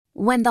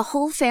When the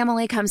whole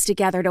family comes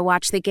together to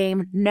watch the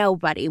game,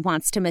 nobody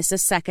wants to miss a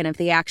second of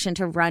the action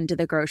to run to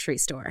the grocery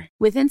store.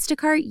 With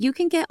Instacart, you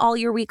can get all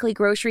your weekly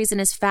groceries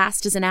in as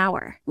fast as an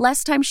hour.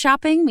 Less time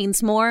shopping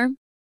means more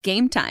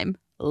game time.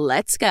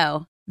 Let's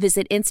go.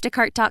 Visit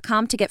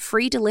instacart.com to get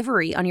free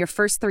delivery on your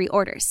first 3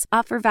 orders.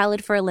 Offer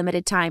valid for a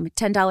limited time.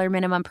 $10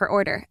 minimum per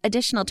order.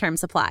 Additional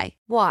terms apply.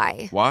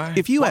 Why?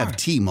 If you have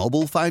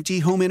T-Mobile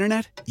 5G home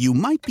internet, you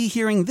might be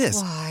hearing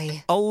this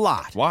Why? a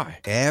lot. Why?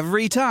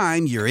 Every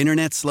time your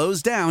internet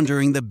slows down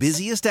during the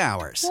busiest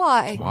hours.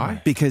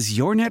 Why? Because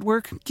your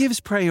network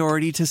gives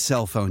priority to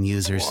cell phone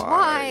users.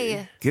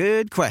 Why?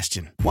 Good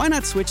question. Why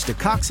not switch to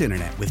Cox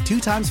Internet with 2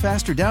 times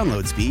faster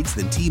download speeds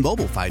than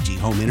T-Mobile 5G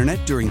home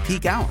internet during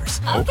peak hours?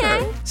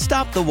 Okay.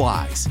 Stop the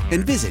whys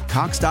and visit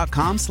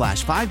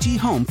cox.com/5G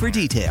home for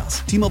details.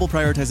 T-Mobile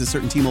prioritizes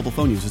certain T-Mobile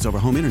phone users over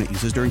home internet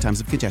users during times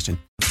of congestion.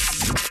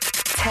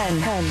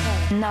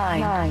 10,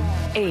 9,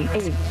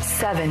 8,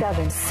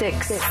 7,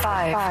 6,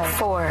 5,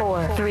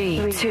 4,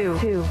 3,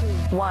 2,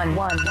 1.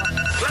 Let's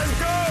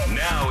go!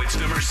 Now it's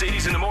the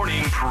Mercedes in the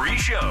Morning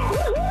pre-show.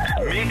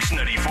 Mix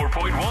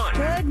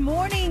 94.1. Good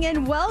morning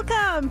and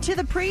welcome to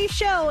the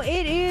pre-show.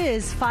 It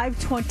is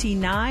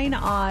 5:29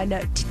 on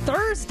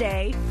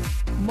Thursday,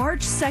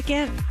 March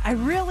 2nd. I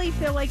really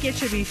feel like it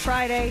should be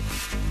Friday.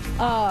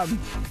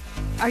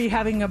 Are you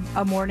having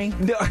a morning?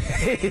 No.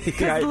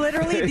 Because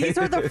literally, these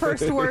are the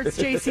first words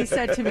JC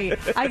said to me.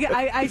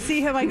 I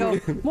see him, I go,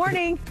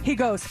 morning. He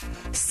goes,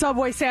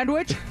 Subway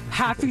sandwich,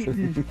 half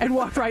eaten, and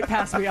walked right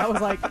past me. I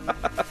was like,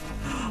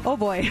 oh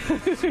boy.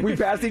 We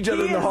passed each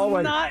other in the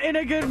hallway. He's not in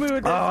a good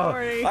mood this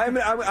morning.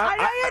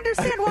 I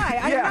understand why.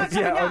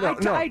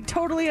 I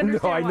totally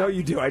understand why. I know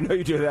you do. I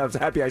was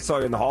happy I saw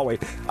you in the hallway.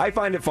 I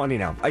find it funny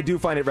now. I do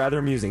find it rather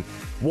amusing.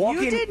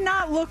 You did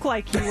not look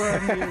like you were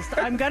amused.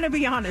 I'm going to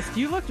be honest.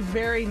 You looked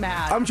very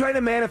mad. I'm trying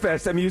to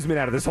manifest amusement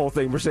out of this whole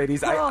thing,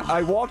 Mercedes.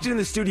 I walked in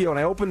the studio and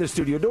I opened the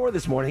studio door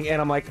this morning and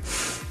I'm like,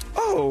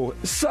 oh,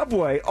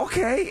 Subway,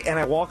 okay. And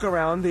I walk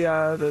around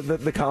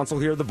the console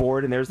here, the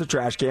board, and there's the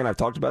trash can. I've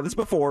talked about this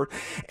before.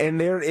 And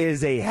there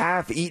is a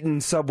half-eaten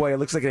Subway. It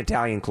looks like an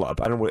Italian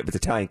club. I don't know if it's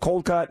Italian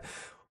cold cut.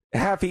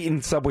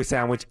 Half-eaten Subway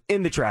sandwich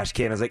in the trash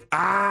can. I was like,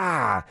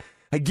 I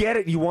get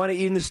it. You want to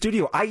eat in the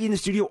studio. I eat in the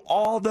studio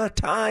all the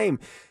time.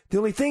 The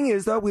only thing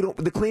is, though,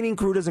 the cleaning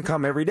crew doesn't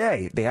come every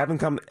day. They haven't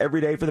come every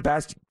day for the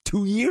past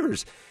 2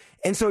 years.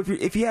 And so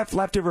if you have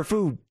leftover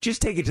food,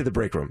 just take it to the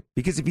break room.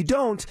 Because if you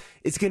don't,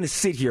 it's going to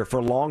sit here for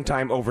a long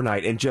time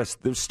overnight and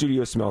just the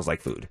studio smells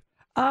like food.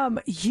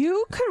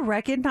 You could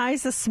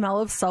recognize the smell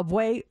of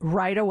Subway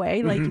right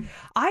away. Like,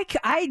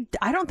 I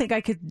don't think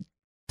I could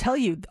tell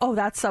you, oh,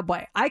 that's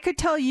Subway. I could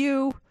tell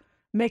you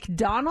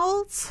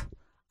McDonald's.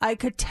 I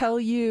could tell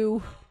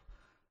you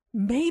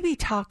maybe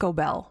Taco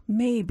Bell,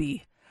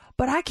 maybe.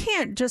 But I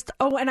can't just,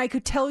 and I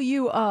could tell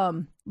you,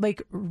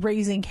 like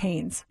Raising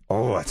Cane's.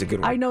 Oh, that's a good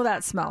one. I know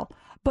that smell.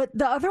 But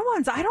the other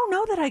ones, I don't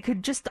know that I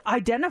could just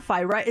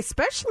identify, right?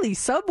 Especially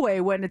Subway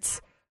when it's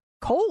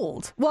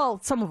cold. Well,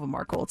 some of them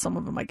are cold. Some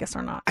of them, I guess,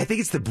 are not. I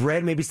think it's the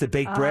bread. Maybe it's the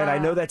baked bread. I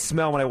know that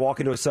smell when I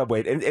walk into a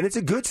Subway. And it's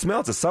a good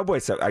smell. It's a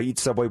Subway. I eat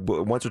Subway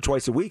once or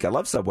twice a week. I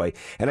love Subway.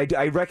 And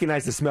I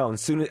recognize the smell. And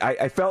soon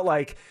I felt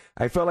like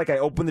I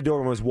opened the door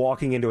and was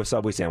walking into a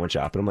Subway sandwich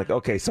shop. And I'm like,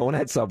 okay, someone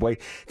had Subway.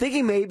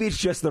 Thinking maybe it's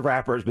just the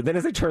wrappers. But then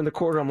as I turned the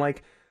corner, I'm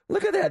like,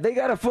 look at that. They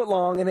got a foot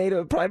long and ate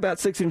probably about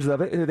 6 inches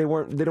of it. And they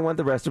didn't want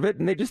the rest of it.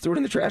 And they just threw it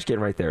in the trash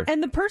can right there.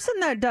 And the person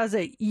that does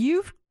it,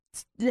 you've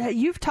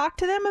talked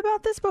to them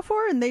about this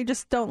before and they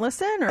just don't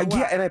listen, or what?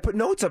 Yeah, and I put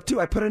notes up too.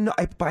 I put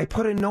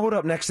a note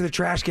up next to the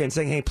trash can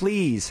saying, hey,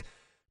 please,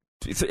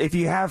 if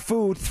you have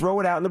food,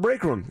 throw it out in the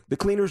break room. The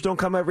cleaners don't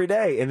come every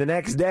day. And the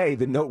next day,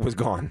 the note was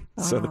gone.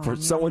 So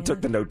someone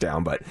took the note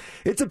down. But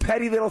it's a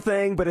petty little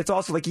thing. But it's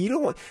also like, you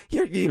don't want,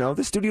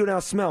 the studio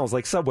now smells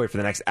like Subway for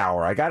the next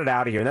hour. I got it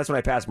out of here. And that's when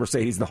I passed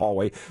Mercedes in the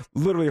hallway,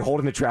 literally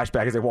holding the trash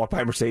bag as I walked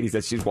by Mercedes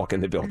as she's walking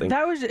in the building.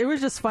 It was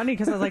just funny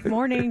because I was like,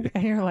 morning.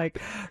 And you're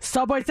like,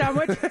 Subway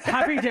sandwich,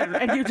 happy dinner.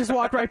 And you just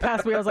walked right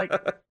past me. I was like,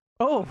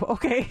 oh,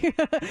 okay.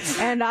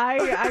 And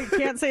I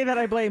can't say that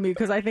I blame you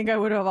because I think I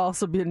would have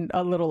also been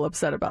a little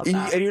upset about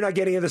that. And you're not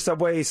getting the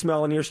Subway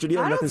smell in your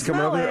studio? Nothing's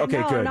coming over there? Okay,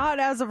 no, good.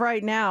 Not as of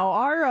right now.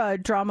 Our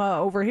drama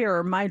over here,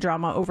 or my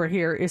drama over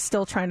here, is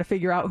still trying to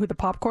figure out who the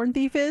popcorn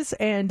thief is.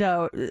 And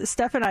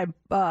Steph and I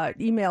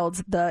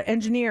emailed the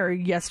engineer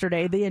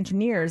yesterday, the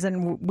engineers,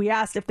 and we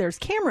asked if there's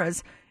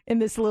cameras in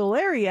this little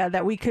area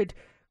that we could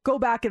go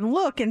back and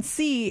look and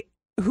see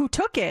who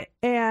took it.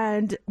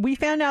 And we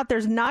found out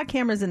there's not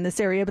cameras in this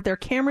area, but there are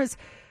cameras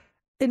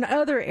in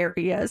other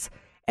areas.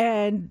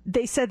 And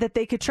they said that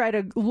they could try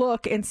to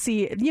look and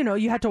see,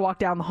 you had to walk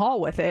down the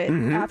hall with it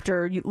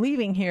after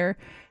leaving here,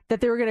 that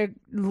they were going to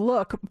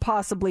look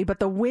possibly, but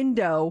the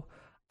window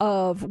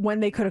of when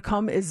they could have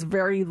come is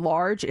very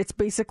large. It's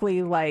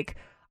basically like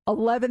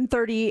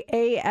 11:30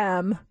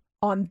 a.m.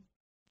 on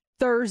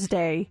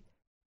Thursday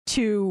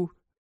to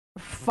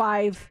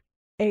 5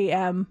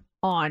 a.m.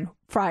 on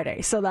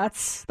Friday. So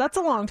that's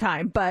a long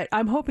time, but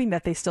I'm hoping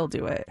that they still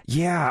do it.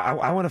 Yeah,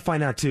 I want to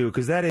find out too,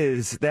 because that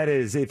is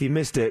if you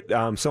missed it,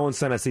 someone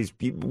sent us these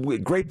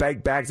great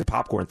bags of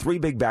popcorn, 3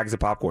 big bags of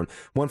popcorn,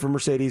 one for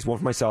Mercedes, one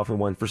for myself, and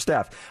one for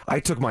Steph. I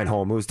took mine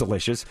home. It was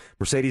delicious.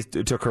 Mercedes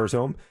took hers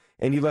home,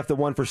 and you left the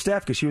one for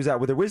Steph because she was out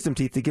with her wisdom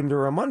teeth to give them to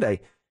her on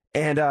Monday,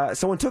 and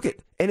someone took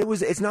it. And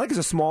it's not like it's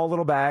a small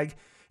little bag.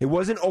 It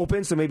wasn't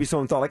open, so maybe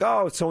someone thought like,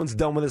 oh, someone's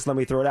done with this, let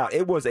me throw it out.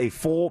 It was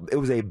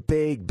a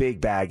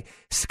big bag,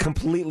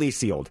 completely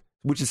sealed,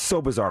 which is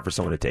so bizarre for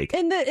someone to take.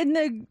 And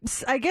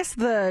I guess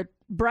the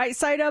bright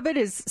side of it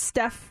is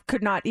Steph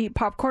could not eat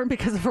popcorn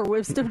because of her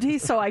wisdom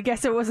teeth, so I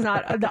guess it was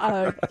not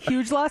a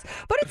huge loss.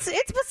 But it's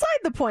beside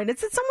the point.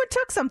 It's that someone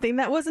took something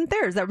that wasn't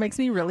theirs. That makes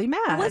me really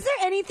mad. Was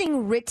there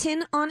anything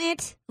written on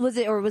it? Was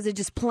it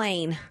just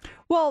plain?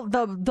 Well,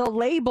 the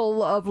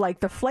label of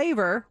like the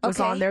flavor was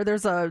on there.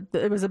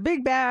 It was a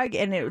big bag,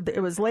 and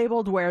it was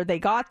labeled where they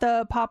got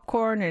the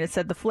popcorn, and it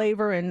said the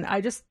flavor. And I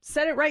just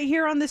set it right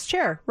here on this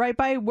chair, right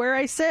by where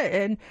I sit,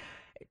 and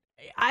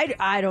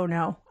I don't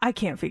know. I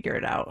can't figure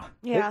it out.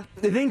 Yeah.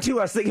 The thing too,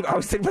 I was thinking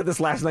about this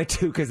last night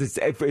too, because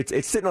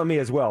it's sitting on me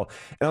as well.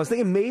 And I was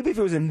thinking maybe if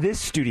it was in this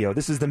studio,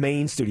 this is the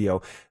main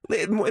studio.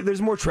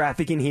 There's more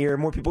traffic in here,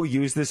 more people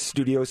use this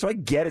studio, so I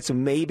get it. So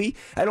maybe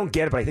I don't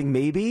get it, but I think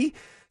maybe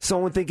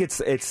someone would think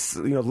it's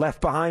left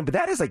behind.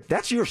 But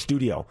that's your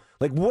studio.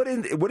 Like what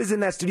is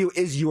in that studio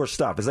is your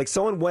stuff. It's like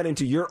someone went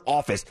into your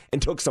office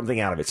and took something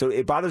out of it. So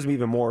it bothers me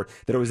even more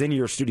that it was in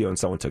your studio and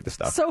someone took the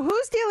stuff. So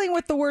who's dealing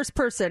with the worst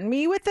person?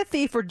 Me with the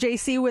thief or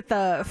JC with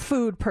the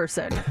food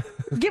person?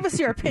 Give us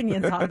your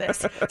opinions on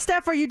this.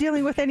 Steph, are you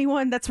dealing with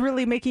anyone that's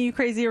really making you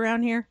crazy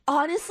around here?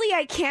 Honestly,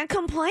 I can't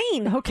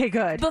complain. Okay,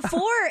 good.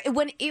 Before,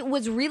 when it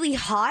was really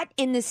hot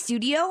in the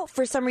studio,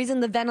 for some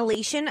reason the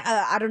ventilation,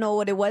 I don't know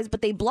what it was,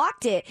 but they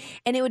blocked it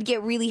and it would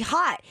get really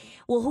hot.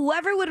 Well,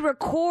 whoever would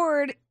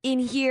record in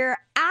here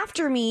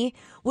after me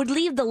would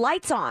leave the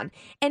lights on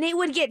and it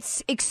would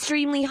get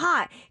extremely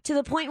hot to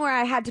the point where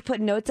I had to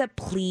put notes up,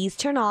 please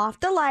turn off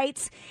the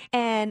lights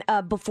and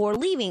before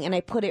leaving. And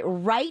I put it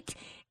right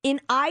in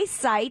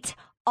eyesight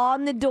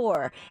on the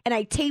door, and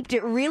I taped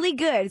it really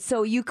good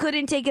so you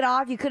couldn't take it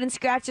off, you couldn't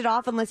scratch it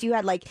off unless you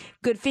had like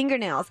good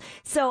fingernails.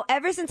 So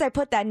ever since I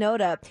put that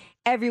note up,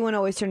 everyone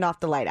always turned off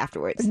the light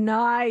afterwards.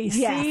 Nice.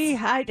 Yes. See,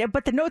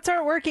 but the notes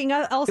aren't working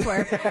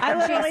elsewhere. I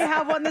literally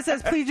have one that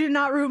says, please do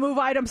not remove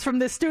items from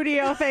this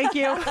studio. Thank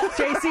you.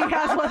 JC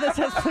has one that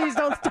says, please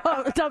don't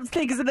dump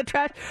things in the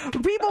trash.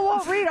 People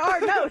won't read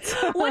our notes.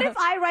 What if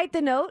I write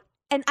the note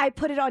and I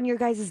put it on your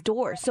guys'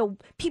 door so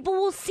people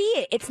will see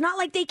it? It's not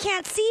like they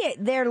can't see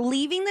it. They're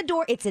leaving the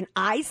door. It's an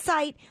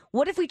eyesight.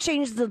 What if we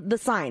change the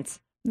signs?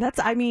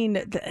 Maybe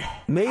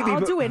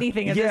I'll do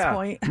anything at this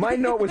point. My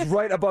note was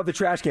right above the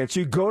trash can. So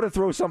you go to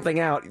throw something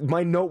out,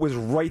 my note was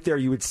right there.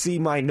 You would see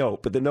my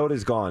note, but the note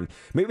is gone.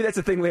 Maybe that's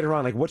a thing later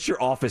on. Like, what's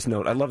your office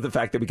note? I love the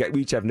fact that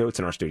we each have notes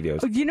in our studios.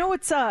 You know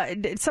what's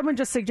someone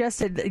just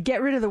suggested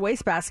get rid of the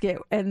wastebasket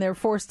and they're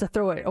forced to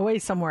throw it away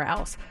somewhere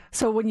else.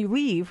 So when you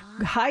leave,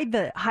 hide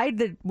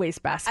the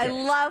wastebasket. I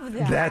love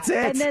that. That's it.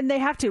 And then they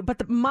have to.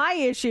 But my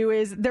issue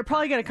is they're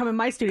probably going to come in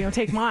my studio and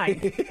take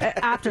mine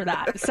after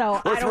that.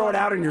 So or throw it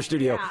out in your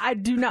studio. Yeah, I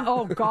do not.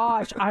 Oh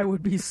gosh, I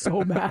would be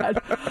so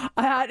mad.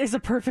 That is a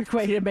perfect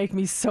way to make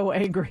me so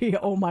angry.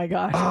 Oh my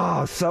gosh.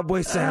 Oh,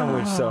 Subway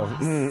sandwich. So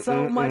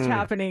much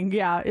happening.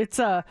 Yeah, it's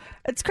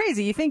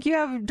crazy. You think you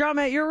have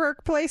drama at your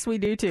workplace? We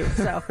do too.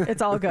 So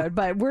it's all good.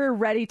 But we're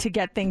ready to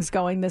get things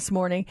going this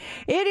morning.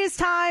 It is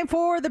time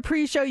for the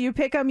pre-show. You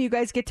pick them. You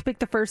guys get to pick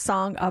the first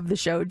song of the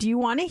show. Do you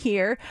want to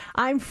hear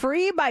 "I'm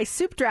Free" by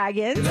Soup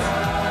Dragons?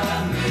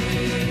 Love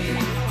me,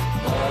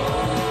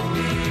 hold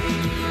me,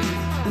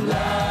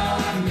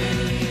 love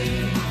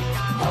me,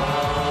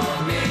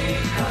 hold me,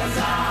 'cause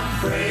I'm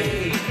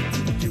free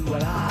to do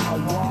what I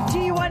want. Do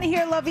you want to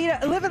hear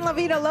 "Livin' La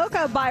Vida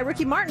Loca" by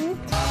Ricky Martin?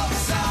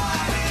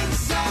 Outside,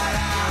 inside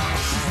out,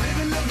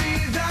 living la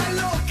vida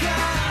loca.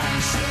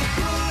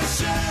 Shampoo,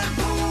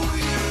 shampoo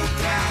you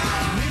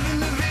down, living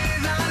la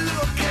vida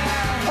loca.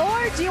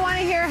 Or do you want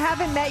to hear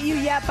 "Haven't Met You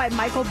Yet" by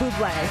Michael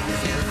Bublé?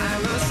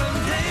 I know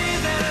someday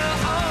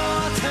that'll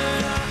all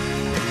turn up.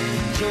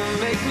 Don't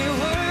make me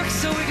work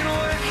so we can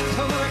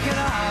work it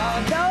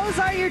out. Those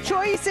are your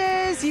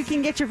choices. You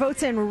can get your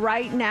votes in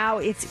right now.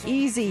 It's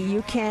easy.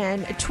 You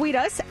can tweet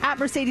us at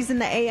Mercedes in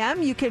the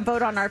AM. You can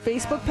vote on our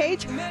Facebook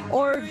page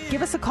or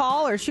give us a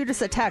call or shoot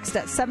us a text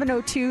at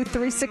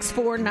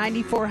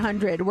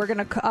 702-364-9400. We're going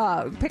to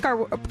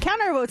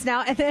count our votes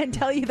now and then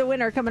tell you the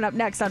winner coming up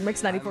next on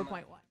Mix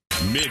 94.1.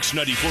 Mix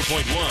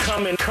 94.1.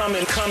 Coming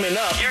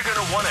up. You're going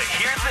to want to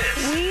hear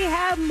this. We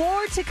have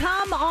more to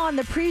come on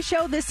the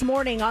pre-show this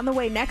morning. On the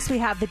way next, we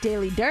have the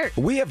Daily Dirt.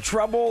 We have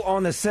trouble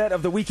on the set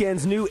of the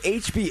weekend's new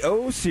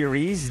HBO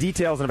series.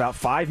 Details in about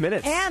 5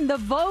 minutes. And the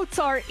votes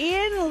are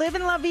in.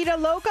 "Livin' La Vida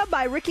Loca"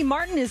 by Ricky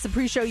Martin is the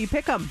pre-show. You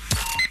pick them.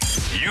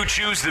 You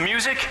choose the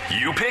music,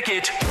 you pick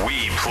it,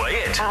 we play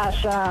it.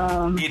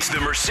 Awesome. It's the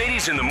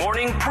Mercedes in the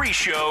Morning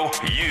pre-show.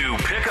 You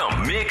pick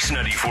 'em. Mix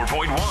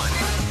 94.1.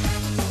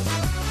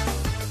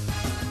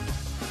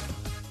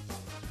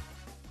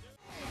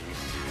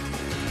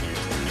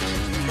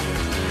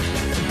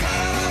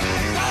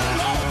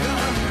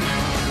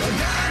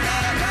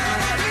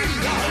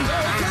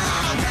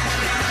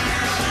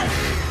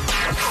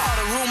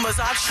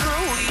 true,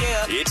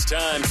 yeah. It's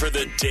time for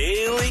the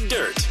Daily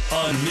Dirt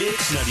on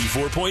Mix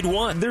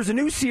 94.1. There's a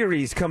new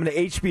series coming to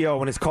HBO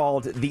and it's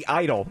called The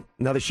Idol.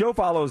 Now, the show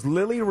follows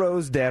Lily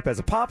Rose Depp as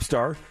a pop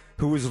star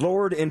who was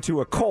lured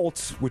into a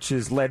cult, which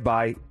is led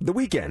by The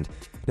Weeknd.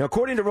 Now,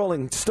 according to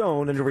Rolling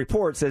Stone, and the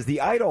report says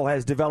The Idol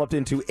has developed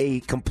into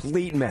a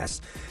complete mess.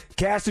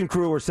 Cast and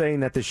crew are saying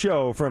that the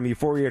show, from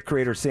Euphoria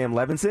creator Sam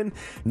Levinson,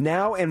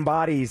 now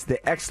embodies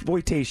the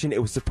exploitation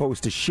it was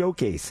supposed to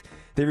showcase.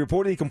 They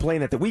reportedly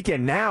complained that The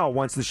Weeknd now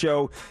wants the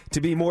show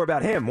to be more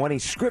about him, wanting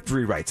script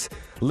rewrites.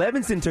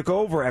 Levinson took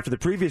over after the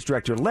previous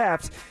director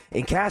left,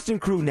 and cast and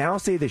crew now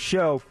say the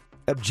show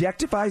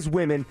objectifies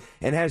women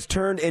and has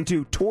turned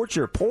into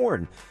torture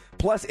porn.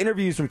 Plus,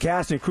 interviews from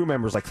cast and crew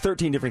members, like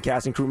 13 different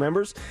cast and crew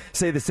members,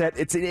 say the set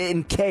it's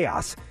in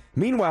chaos.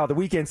 Meanwhile, The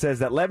Weeknd says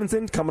that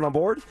Levinson, coming on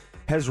board,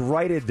 has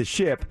righted the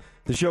ship.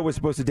 The show was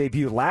supposed to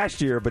debut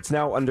last year, but it's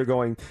now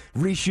undergoing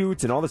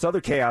reshoots and all this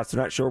other chaos.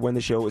 They're not sure when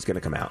the show is going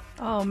to come out.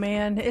 Oh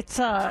man, it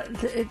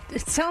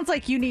sounds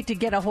like you need to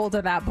get a hold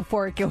of that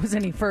before it goes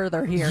any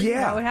further here.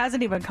 Yeah. It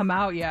hasn't even come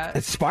out yet.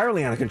 It's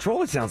spiraling out of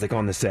control, it sounds like,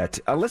 on the set.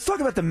 Let's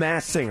talk about The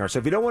Masked Singer. So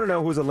if you don't want to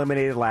know who was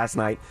eliminated last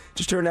night,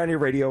 just turn down your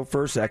radio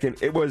for a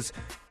second. It was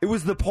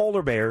the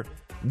polar bear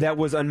that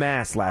was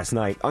unmasked last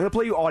night. I'm going to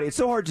play you audio. It's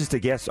so hard just to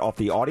guess off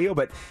the audio,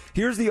 but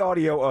here's the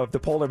audio of the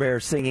polar bear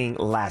singing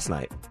last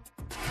night.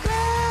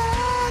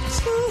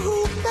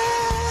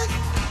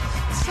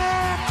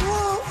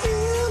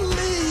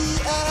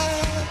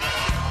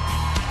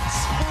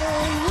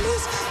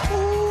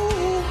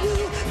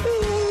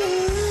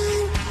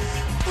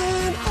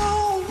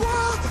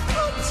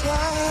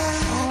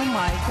 Oh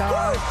my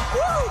God.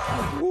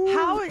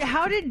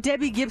 How did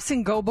Debbie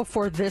Gibson go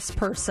before this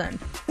person?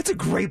 That's a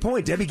great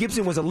point. Debbie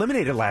Gibson was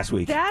eliminated last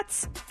week.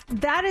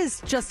 That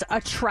is just a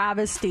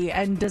travesty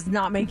and does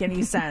not make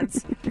any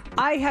sense.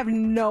 I have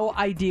no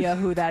idea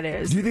who that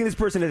is. Do you think this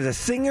person is a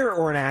singer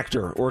or an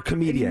actor or a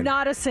comedian?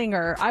 Not a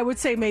singer. I would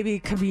say maybe a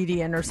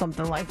comedian or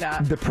something like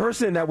that. The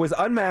person that was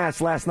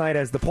unmasked last night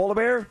as the polar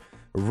bear,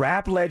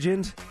 rap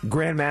legend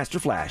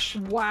Grandmaster Flash.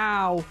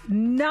 Wow.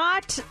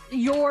 Not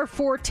your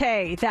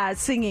forte, that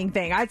singing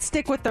thing. I'd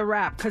stick with the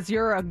rap because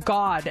you're a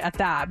god at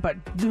that, but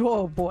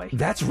oh boy.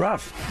 That's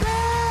rough.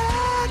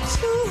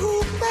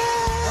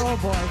 Oh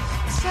boy.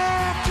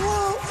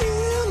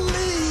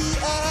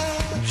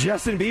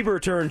 Justin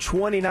Bieber turned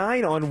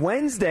 29 on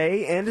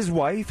Wednesday, and his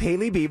wife,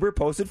 Hailey Bieber,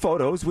 posted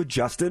photos with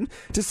Justin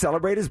to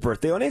celebrate his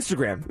birthday on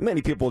Instagram.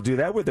 Many people do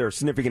that with their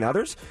significant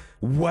others.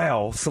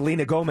 Well,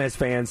 Selena Gomez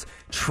fans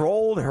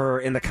trolled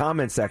her in the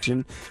comment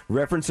section,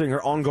 referencing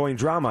her ongoing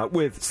drama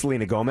with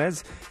Selena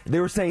Gomez. They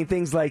were saying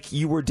things like,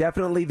 "You were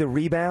definitely the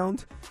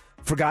rebound,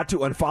 forgot to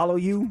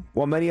unfollow you,"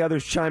 while many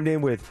others chimed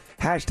in with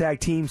hashtag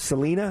Team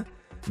Selena.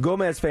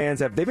 Gomez fans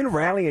they've been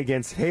rallying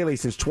against Hailey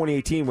since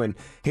 2018 when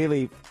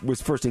Hailey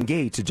was first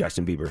engaged to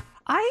Justin Bieber.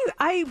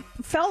 I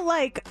felt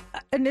like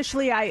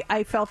initially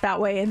I felt that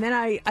way, and then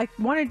I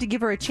wanted to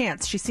give her a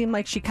chance. She seemed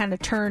like she kind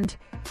of turned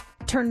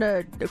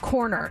a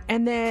corner,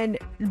 and then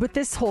with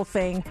this whole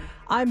thing,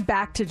 I'm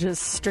back to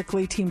just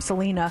strictly Team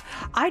Selena.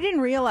 I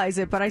didn't realize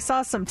it, but I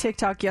saw some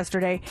TikTok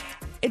yesterday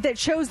that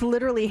shows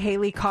literally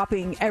Hailey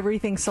copying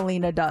everything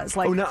Selena does.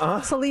 Like,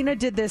 Selena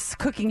did this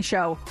cooking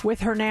show with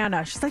her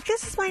Nana. She's like,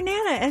 "This is my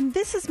Nana, and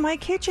this is my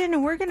kitchen,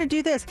 and we're going to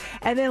do this."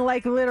 And then,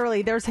 like,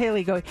 literally, there's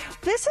Hailey going,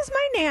 "This is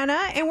my Nana,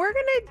 and we're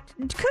going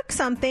to cook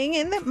something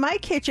in my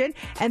kitchen."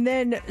 And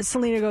then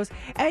Selena goes,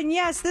 "And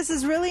yes, this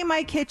is really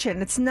my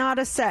kitchen. It's not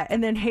a set."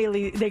 And then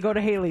they go to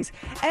Hailey's.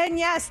 "And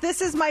yes,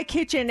 this is my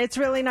kitchen. It's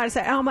really not a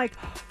set." And I'm like,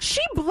 she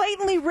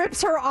blatantly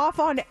rips her off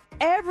on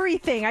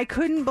everything. I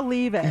couldn't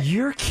believe it.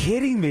 You're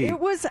kidding me. It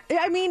was,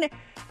 I mean,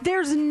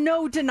 there's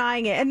no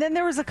denying it. And then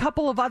there was a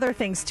couple of other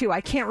things, too. I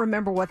can't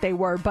remember what they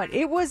were, but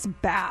it was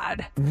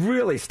bad.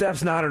 Really?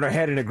 Steph's nodding her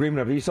head in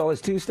agreement of it. You saw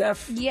this too,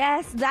 Steph?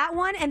 Yes, that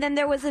one. And then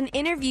there was an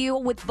interview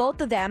with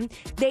both of them.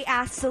 They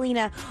asked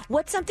Selena,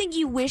 "What's something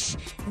you wish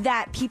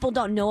that people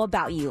don't know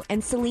about you?"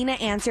 And Selena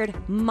answered,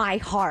 "My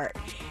heart."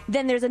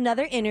 Then there's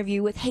another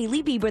interview with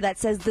Hailey Bieber that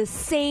says the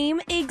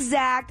same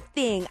exact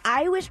thing.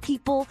 "I wish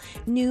people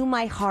knew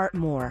my heart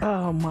more."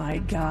 Oh my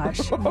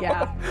gosh.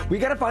 Yeah. We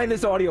got to find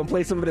this audio and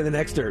play some of it in the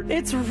next dirt.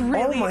 It's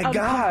really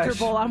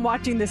uncomfortable. Gosh. I'm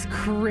watching this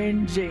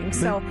cringing.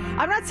 So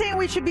I'm not saying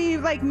we should be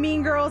like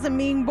mean girls and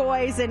mean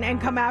boys and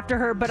come after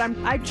her, but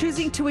I'm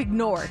choosing to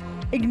ignore.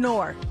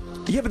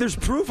 Yeah, but there's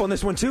proof on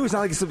this one too. It's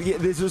not like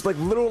there's just like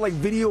little like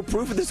video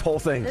proof of this whole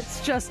thing. It's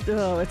just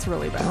it's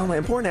really bad. Oh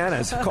man, poor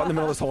Nana's caught in the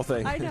middle of this whole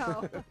thing. I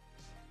know.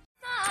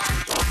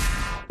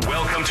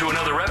 Welcome to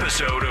another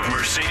episode of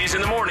Mercedes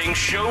in the Morning,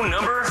 show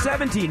number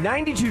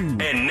 1792.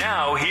 And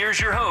now here's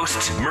your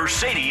hosts,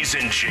 Mercedes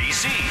and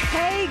JC.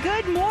 Hey,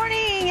 good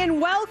morning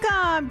and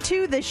welcome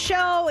to the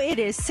show. It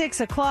is 6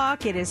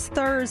 o'clock. It is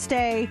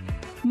Thursday,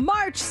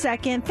 March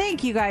 2nd.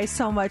 Thank you guys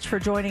so much for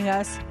joining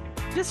us.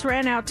 Just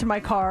ran out to my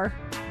car.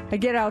 I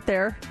get out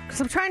there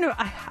because I'm trying to.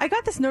 I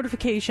got this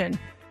notification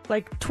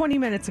like 20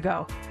 minutes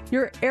ago.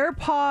 Your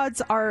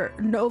AirPods are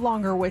no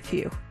longer with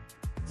you.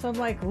 So I'm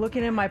like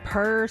looking in my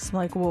purse. I'm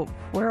like, well,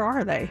 where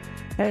are they?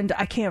 And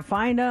I can't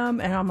find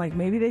them. And I'm like,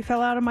 maybe they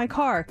fell out of my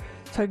car.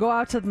 So I go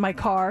out to my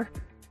car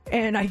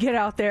and I get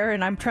out there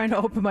and I'm trying to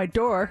open my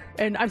door.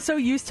 And I'm so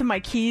used to my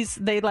keys,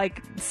 they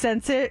like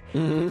sense it.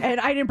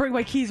 And I didn't bring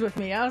my keys with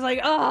me. I was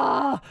like,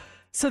 oh.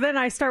 So then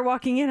I start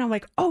walking in. I'm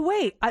like, oh,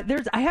 wait,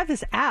 I have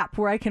this app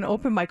where I can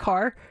open my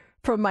car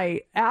from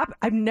my app.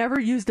 I've never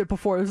used it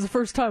before. It was the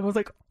first time. I was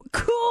like,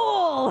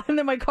 cool. And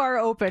then my car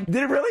opened.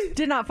 Did it really?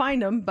 Did not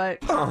find them, but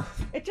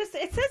it says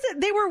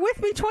it. They were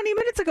with me 20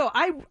 minutes ago.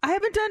 I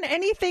haven't done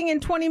anything in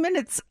 20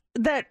 minutes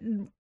that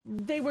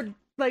they would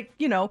like,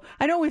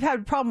 I know we've had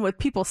a problem with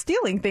people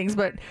stealing things,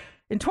 but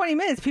in 20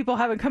 minutes, people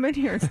haven't come in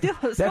here and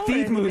that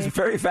thief moves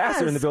very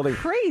fast in the building.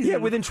 Crazy. Yeah,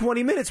 within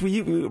 20 minutes,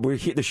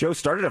 the show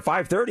started at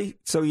 5:30.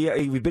 So yeah,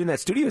 we've been in that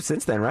studio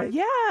since then, right?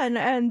 Yeah,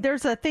 and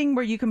there's a thing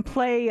where you can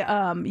play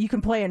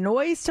a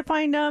noise to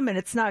find them, and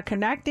it's not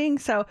connecting.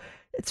 So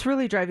it's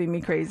really driving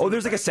me crazy. Oh,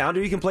 there's like a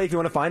sounder you can play if you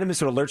want to find them. It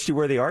sort of alerts you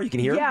where they are. You can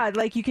hear them? Yeah,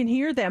 like you can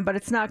hear them, but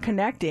it's not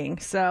connecting.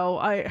 So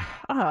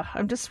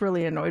I'm just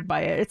really annoyed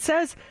by it. It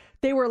says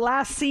they were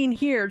last seen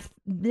here.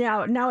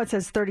 Now it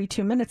says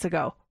 32 minutes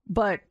ago,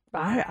 but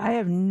I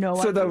have no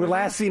idea. So they were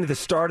last seen at the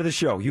start of the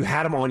show. You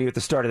had them on you at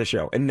the start of the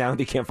show, and now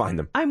you can't find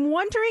them. I'm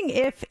wondering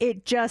if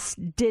it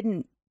just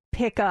didn't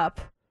pick up.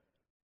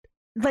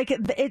 Like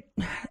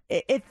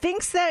it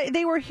thinks that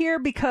they were here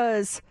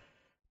because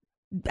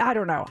I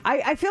don't know.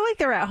 I feel like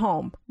they're at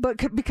home,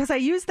 but because I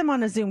used them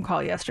on a Zoom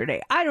call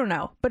yesterday. I don't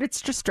know, but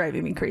it's just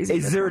driving me crazy.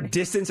 Is there a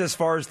distance as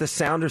far as the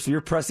sounder? So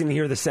you're pressing to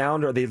hear the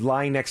sound? Or are they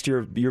lying next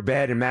to your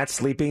bed and Matt's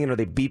sleeping? And are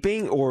they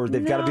beeping? Or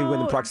they've got to be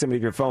within proximity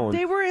of your phone?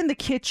 They were in the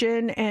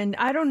kitchen, and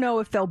I don't know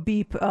if they'll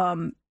beep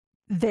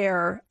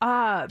there.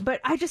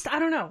 But I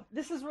don't know.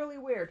 This is really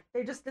weird.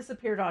 They just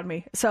disappeared on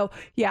me. So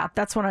yeah,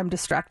 that's what I'm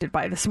distracted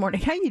by this morning.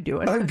 How you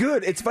doing? I'm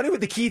good. It's funny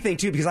with the key thing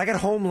too, because I got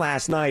home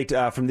last night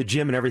from the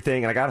gym and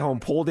everything, and I got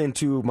home, pulled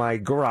into my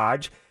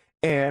garage,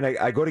 and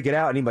I go to get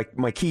out. I need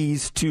my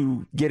keys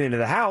to get into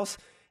the house,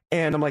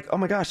 and I'm like, oh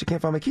my gosh, I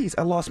can't find my keys.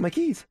 I lost my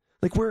keys.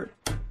 Like where?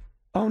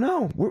 Oh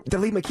no, did I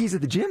leave my keys at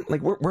the gym?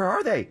 Like where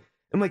are they?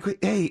 I'm like,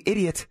 hey,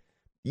 idiot.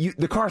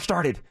 The car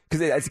started because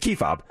it's a key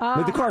fob.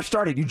 Like, the car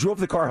started. You drove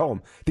the car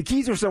home. The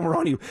keys are somewhere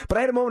on you. But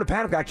I had a moment of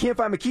panic. I can't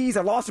find my keys.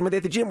 I lost them. Are they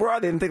at the gym? Where are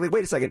they? And think like,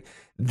 wait a second.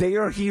 They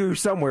are here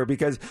somewhere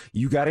because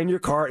you got in your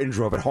car and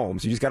drove it home.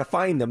 So you just got to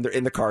find them. They're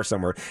in the car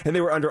somewhere. And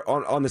they were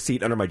on the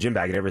seat under my gym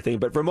bag and everything.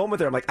 But for a moment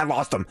there, I'm like, I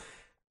lost them.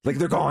 Like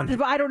they're gone.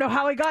 I don't know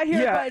how I got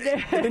here. Yeah.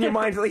 But And then your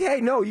mind's like,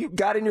 hey, no, you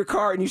got in your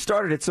car and you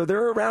started it. So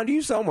they're around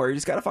you somewhere. You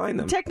just got to find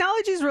them.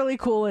 Technology is really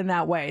cool in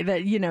that way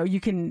that,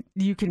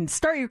 you can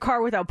start your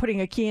car without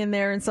putting a key in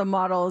there in some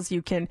models.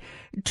 You can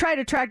try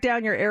to track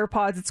down your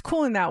AirPods. It's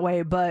cool in that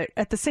way. But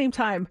at the same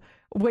time,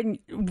 when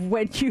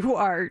you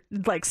are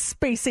like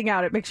spacing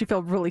out, it makes you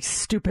feel really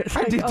stupid.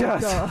 Like, it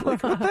does.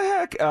 Like, what the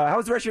heck? How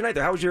was the rest of your night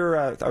there? How was your?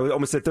 I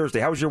almost said Thursday.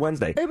 How was your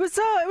Wednesday? It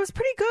was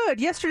pretty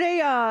good. Yesterday,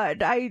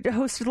 I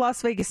hosted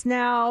Las Vegas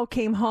Now.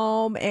 Came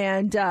home,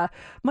 and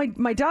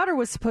my daughter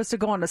was supposed to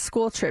go on a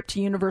school trip to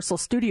Universal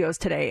Studios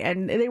today,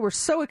 and they were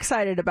so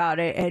excited about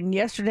it. And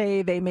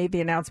yesterday, they made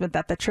the announcement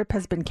that the trip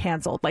has been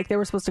canceled. Like they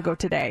were supposed to go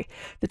today.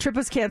 The trip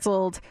was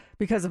canceled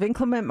because of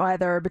inclement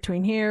weather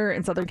between here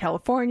and Southern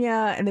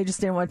California, and they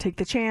just didn't want to take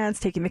the chance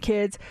taking the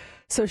kids.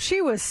 So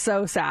she was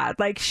so sad.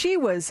 Like she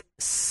was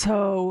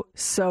so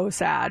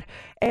sad,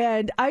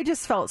 and I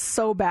just felt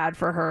so bad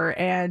for her.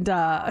 And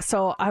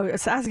so I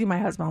was asking my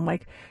husband, I'm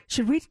like,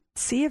 should we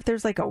see if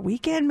there's like a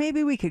weekend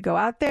maybe we could go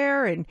out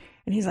there? And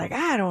he's like,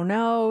 I don't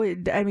know.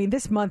 I mean,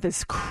 this month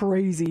is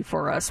crazy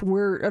for us.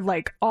 We're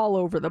like all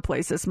over the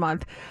place this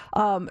month.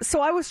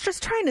 So I was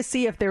just trying to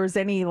see if there was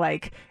any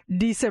like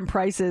decent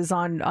prices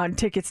on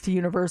tickets to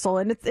Universal.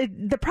 And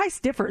the price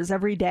differs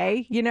every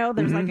day.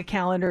 There's like a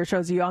calendar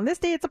shows you on this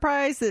day it's a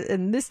price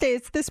and this day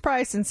it's this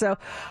price. And so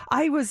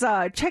I was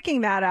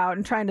checking that out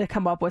and trying to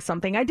come up with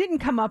something. I didn't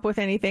come up with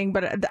anything,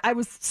 but I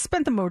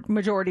spent the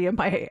majority of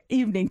my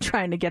evening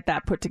trying to get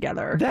that put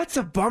together. That's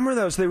a bummer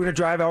though. So they were going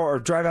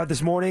to drive out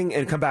this morning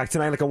and come back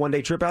tonight, like a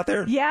one-day trip out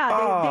there?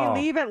 Yeah,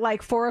 they leave at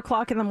like 4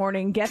 o'clock in the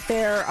morning, get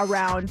there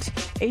around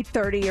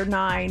 8:30 or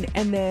 9,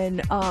 and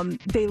then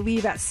they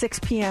leave at 6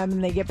 p.m.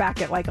 and they get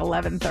back at like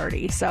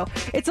 11:30. So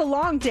it's a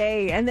long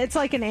day, and it's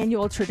like an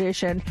annual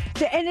tradition.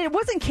 And it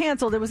wasn't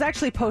canceled. It was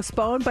actually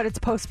postponed, but it's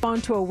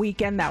postponed to a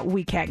weekend that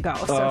we can't go.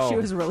 So she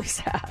was really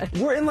sad.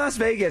 We're in Las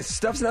Vegas.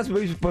 Stuff's not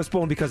supposed to be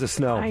postponed because of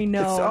snow. I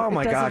know. Oh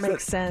my gosh. It doesn't make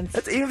sense.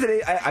 That's, even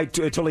today, I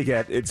totally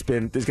get this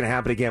is going to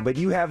happen again, but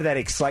you have that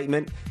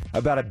excitement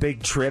about a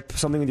big trip,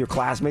 something with your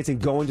classmates, and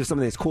going to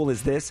something as cool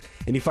as this,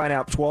 and you find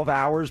out 12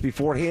 hours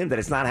beforehand that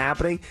it's not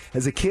happening.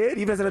 As a kid,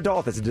 even as an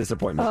adult, that's a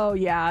disappointment. Oh,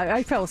 yeah.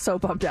 I felt so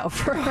bummed out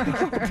for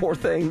her. Poor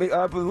thing.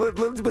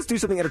 Let's do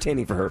something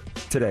entertaining for her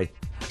today.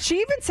 She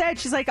even said,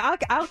 she's like,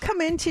 I'll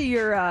come into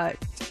your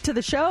to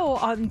the show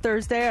on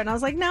Thursday, and I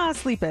was like, nah,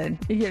 sleep in.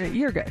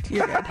 You're good.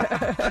 You're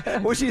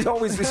good. Well, she's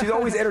always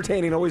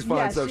entertaining, always fun.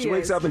 Yes, so she she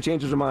wakes is. up and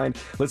changes her mind.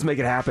 Let's make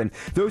it happen.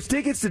 Those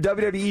tickets to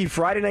WWE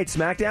Friday Night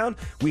SmackDown,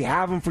 we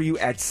have them for you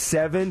at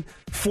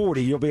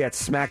 7:40. You'll be at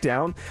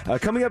SmackDown.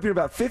 Coming up in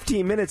about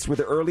 15 minutes with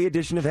the early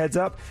edition of Heads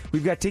Up,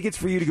 we've got tickets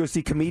for you to go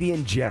see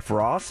comedian Jeff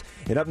Ross.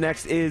 And up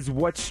next is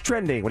What's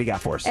Trending. What do you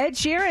got for us? Ed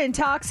Sheeran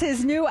talks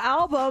his new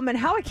album and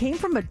how it came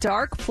from a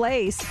dark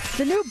place.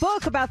 The new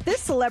book about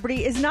this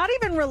celebrity is not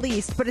even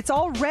released, but it's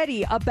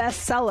already a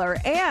bestseller.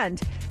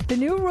 And the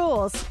new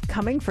rules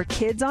coming for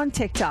kids on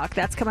TikTok.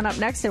 That's coming up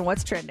next in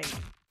What's Trending.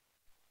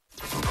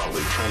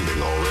 Probably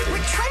trending already.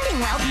 We're trending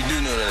well. You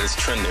do know that it's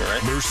trending,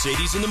 right?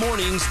 Mercedes in the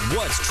mornings.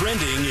 What's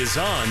trending is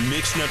on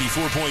Mix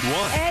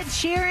 94.1. Ed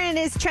Sheeran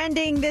is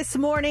trending this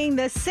morning.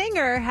 The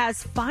singer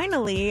has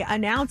finally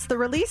announced the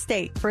release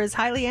date for his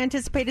highly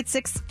anticipated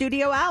 6th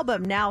studio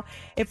album. Now,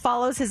 it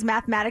follows his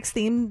mathematics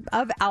theme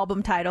of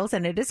album titles,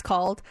 and it is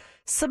called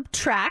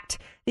Subtract.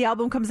 The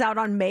album comes out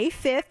on May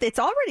 5th. It's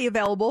already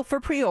available for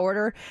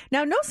pre-order.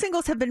 Now, no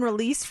singles have been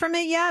released from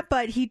it yet,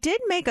 but he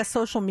did make a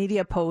social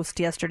media post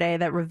yesterday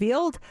that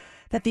revealed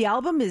that the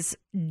album is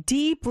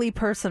deeply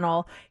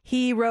personal.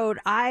 He wrote,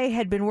 I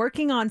had been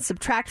working on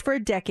Subtract for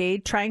a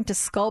decade, trying to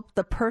sculpt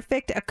the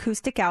perfect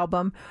acoustic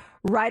album,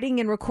 writing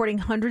and recording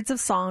hundreds of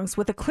songs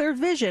with a clear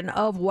vision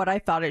of what I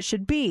thought it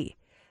should be.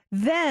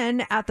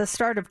 Then, at the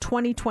start of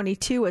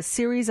 2022, a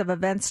series of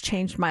events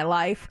changed my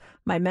life,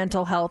 my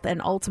mental health,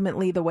 and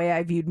ultimately the way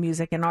I viewed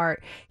music and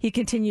art. He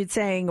continued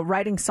saying,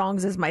 writing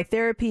songs is my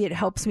therapy. It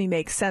helps me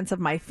make sense of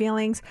my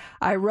feelings.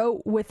 I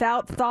wrote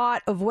without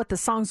thought of what the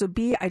songs would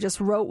be. I just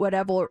wrote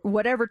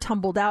whatever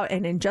tumbled out,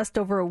 and in just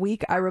over a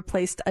week, I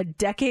replaced a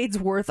decade's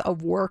worth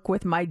of work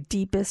with my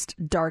deepest,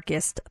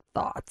 darkest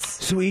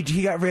thoughts. So he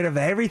got rid of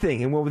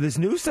everything and went with his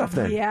new stuff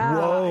then. Yeah.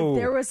 Whoa.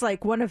 There was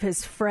like one of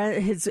his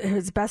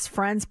his best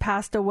friends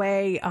passed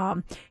away.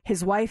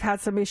 His wife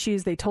had some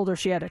issues. They told her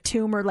she had a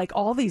tumor. Like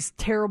all these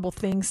terrible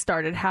things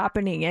started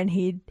happening, and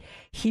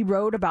he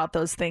wrote about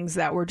those things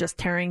that were just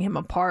tearing him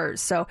apart.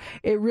 So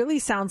it really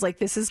sounds like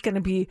this is going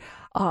to be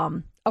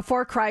a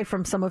far cry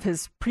from some of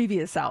his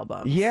previous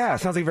albums. Yeah,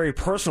 sounds like very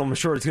personal. I'm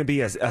sure it's going to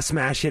be a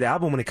smash hit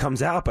album when it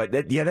comes out. But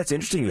that's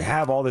interesting. You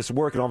have all this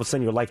work, and all of a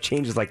sudden your life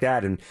changes like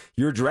that, and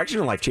your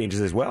direction in life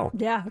changes as well.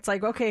 Yeah, it's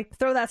like, okay,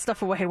 throw that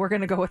stuff away. We're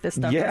going to go with this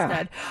stuff Yeah.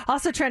 instead.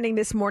 Also trending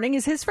this morning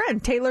is his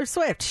friend, Taylor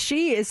Swift.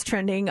 She is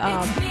trending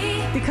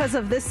because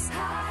of this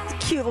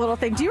cute little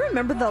thing. Do you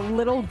remember the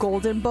little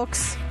golden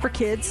books for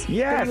kids?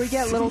 Yes. That you would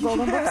get little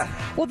golden books?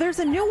 Well, there's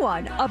a new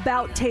one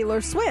about Taylor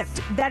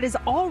Swift that is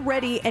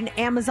already an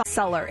Amazon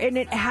seller, and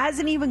it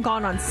hasn't even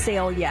gone on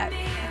sale yet.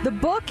 The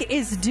book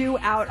is due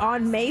out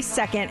on May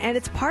 2nd, and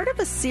it's part of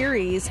a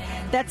series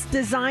that's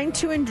designed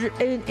to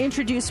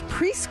introduce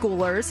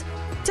preschoolers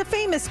to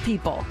famous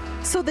people.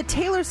 So the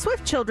Taylor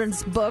Swift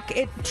children's book,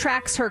 it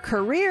tracks her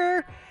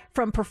career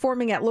from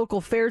performing at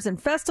local fairs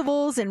and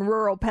festivals in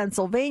rural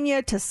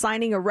Pennsylvania to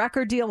signing a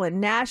record deal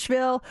in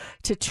Nashville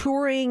to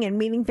touring and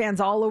meeting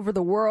fans all over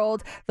the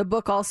world. The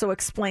book also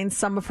explains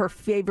some of her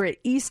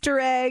favorite Easter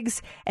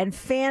eggs and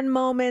fan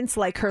moments,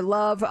 like her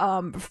love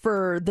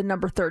for the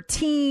number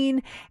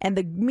 13 and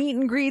the meet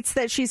and greets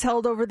that she's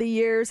held over the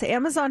years.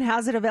 Amazon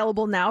has it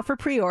available now for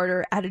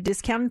pre-order at a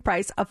discounted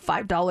price of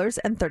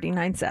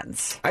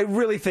 $5.39. I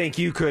really think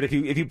you could, if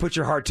you put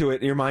your heart to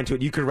it and your mind to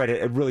it, you could write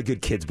a really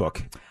good kids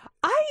book.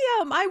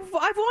 I've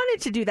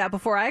wanted to do that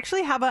before. I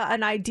actually have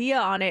an idea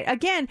on it.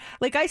 Again,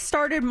 like I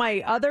started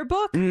my other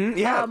book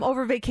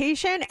over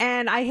vacation,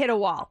 and I hit a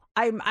wall.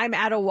 I'm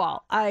at a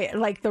wall. I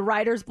like the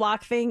writer's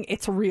block thing.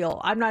 It's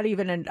real. I'm not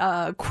even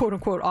a quote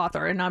unquote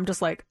author, and I'm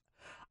just like,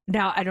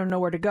 now I don't know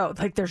where to go.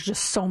 Like there's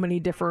just so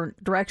many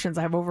different directions.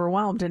 I'm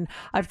overwhelmed, and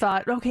I've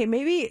thought, okay,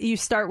 maybe you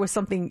start with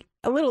something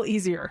a little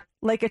easier,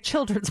 like a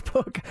children's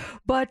book.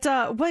 But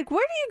like,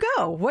 where do you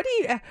go?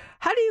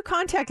 How do you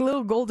contact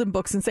Little Golden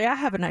Books and say, I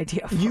have an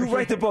idea for you? You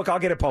write the book, I'll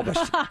get it published.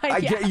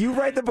 You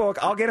write the book,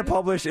 I'll get it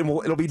published, and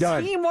it'll be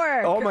done.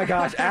 Teamwork. Oh my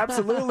gosh,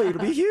 absolutely.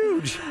 It'll be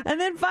huge. And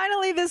then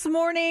finally this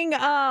morning,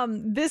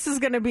 this is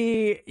going to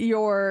be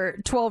your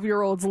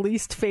 12-year-old's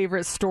least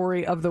favorite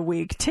story of the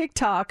week.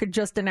 TikTok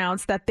just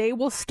announced that they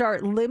will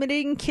start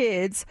limiting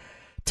kids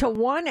to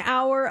 1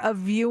 hour of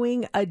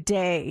viewing a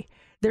day.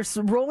 They're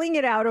rolling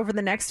it out over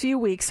the next few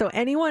weeks, so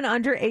anyone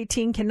under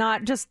 18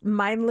 cannot just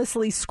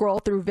mindlessly scroll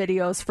through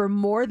videos for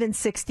more than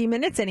 60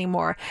 minutes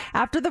anymore.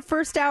 After the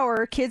first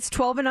hour, kids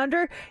 12 and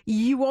under,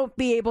 you won't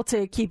be able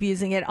to keep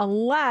using it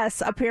unless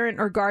a parent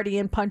or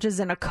guardian punches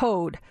in a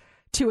code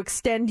to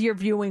extend your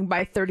viewing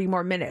by 30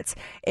 more minutes.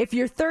 If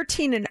you're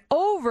 13 and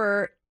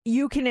over,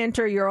 you can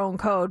enter your own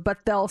code, but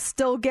they'll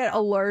still get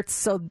alerts,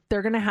 so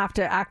they're going to have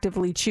to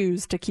actively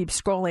choose to keep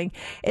scrolling.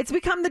 It's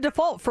become the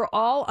default for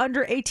all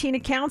under 18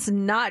 accounts,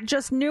 not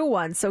just new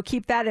ones, so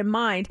keep that in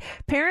mind.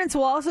 Parents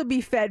will also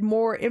be fed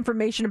more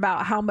information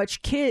about how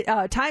much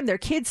time their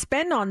kids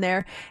spend on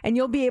there, and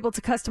you'll be able to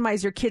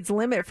customize your kids'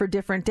 limit for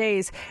different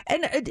days.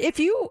 And if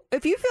you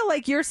feel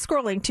like you're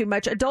scrolling too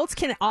much, adults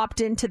can opt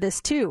into this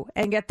too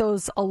and get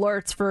those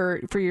alerts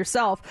for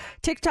yourself.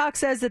 TikTok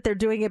says that they're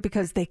doing it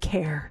because they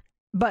care.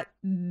 But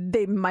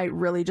they might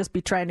really just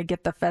be trying to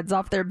get the feds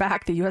off their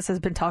back. The U.S.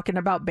 has been talking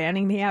about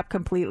banning the app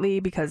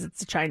completely because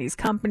it's a Chinese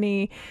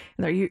company,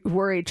 and they're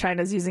worried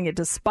China's using it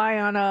to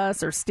spy on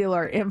us or steal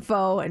our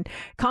info. And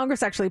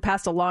Congress actually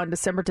passed a law in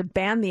December to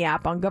ban the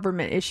app on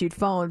government-issued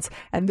phones.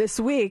 And this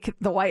week,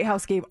 the White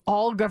House gave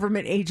all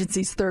government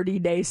agencies 30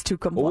 days to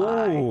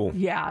comply. Ooh.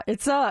 Yeah,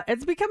 it's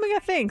becoming a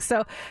thing.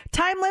 So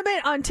time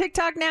limit on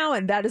TikTok now,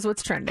 and that is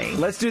what's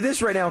trending. Let's do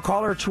this right now.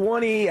 Caller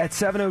 20 at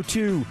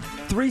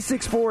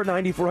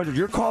 702-364-9400.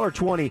 Your caller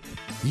 20,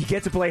 you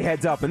get to play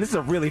Heads Up, and this is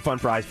a really fun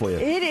prize for you.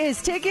 It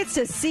is tickets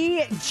to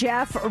see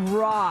Jeff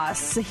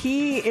Ross.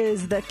 He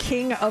is the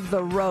king of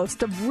the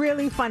roast, a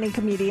really funny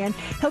comedian.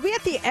 He'll be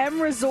at the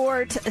M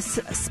Resort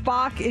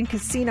Spa and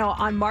Casino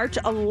on March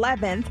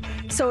 11th.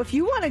 So if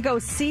you want to go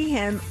see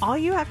him, all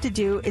you have to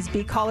do is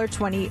be caller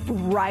 20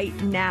 right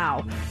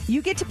now.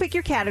 You get to pick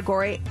your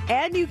category,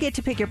 and you get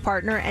to pick your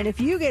partner, and if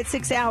you get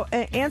 6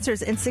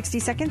 answers in 60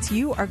 seconds,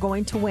 you are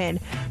going to win.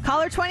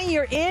 Caller 20,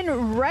 you're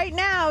in right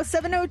now,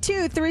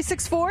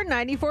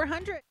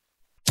 702-364-9400.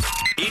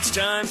 It's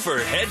time for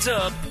Heads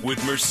Up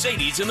with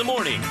Mercedes in the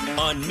Morning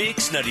on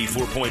Mix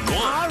 94.1.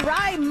 All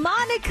right,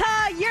 Monica,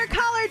 you're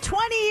caller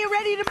 20. You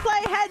ready to play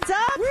Heads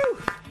Up? Woo.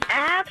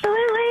 Absolutely.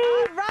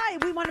 All right,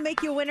 we want to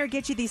make you a winner,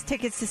 get you these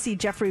tickets to see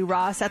Jeffrey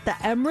Ross at the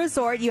M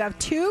Resort. You have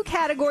 2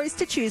 categories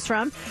to choose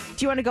from. Do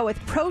you want to go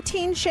with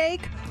protein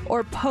shake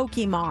or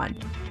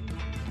Pokemon?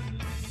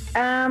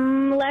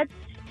 Let's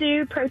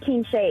do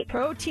protein shake.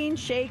 Protein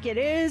shake it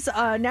is.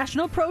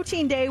 National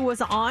Protein Day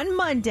was on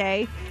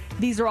Monday.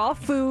 These are all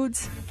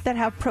foods that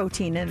have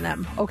protein in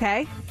them,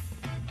 okay?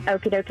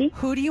 Okie dokie.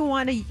 Who do you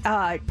want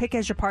to pick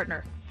as your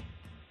partner?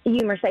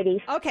 You,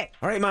 Mercedes. Okay.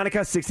 All right,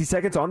 Monica, 60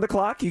 seconds on the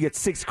clock. You get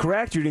 6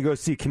 correct. You're going to go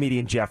see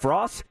comedian Jeff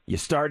Ross. You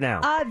start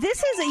now.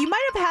 This is, you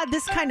might have had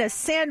this kind of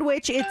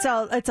sandwich. It's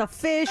a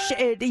fish.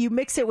 You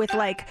mix it with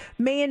like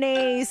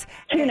mayonnaise.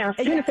 Tuna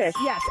fish.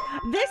 Yes.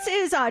 This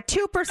is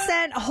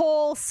 2%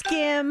 whole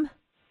skim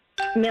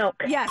milk.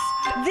 Yes.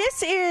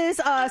 This is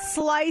a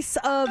slice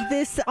of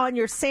this on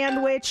your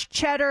sandwich,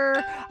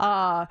 cheddar,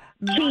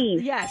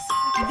 cheese. Yes.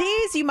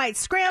 These, you might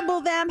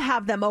scramble them,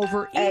 have them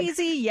over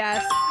easy.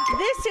 Yes.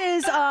 This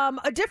is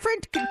a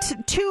different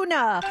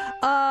tuna,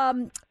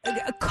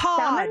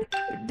 cod,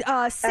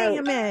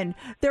 salmon.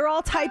 They're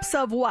all types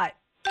of what?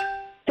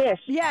 Fish.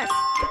 Yes.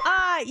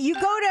 You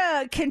go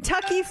to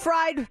Kentucky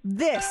Fried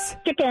this.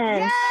 Chicken.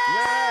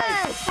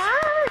 Yes.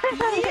 You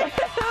got it.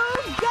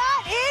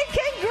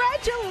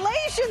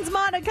 Congratulations,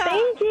 Monica.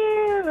 Thank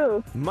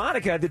you.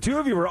 Monica, the two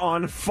of you were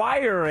on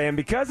fire, and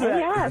because of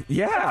that,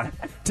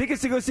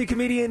 tickets to go see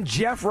comedian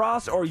Jeff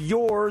Ross are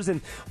yours,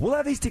 and we'll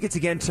have these tickets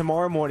again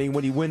tomorrow morning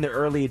when you win the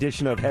early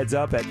edition of Heads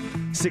Up at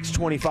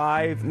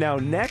 6:25. Now,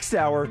 next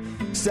hour,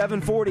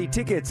 7:40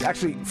 tickets,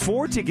 actually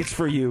 4 tickets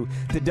for you,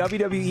 the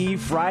WWE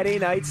Friday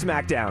Night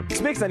SmackDown.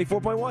 It's Mix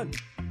 94.1.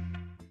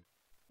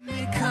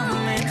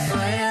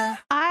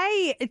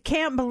 I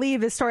can't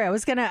believe this story.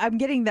 I'm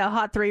getting the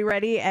hot 3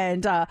 ready,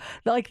 and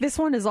this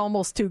one is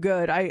almost too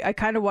good. I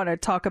kind of want to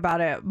talk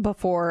about it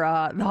before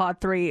the hot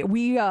 3.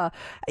 We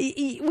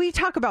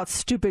talk about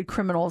stupid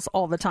criminals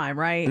all the time,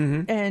 right?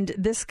 Mm-hmm. And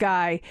this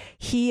guy,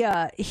 he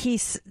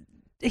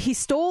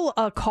stole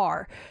a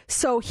car.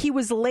 So he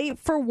was late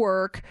for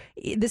work.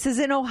 This is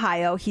in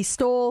Ohio. He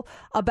stole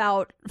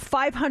about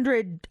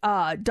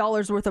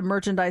 $500 worth of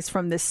merchandise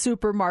from this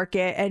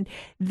supermarket. And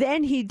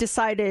then he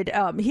decided,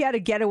 he had a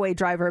getaway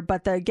driver,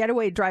 but the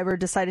getaway driver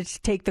decided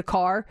to take the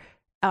car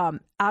out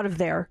of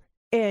there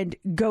and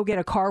go get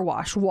a car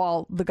wash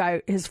while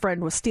his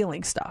friend was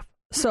stealing stuff.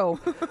 So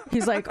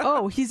he's like,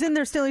 oh, he's in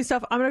there stealing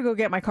stuff. I'm going to go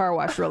get my car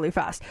washed really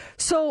fast.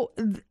 So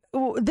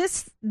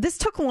this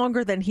took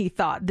longer than he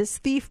thought. This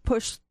thief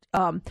pushed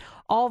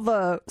all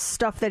the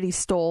stuff that he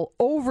stole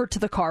over to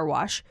the car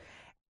wash,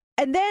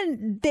 and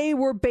then they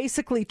were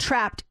basically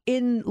trapped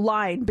in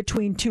line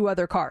between 2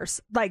 other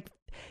cars. Like,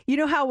 you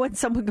know how when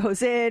someone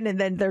goes in and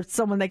then there's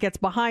someone that gets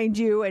behind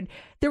you, and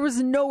there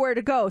was nowhere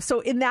to go.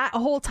 So in that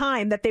whole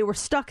time that they were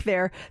stuck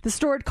there, the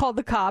store had called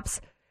the cops.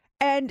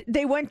 And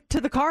they went to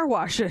the car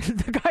wash.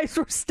 The guys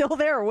were still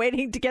there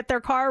waiting to get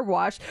their car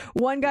washed.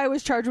 One guy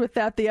was charged with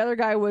theft. The other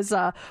guy was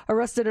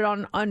arrested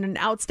on an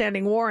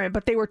outstanding warrant,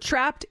 but they were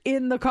trapped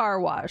in the car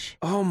wash.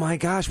 Oh, my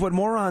gosh. What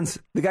morons.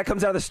 The guy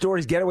comes out of the store.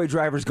 His getaway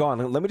driver's gone.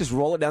 Let me just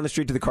roll it down the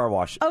street to the car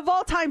wash. Of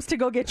all times to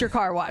go get your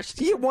car washed.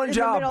 You get one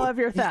job. In the middle of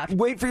your theft.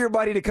 Wait for your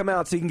buddy to come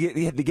out so you can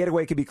get the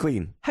getaway can be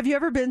clean. Have you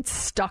ever been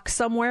stuck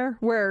somewhere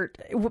where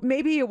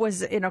maybe it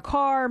was in a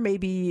car,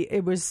 maybe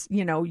it was,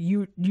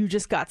 you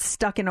just got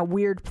stuck in a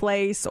weird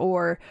place,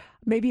 or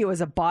maybe it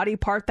was a body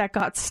part that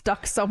got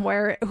stuck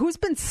somewhere. Who's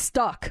been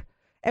stuck?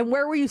 And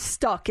where were you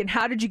stuck? And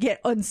how did you get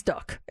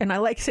unstuck? And I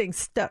like saying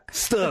stuck.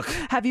 Stuck.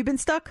 Have you been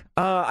stuck?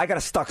 I got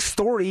a stuck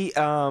story.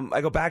 I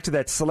go back to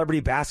that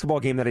celebrity basketball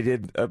game that I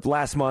did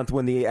last month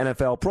when the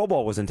NFL Pro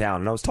Bowl was in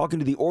town. And I was talking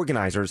to the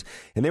organizers,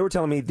 and they were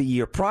telling me the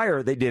year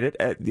prior they did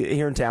it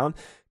here in town.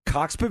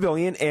 Cox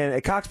Pavilion, and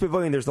at Cox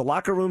Pavilion there's the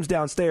locker rooms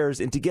downstairs,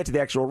 and to get to the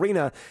actual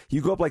arena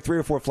you go up like 3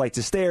 or 4 flights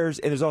of stairs,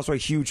 and there's also a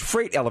huge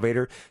freight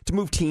elevator to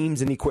move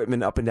teams and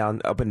equipment up and down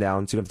so you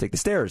don't have to take the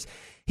stairs.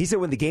 He said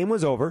when the game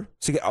was over,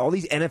 so you get all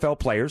these NFL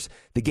players,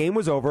 the game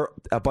was over,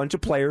 a bunch of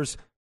players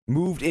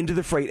moved into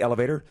the freight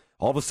elevator.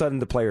 All of a sudden,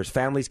 the players'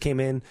 families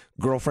came in,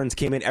 girlfriends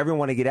came in, everyone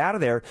wanted to get out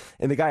of there.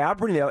 And the guy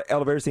operating the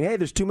elevator saying, hey,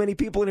 there's too many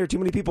people in here, too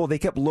many people. They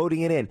kept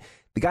loading it in.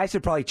 The guy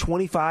said probably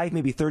 25,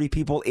 maybe 30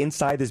 people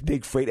inside this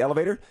big freight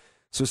elevator.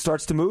 So it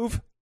starts to move,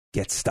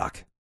 gets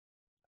stuck.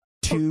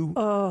 2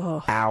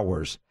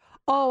 hours.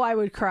 Oh, I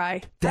would cry. I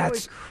would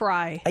That's-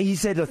 cry. He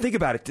said, think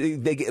about it.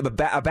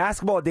 A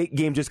basketball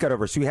game just got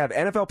over. So you have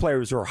NFL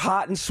players who are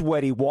hot and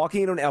sweaty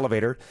walking in an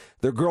elevator.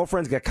 Their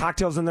girlfriends got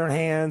cocktails in their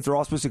hands. They're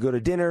all supposed to go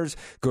to dinners,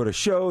 go to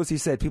shows. He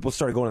said people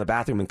started going to the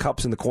bathroom in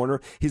cups in the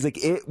corner. He's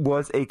like, it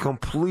was a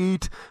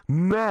complete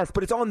mess.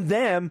 But it's on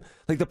them.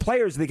 Like the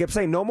players, they kept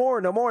saying, no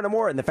more, no more, no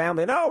more. And the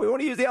family, no, we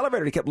want to use the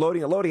elevator. He kept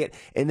loading it.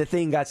 And the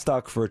thing got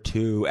stuck for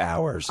 2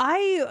 hours.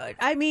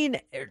 I mean,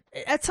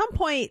 at some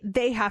point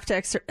they have to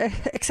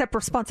accept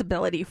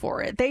responsibility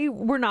for it. They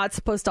were not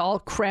supposed to all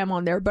cram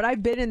on there, but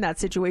I've been in that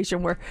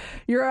situation where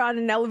you're on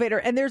an elevator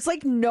and there's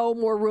like no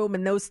more room,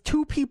 and those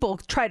 2 people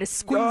try to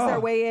squeeze their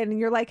way in, and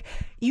you're like,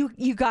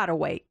 you gotta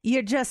wait.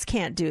 You just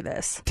can't do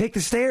this. Take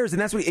the stairs.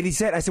 And that's what he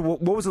said. I said, well,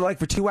 what was it like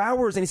for 2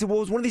 hours? And he said, well,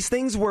 it was one of these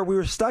things where we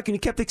were stuck and you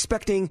kept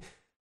expecting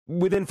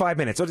within 5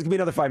 minutes. So it's going to be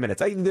another 5 minutes.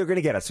 They're going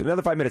to get us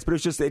another 5 minutes, but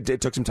it's just,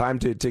 it took some time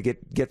to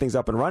get things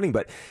up and running.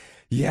 But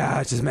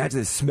yeah, just imagine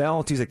the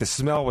smell. He's like, the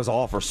smell was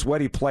all for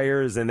sweaty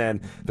players and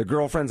then the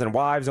girlfriends and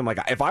wives. I'm like,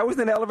 if I was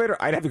in an elevator,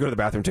 I'd have to go to the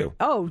bathroom too.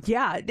 Oh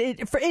yeah.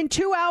 In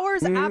 2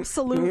 hours,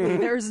 absolutely.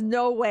 There's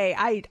no way.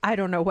 I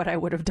don't know what I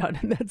would have done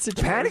in that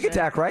situation. Panic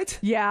attack, right?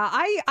 Yeah,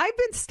 I've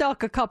been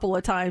stuck a couple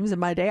of times in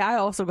my day. I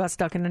also got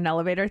stuck in an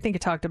elevator. I think I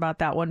talked about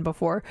that one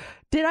before.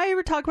 Did I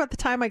ever talk about the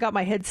time I got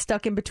my head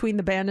stuck in between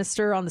the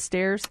banister on the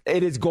stairs?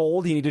 It is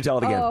gold. You need to tell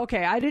it again. Oh,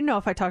 okay. I didn't know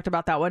if I talked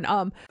about that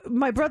one.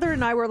 My brother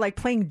and I were like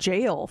playing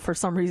jail for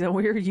some reason.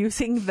 We were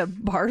using the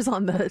bars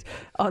on the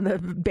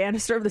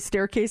banister of the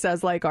staircase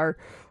as like our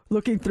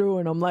looking through,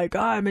 and I'm like,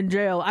 I'm in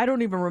jail. I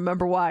don't even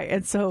remember why.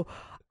 And so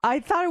I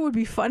thought it would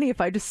be funny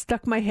if I just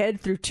stuck my head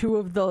through 2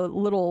 of the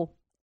little,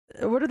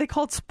 what are they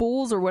called,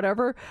 spools or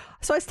whatever.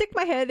 So I stick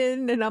my head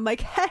in and I'm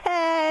like,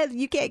 hey,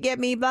 you can't get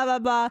me, blah, blah,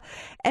 blah.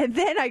 And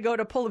then I go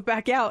to pull it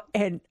back out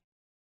and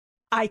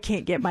I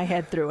can't get my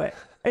head through it.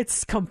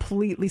 It's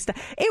completely stuck.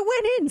 It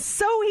went in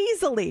so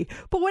easily.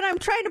 But when I'm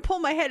trying to pull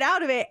my head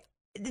out of it,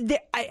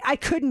 I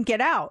couldn't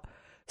get out.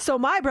 So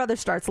my brother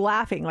starts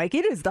laughing like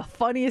it is the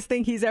funniest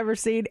thing he's ever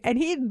seen. And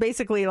he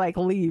basically like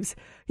leaves.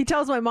 He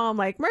tells my mom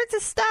like, Mertz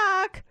is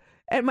stuck.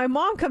 And my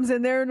mom comes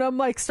in there and I'm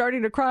like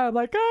starting to cry. I'm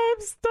like, I'm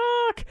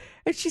stuck.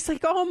 And she's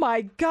like, oh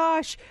my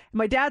gosh.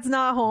 My dad's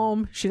not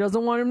home. She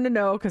doesn't want him to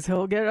know because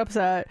he'll get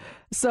upset.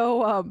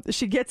 So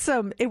she gets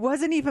some, it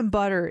wasn't even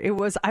butter. It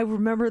was, I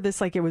remember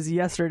this like it was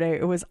yesterday.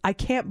 It was, I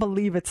can't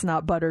believe it's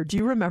not butter. Do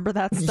you remember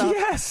that stuff?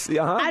 Yes.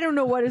 Uh-huh. I don't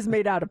know what is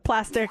made out of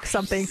plastic,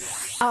 something.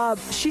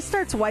 She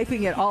starts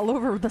wiping it all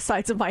over the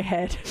sides of my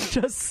head,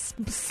 just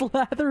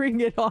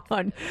slathering it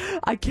on.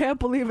 I can't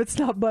believe it's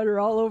not butter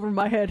all over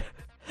my head.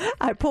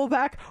 I pull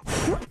back.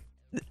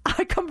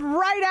 I come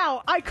right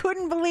out. I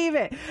couldn't believe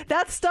it.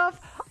 That stuff,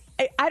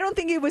 I don't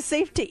think it was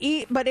safe to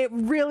eat, but it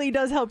really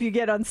does help you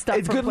get unstuck.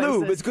 It's good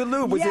lube. It's good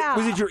lube. Was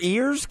it your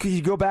ears? Because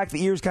you go back,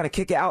 the ears kind of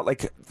kick out,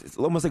 like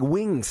almost like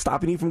wings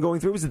stopping you from going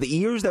through. Was it the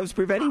ears that was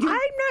preventing you?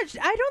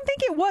 I don't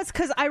think it was,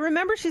 because I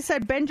remember she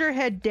said, bend your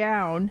head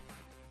down.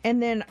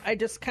 And then I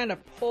just kind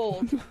of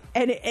pulled,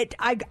 and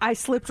I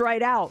slipped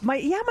right out. My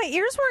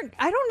ears weren't.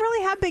 I don't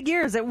really have big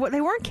ears. They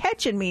weren't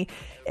catching me.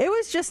 It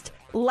was just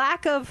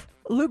lack of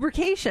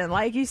lubrication,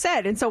 like you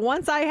said. And so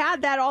once I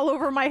had that all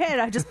over my head,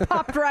 I just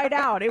popped right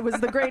out. It was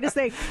the greatest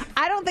thing.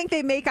 I don't think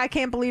they make I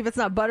Can't Believe It's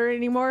Not Butter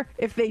anymore.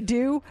 If they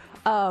do,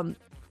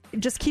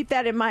 just keep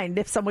that in mind.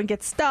 If someone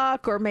gets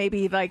stuck, or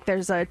maybe like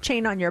there's a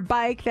chain on your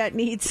bike that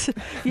needs,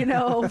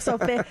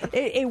 something,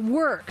 it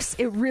works.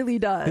 It really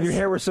does. And your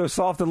hair was so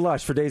soft and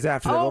lush for days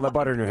after that, all that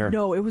butter in your hair.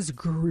 No, it was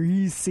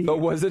greasy. Oh,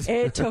 was it?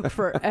 It took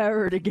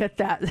forever to get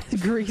that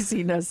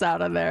greasiness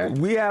out of there.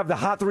 We have the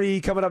Hot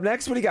 3 coming up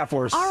next. What do you got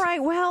for us? All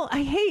right. Well,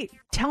 I hate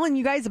telling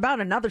you guys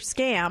about another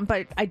scam,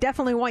 but I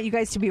definitely want you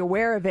guys to be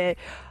aware of it.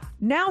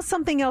 Now,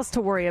 something else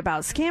to worry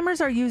about.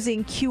 Scammers are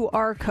using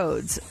QR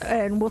codes,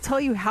 and we'll tell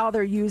you how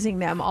they're using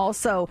them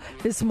also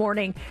this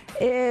morning.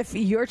 If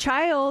your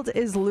child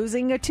is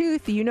losing a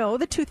tooth,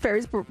 the Tooth Fairy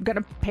is going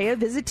to pay a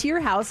visit to your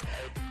house.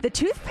 The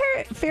Tooth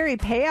Fairy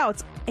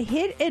payouts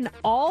hit an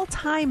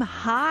all-time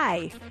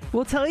high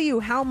We'll tell you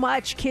how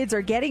much kids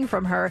are getting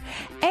from her.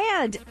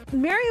 And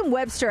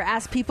Merriam-Webster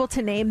asked people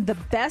to name the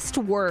best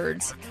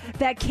words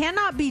that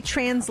cannot be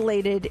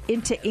translated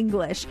into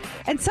English.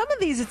 And some of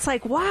these, it's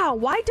like, wow,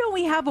 why don't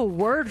we have a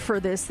word for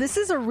this? This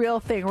is a real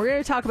thing. We're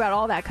going to talk about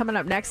all that coming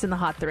up next in the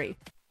Hot 3.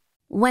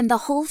 When the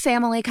whole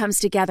family comes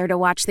together to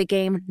watch the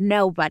game,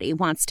 nobody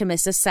wants to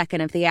miss a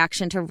second of the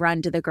action to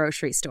run to the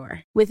grocery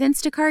store. With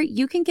Instacart,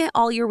 you can get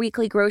all your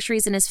weekly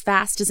groceries in as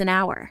fast as an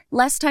hour.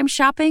 Less time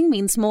shopping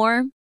means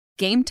more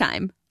game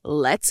time.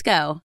 Let's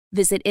go.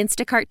 Visit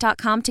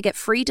instacart.com to get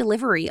free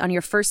delivery on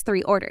your first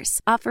 3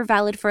 orders. Offer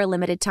valid for a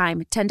limited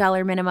time.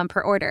 $10 minimum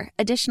per order.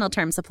 Additional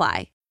terms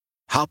apply.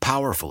 How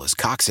powerful is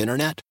Cox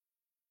Internet?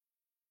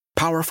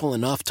 Powerful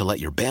enough to let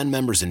your band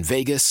members in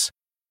Vegas,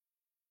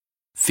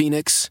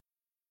 Phoenix,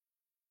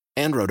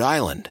 and Rhode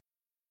Island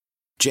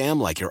jam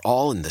like you're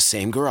all in the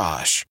same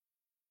garage.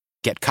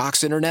 Get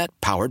Cox Internet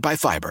powered by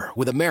fiber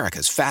with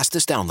America's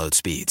fastest download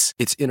speeds.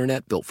 It's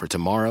internet built for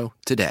tomorrow,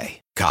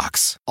 today.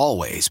 Cox,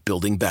 always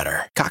building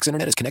better. Cox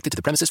Internet is connected to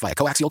the premises via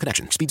coaxial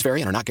connection. Speeds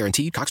vary and are not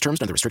guaranteed. Cox terms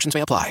and other restrictions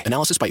may apply.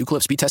 Analysis by Ookla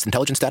of Speed Test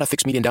Intelligence Data.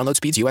 Fixed median download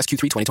speeds. US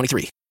Q3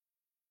 2023.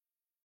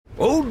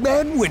 Old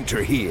Man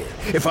Winter here.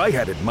 If I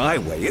had it my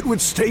way, it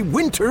would stay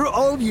winter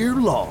all year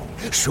long.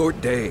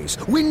 Short days,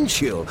 wind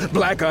chill,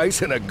 black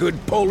ice, and a good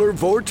polar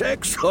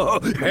vortex. Oh,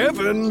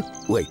 heaven!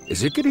 Wait,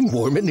 is it getting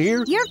warm in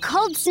here? Your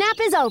cold snap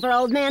is over,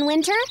 Old Man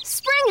Winter.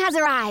 Spring has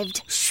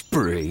arrived.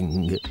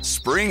 Spring.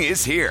 Spring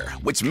is here,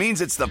 which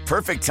means it's the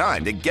perfect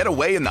time to get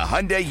away in the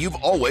Hyundai you've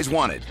always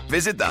wanted.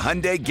 Visit the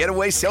Hyundai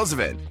Getaway Sales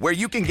Event, where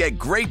you can get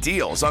great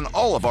deals on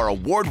all of our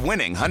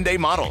award-winning Hyundai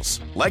models,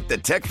 like the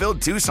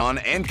tech-filled Tucson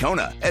and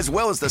Kona, as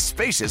well as the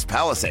spacious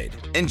Palisade.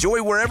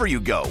 Enjoy wherever you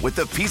go with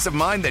the peace of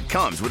mind that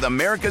comes with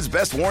America's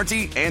best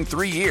warranty and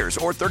 3 years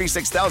or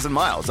 36,000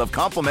 miles of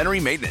complimentary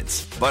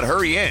maintenance. But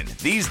hurry in,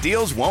 these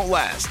deals won't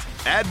last.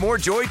 Add more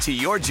joy to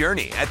your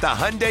journey at the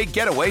Hyundai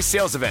Getaway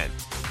Sales Event.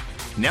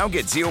 Now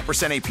get 0%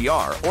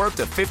 APR or up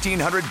to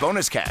 $1,500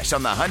 bonus cash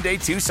on the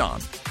Hyundai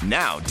Tucson.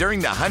 Now during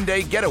the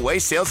Hyundai Getaway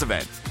Sales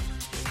Event.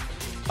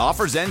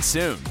 Offers end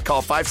soon.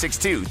 Call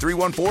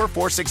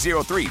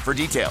 562-314-4603 for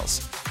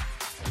details.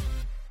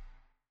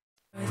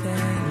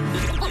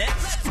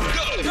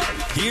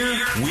 Here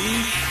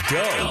we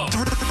go.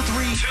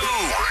 3, 2.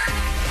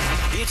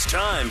 It's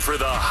time for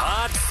the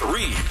Hot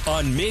 3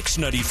 on Mix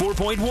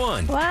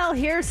 94.1. Well,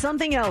 here's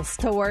something else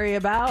to worry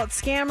about.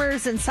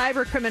 Scammers and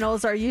cyber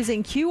criminals are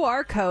using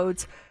QR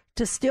codes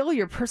to steal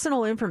your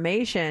personal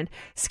information.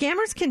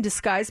 Scammers can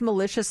disguise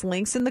malicious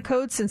links in the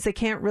code since they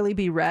can't really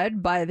be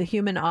read by the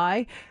human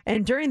eye.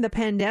 And during the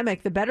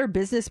pandemic, the Better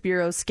Business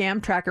Bureau's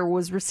scam tracker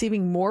was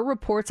receiving more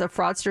reports of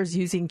fraudsters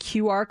using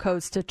QR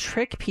codes to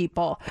trick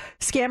people.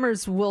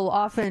 Scammers will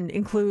often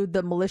include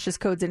the malicious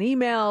codes in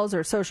emails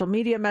or social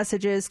media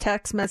messages,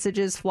 text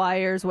messages,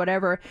 flyers,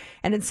 whatever.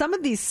 And in some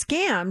of these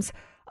scams,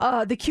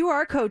 the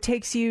QR code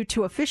takes you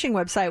to a phishing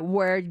website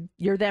where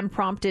you're then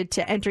prompted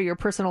to enter your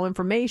personal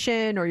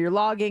information or your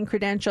login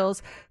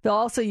credentials. They'll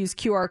also use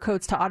QR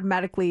codes to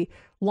automatically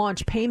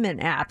launch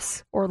payment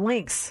apps or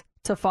links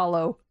to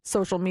follow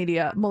social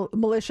media,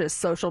 malicious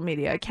social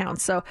media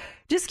accounts. So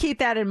just keep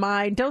that in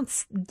mind. Don't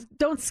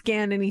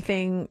scan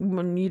anything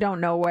when you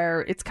don't know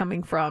where it's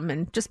coming from,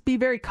 and just be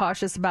very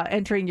cautious about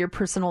entering your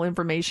personal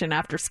information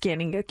after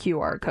scanning a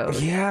QR code.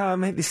 Yeah,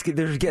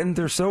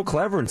 they're so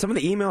clever, and some of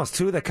the emails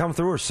too that come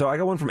through are so. I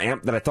got one from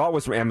that I thought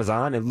was from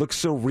Amazon. It looks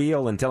so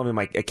real and telling me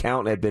my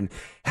account had been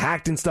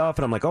hacked and stuff,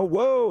 and I'm like, oh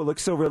whoa, it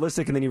looks so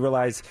realistic. And then you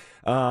realize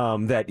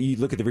that you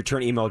look at the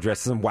return email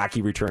address, some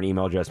wacky return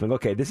email address. I'm like,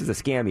 okay, this is a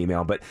scam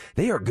email, but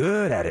they are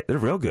good at it. They're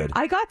real good.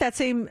 I got that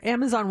same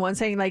Amazon one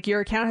saying like your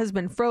account has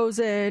been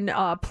frozen.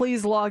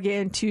 Please log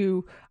in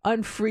to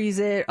unfreeze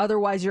it.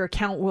 Otherwise, your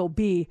account will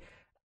be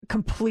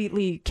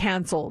completely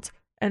canceled.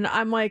 And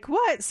I'm like,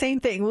 what? Same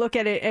thing. Look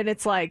at it, and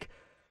it's like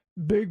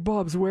Big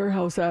Bob's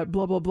Warehouse at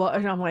blah blah blah.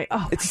 And I'm like,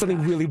 oh, it's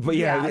something really.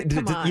 Yeah, you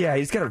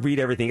just got to read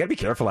everything. You got to be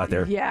careful out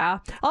there. Yeah.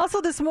 Also,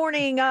 this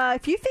morning,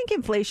 if you think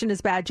inflation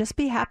is bad, just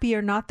be happy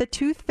you're not. The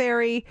Tooth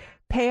Fairy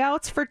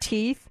payouts for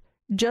teeth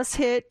just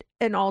hit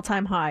an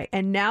all-time high,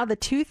 and now the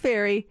Tooth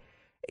Fairy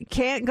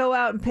can't go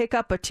out and pick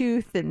up a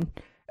tooth and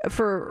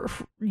for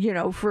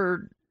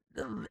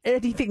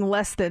anything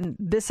less than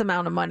this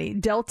amount of money.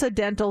 Delta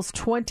Dental's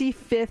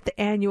 25th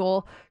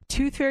annual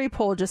Tooth Fairy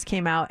poll just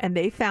came out, and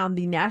they found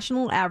the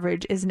national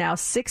average is now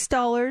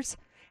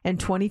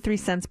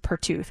 $6.23 per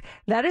tooth.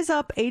 That is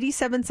up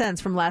 87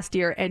 cents from last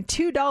year and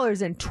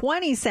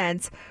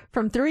 $2.20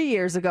 from 3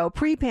 years ago,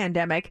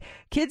 pre-pandemic.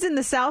 Kids in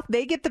the South,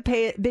 they get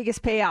the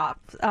biggest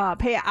payouts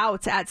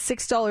at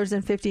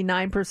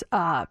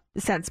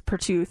 $6.59 per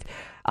tooth.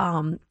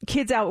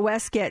 Kids out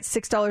west get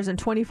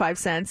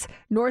 $6.25,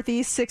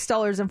 Northeast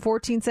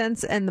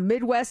 $6.14, and the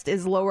Midwest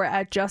is lower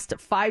at just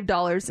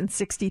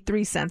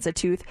 $5.63 a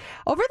tooth.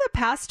 Over the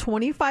past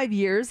 25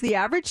 years, the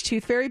average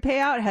Tooth Fairy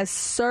payout has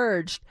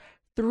surged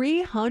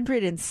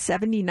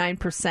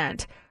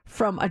 379%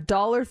 from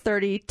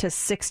 $1.30 to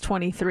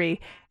 $6.23.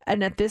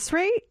 And at this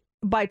rate,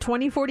 by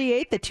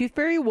 2048, the Tooth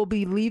Fairy will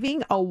be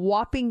leaving a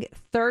whopping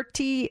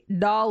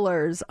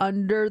 $30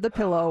 under the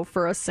pillow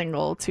for a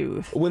single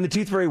tooth. When the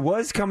Tooth Fairy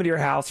was coming to your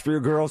house for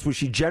your girls, was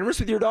she generous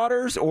with your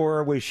daughters,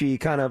 or was she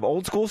kind of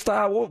old school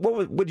style?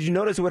 What did you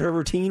notice what her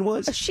routine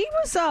was? She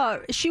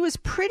was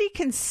pretty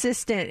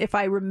consistent, if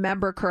I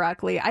remember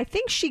correctly. I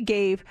think she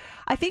gave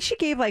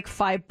like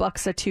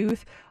 $5 a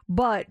tooth,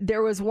 but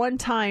there was one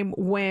time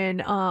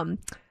when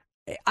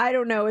I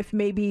don't know if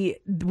maybe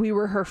we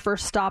were her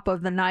first stop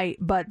of the night,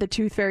 but the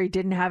Tooth Fairy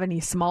didn't have any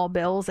small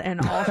bills,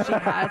 and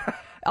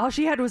all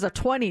she had was a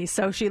 20.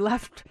 So she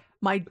left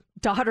my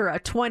daughter a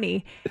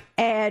 20,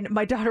 and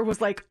my daughter was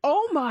like,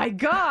 "Oh my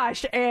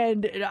gosh!"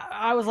 And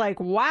I was like,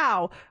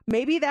 "Wow,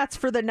 maybe that's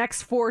for the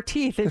next 4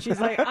 teeth." And she's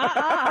like, And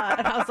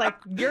I was like,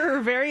 "You're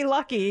very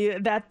lucky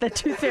that the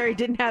Tooth Fairy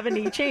didn't have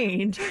any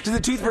change." Does the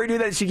Tooth Fairy do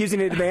that? She gives you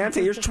in advance.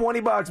 Hey, here's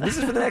 $20. This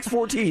is for the next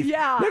 4 teeth.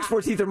 Yeah, next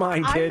 4 teeth are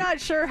mine, kid. I'm not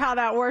sure how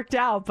that worked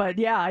out, but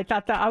yeah, I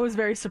thought that I was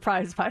very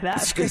surprised by that.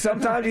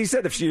 Sometimes he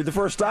said if you're the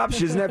first stop,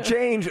 she doesn't have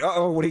change.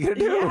 What are you gonna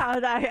do?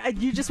 Yeah,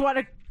 you just want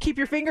to keep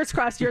your fingers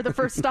crossed. You're the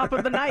first stop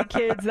of the night,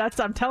 kids.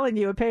 I'm telling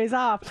you, it pays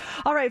off.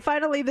 All right,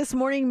 finally this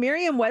morning,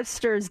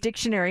 Merriam-Webster's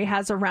dictionary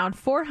has around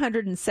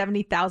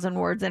 470,000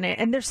 words in it,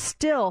 and there's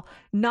still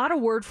not a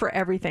word for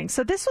everything.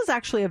 So this was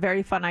actually a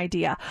very fun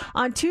idea.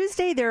 On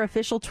Tuesday, their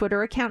official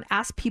Twitter account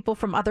asked people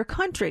from other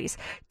countries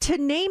to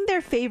name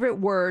their favorite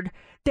word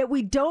that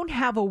we don't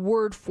have a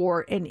word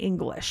for in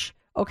English.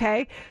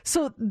 Okay,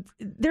 so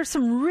there's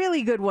some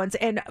really good ones,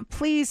 and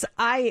please,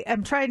 I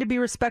am trying to be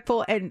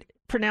respectful and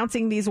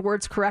pronouncing these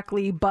words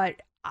correctly, but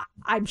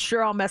I'm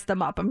sure I'll mess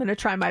them up. I'm going to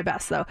try my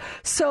best, though.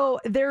 So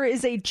there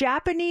is a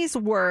Japanese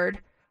word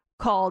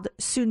called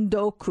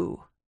sundoku,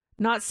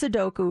 not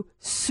Sudoku,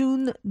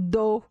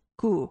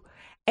 sundoku.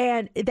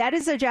 And that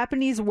is a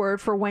Japanese word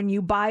for when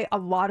you buy a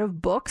lot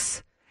of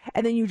books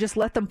and then you just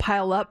let them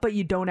pile up, but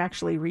you don't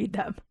actually read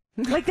them.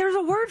 Like, there's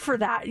a word for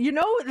that. You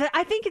know,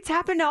 I think it's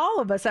happened to all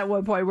of us at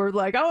one point. We're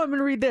like, oh, I'm going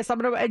to read this.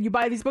 And you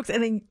buy these books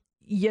and then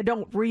you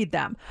don't read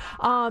them.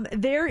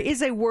 There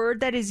is a word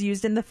that is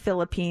used in the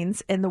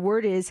Philippines, and the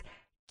word is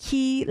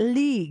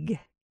kilig.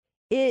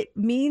 It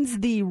means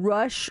the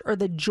rush or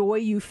the joy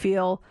you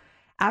feel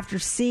after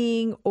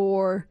seeing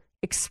or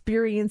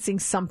experiencing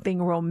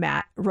something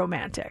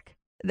romantic.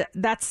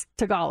 That's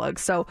Tagalog.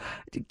 So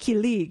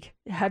kilig.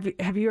 Have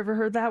you ever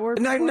heard that word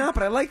before? No, I'm not,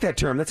 but I like that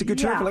term. That's a good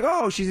term for like,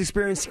 oh, she's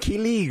experiencing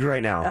kilig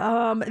right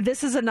now.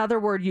 This is another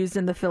word used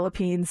in the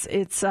Philippines.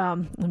 It's,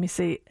 let me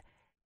see.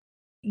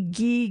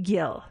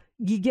 Gigil.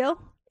 Gigil?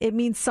 It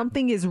means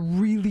something is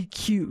really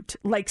cute.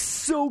 Like,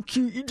 so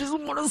cute. You just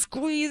want to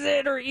squeeze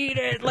it or eat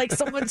it. Like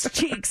someone's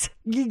cheeks.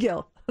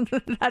 Gigil.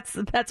 That's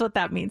what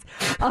that means.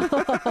 My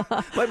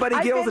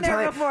buddy Gil's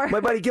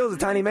a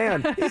tiny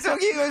man. He's so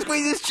cute. I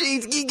squeeze his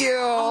cheeks. Gigil.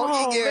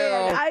 Oh,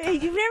 Gigil.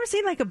 You've never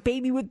seen like a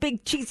baby with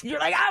big cheeks and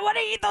you're like, I want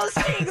to eat those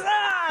cheeks.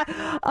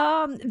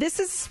 This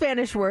is a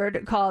Spanish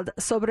word called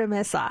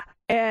sobremesa.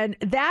 And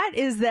that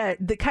is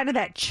the kind of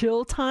that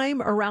chill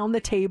time around the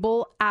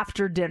table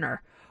after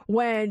dinner.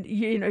 When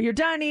you're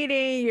done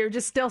eating, you're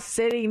just still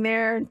sitting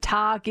there and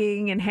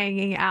talking and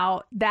hanging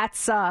out.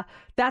 That's a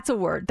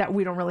word that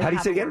we don't really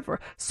have a word for.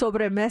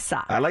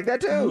 Sobremesa. I like that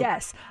too.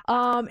 Yes.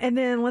 And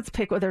then let's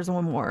pick. There's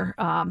one more.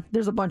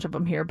 There's a bunch of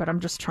them here, but I'm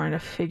just trying to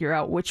figure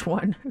out which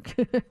one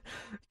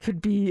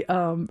could be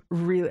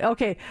really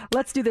okay.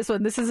 Let's do this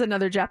one. This is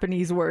another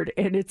Japanese word,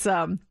 and it's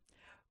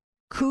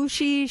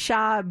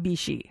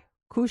kushishabishi.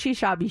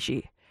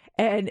 Kushishabishi.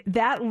 And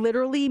that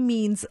literally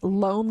means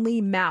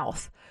lonely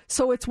mouth.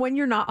 So it's when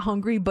you're not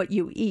hungry, but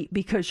you eat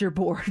because you're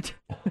bored.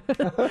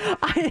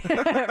 Relatable.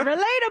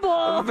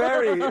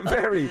 Very,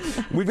 very.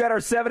 We've got our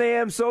 7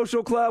 a.m.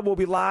 social club. We'll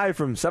be live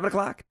from 7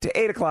 o'clock to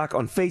 8 o'clock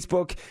on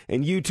Facebook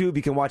and YouTube.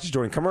 You can watch us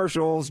during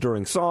commercials,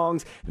 during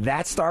songs.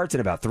 That starts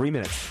in about 3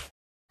 minutes.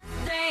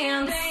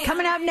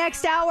 Coming up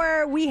next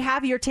hour, we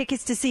have your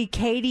tickets to see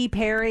Katy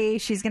Perry.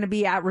 She's going to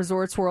be at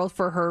Resorts World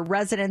for her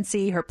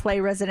residency, her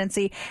play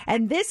residency.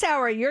 And this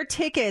hour, your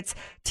tickets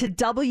to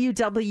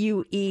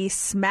WWE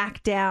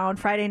SmackDown,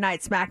 Friday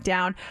Night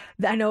SmackDown.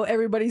 I know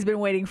everybody's been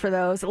waiting for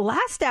those.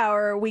 Last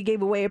hour, we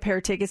gave away a pair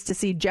of tickets to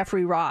see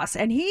Jeffrey Ross.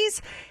 And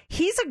he's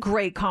a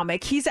great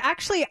comic. He's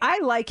actually, I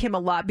like him a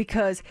lot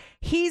because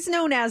he's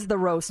known as the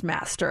Roast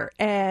Master.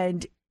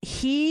 And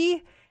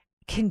he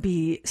can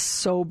be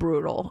so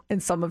brutal in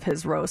some of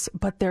his roasts,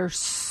 but they're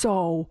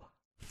so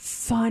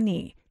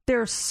funny.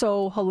 They're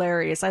so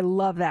hilarious. I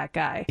love that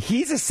guy.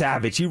 He's a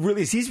savage. He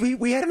really is.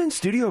 We had him in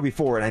studio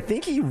before, and I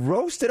think he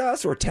roasted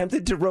us or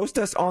attempted to roast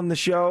us on the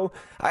show.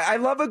 I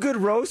love a good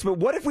roast, but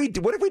what if we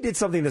did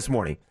something this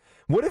morning?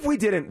 What if we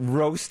didn't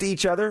roast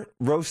each other,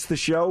 roast the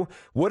show?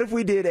 What if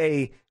we did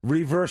a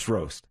reverse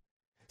roast?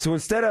 So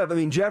instead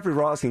of, Jeffrey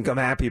Ross can come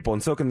at people,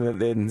 and so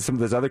can some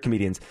of those other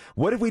comedians.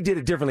 What if we did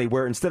it differently,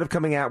 where instead of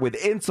coming out with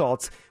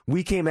insults,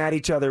 we came at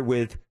each other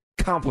with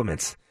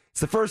compliments? It's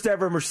the first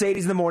ever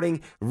Mercedes in the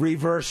Morning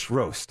reverse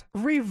roast.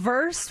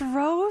 Reverse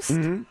roast?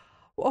 Mm-hmm.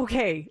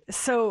 Okay,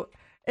 so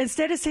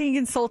instead of saying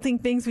insulting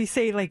things, we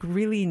say like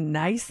really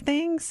nice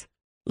things?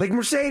 Like,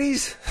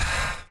 Mercedes,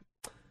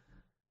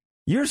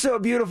 you're so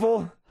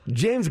beautiful.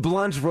 James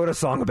Blunt wrote a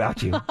song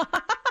about you.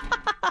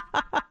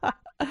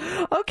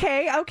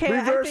 Okay.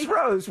 Reverse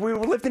Rose. We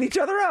were lifting each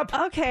other up.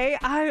 Okay.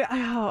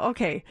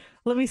 Okay.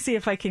 Let me see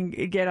if I can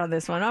get on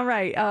this one. All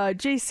right.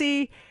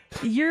 JC,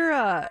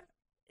 you're,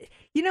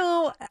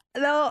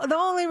 the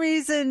only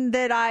reason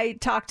that I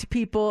talk to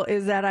people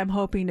is that I'm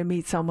hoping to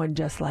meet someone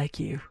just like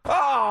you.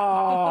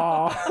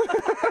 Oh!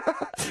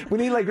 We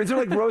need, is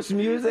there roast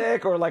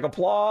music or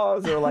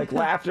applause or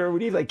laughter?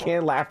 We need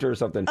canned laughter or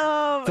something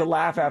to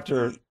laugh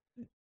after.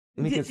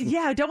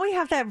 Yeah, don't we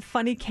have that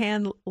funny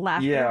canned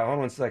laughter? Yeah, hold on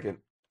 1 second.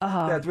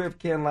 Yeah, do we have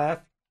canned laugh?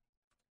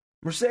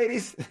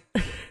 Mercedes?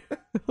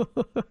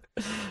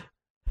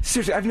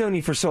 Seriously, I've known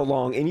you for so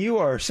long, and you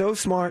are so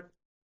smart.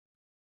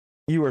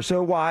 You are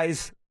so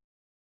wise.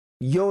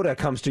 Yoda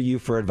comes to you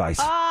for advice.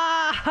 Deb,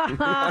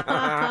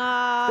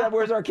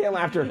 where's our canned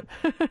laughter?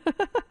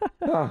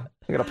 I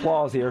got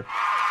applause here.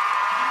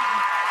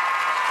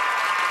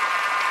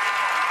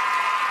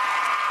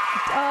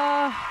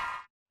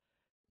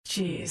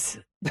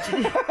 Jeez.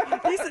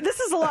 This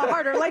is a lot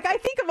harder. I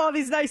think of all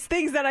these nice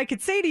things that I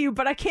could say to you,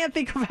 but I can't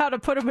think of how to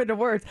put them into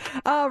words.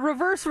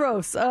 Reverse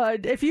roast.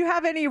 If you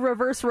have any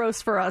reverse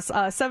roast for us,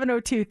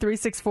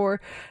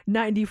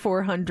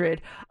 702-364-9400.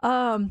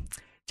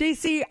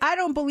 JC, I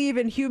don't believe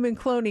in human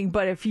cloning,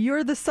 but if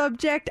you're the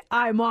subject,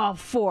 I'm all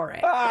for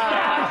it.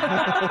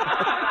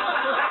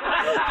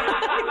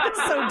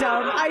 So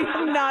dumb.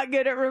 I'm not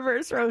good at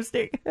reverse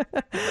roasting.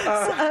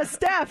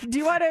 Steph, do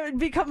you want to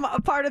become a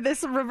part of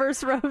this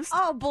reverse roast?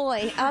 Oh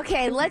boy.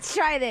 Okay, let's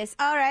try this.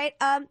 All right.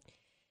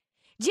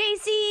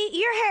 JC,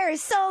 your hair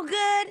is so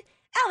good.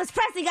 Elvis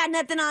Presley got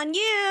nothing on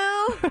you.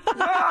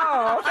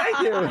 Oh, thank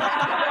you. We're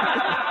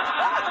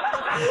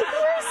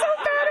so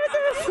bad at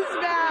this. This is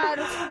bad.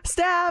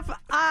 Steph,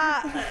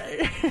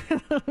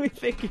 let me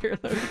think here.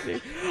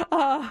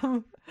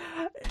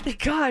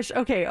 Gosh,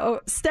 okay. Oh,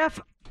 Steph,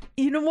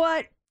 you know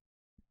what?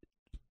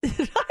 I don't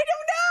know.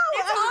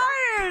 It's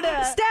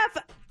hard.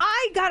 Steph,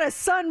 I got a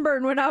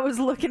sunburn when I was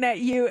looking at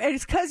you, and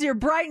it's because your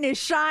brightness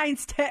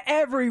shines to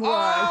everyone.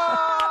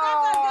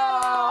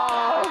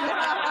 Oh,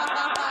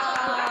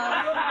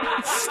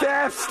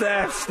 that's a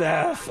good one.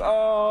 Steph.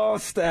 Oh,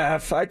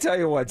 Steph. I tell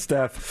you what,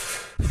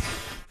 Steph.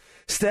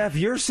 Steph,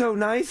 you're so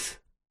nice.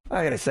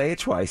 I gotta say it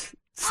twice.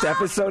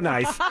 Steph is so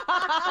nice. I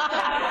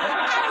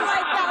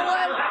like that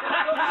one.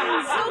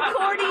 So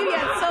corny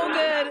yet so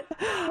good.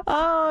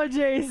 Oh,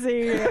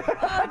 JC.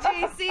 Oh,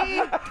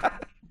 JC.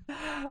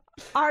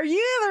 Are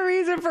you the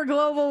reason for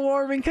global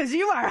warming? Because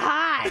you are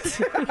hot. Wait,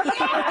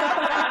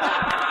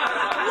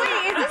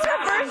 is this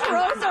reverse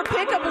roast or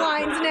pickup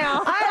lines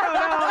now? I don't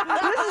know.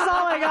 This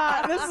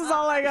is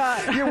all I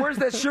got. Yeah, where's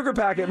that sugar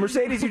packet?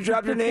 Mercedes, you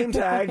dropped your name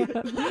tag. Did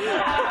it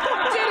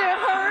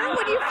hurt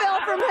when you fell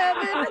from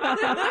heaven?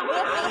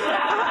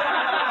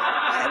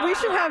 We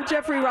should have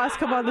Jeffrey Ross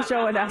come on the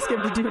show and ask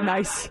him to do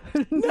nice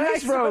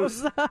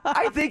roast.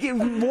 I think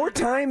more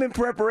time in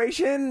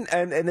preparation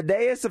and the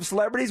dais of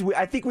celebrities,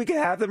 I think we could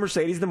have the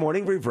Mercedes in the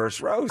Morning reverse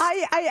roast.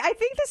 I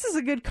think this is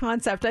a good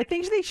concept. I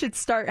think they should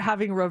start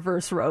having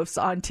reverse roasts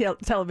on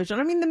television.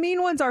 I mean, the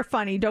mean ones are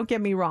funny, don't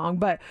get me wrong,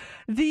 but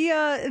the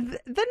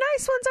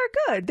nice ones are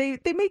good.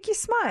 They make you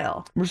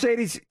smile.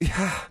 Mercedes,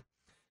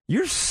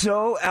 you're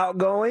so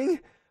outgoing.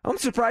 I'm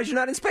surprised you're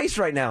not in space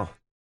right now.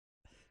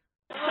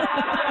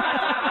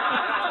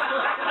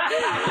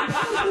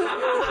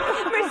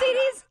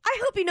 Mercedes, I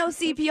hope you know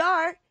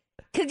CPR,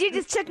 because you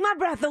just took my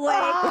breath away.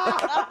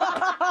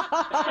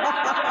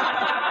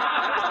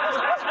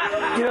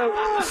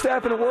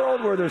 Steph, in a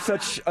world where there's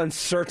such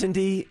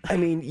uncertainty, I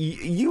mean,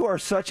 you are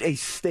such a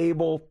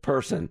stable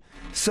person.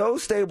 So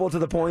stable to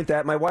the point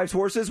that my wife's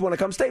horses want to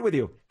come stay with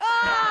you.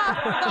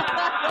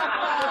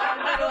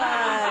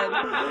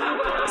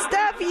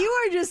 Steph, you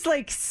are just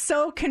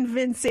so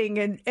convincing,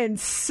 and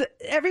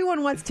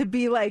everyone wants to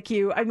be like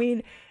you. I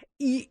mean,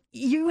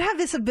 you have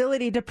this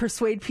ability to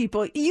persuade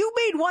people. You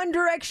made One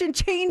Direction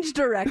change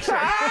direction.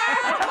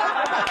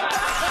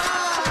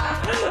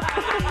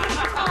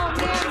 Oh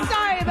man,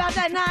 sorry about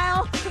that,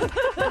 Niall.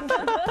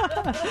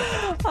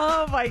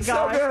 Oh my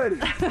God. So good.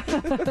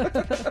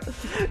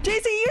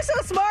 JC, you're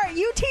so smart.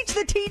 You teach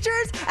the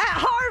teachers at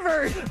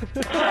Harvard.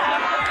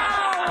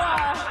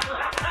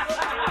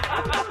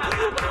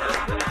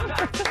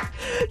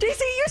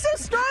 JC, you're so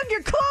strong.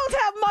 Your clothes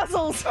have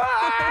muscles.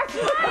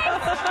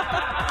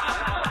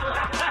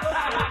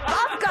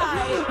 Tough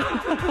guy.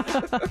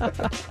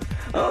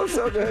 Oh,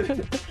 so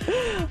good.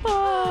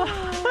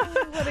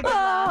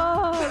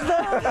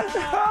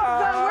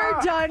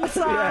 We're done,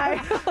 Cy.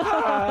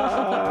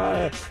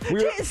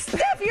 Yeah.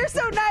 Steph, you're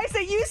so nice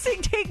that you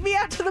sing "Take Me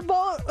Out to the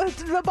Ball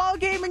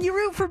Game" and you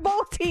root for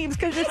both teams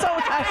because you're so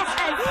nice.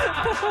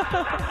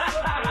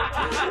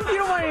 You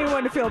don't want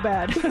anyone to feel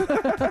bad.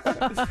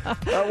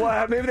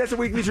 Well, maybe that's a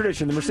weekly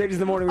tradition. The Mercedes in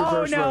the Morning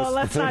reverse roast. Oh, no,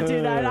 let's not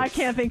do that. I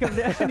can't think of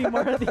any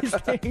more of these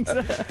things.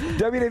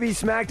 WWE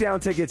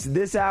SmackDown tickets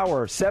this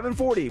hour,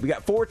 7:40. We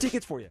got 4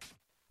 tickets for you.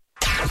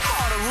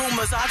 All the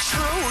rumors are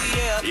true,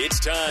 yeah. It's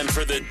time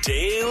for the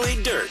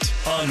Daily Dirt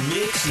on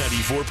Mix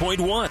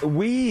 94.1.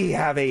 We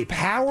have a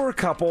power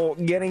couple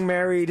getting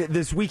married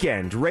this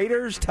weekend.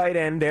 Raiders tight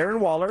end Darren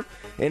Waller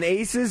and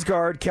Aces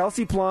guard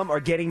Kelsey Plum are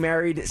getting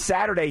married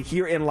Saturday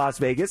here in Las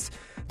Vegas.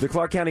 The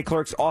Clark County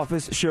Clerk's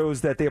office shows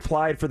that they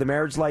applied for the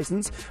marriage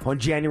license on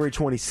January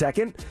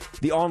 22nd.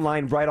 The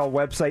online bridal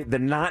website,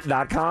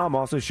 theknot.com,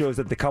 also shows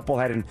that the couple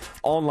had an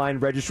online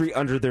registry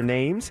under their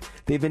names.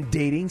 They've been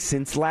dating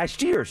since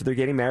last year, so they're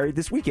getting married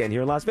this weekend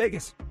here in Las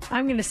Vegas.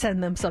 I'm going to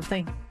send them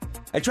something.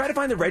 I tried to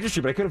find the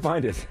registry, but I couldn't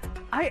find it.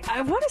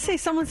 I want to say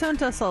someone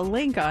sent us a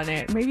link on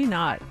it. Maybe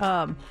not.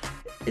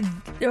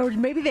 Or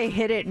maybe they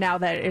hid it now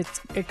that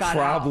it got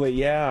Probably,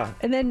 out. yeah.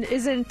 And then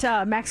isn't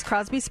Max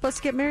Crosby supposed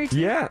to get married?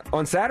 Yeah,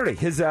 on Saturday.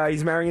 He's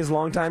marrying his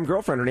longtime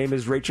girlfriend. Her name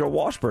is Rachel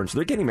Washburn, so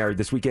they're getting married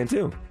this weekend,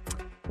 too.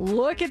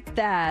 Look at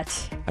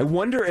that. I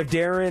wonder if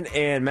Darren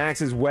and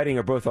Max's wedding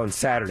are both on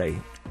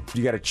Saturday.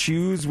 You got to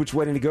choose which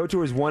wedding to go to,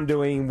 or is one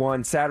doing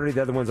one Saturday,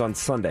 the other one's on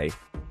Sunday?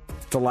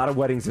 It's a lot of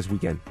weddings this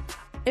weekend.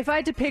 If I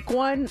had to pick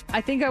one, I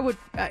think I would.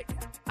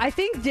 I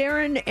think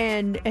Darren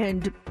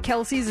and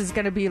Kelsey's is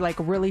going to be like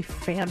really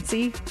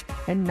fancy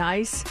and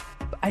nice.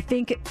 I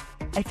think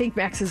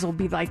Max's will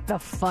be like the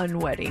fun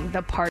wedding,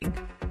 the party.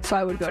 So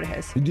I would go to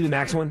his. You do the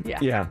Max one?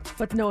 Yeah.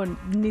 But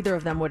neither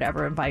of them would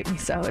ever invite me,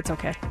 so it's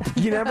okay.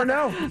 You never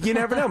know. You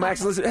never know.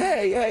 Max, listen,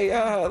 hey,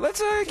 let's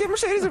get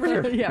Mercedes over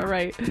here. Yeah,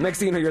 right. Next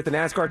thing you know, you're at the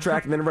NASCAR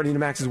track and then running to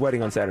Max's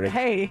wedding on Saturday.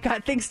 Hey,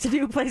 got things to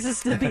do,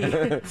 places to be.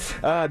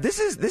 This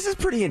is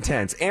pretty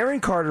intense.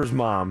 Aaron Carter's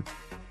mom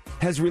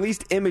has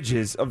released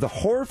images of the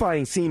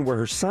horrifying scene where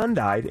her son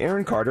died,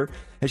 Aaron Carter,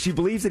 as she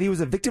believes that he was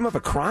a victim of a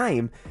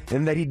crime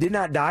and that he did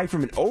not die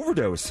from an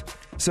overdose.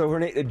 So her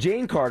name,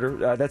 Jane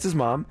Carter, that's his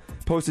mom,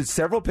 posted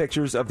several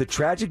pictures of the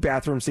tragic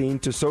bathroom scene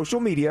to social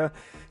media.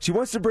 She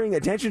wants to bring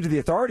attention to the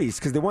authorities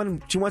because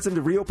she wants them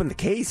to reopen the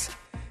case.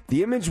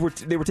 The image were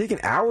taken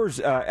hours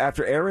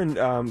after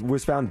Aaron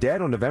was found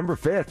dead on November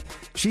 5th.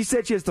 She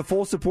said she has the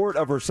full support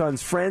of her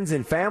son's friends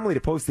and family to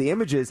post the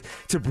images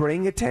to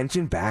bring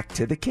attention back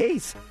to the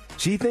case.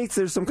 She thinks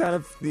there's some kind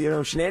of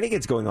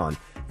shenanigans going on,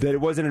 that it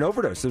wasn't an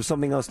overdose. There's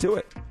something else to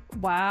it.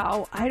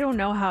 Wow. I don't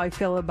know how I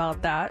feel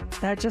about that.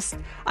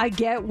 I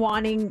get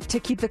wanting to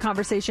keep the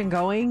conversation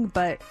going,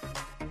 but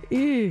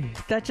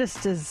that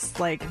just is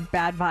like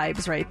bad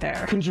vibes right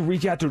there. Couldn't you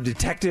reach out to a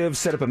detective,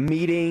 set up a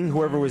meeting,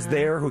 whoever was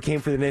there who came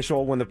for the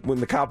initial, when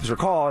the cops were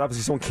called,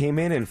 obviously someone came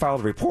in and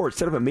filed a report,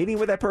 set up a meeting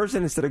with that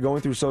person instead of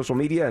going through social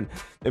media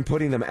and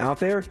putting them out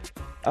there.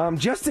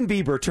 Justin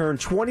Bieber turned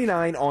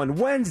 29 on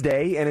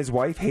Wednesday, and his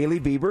wife, Hailey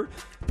Bieber,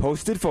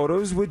 posted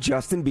photos with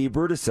Justin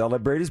Bieber to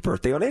celebrate his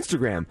birthday on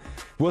Instagram.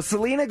 Well,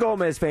 Selena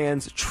Gomez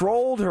fans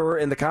trolled her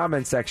in the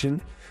comments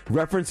section,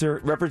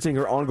 referencing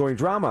her ongoing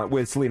drama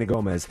with Selena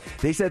Gomez.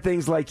 They said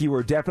things like, "You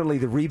were definitely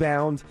the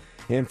rebound,"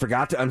 and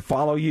 "forgot to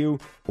unfollow you,"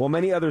 while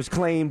many others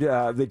claimed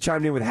they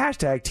chimed in with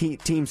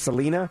hashtag Team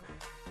Selena.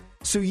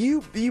 So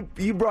you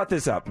brought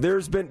this up.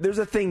 There's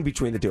a thing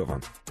between the two of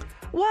them.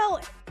 Well,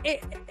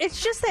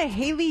 it's just that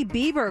Hailey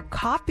Bieber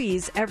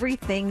copies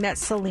everything that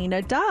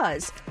Selena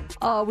does.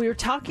 We were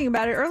talking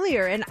about it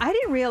earlier, and I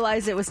didn't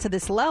realize it was to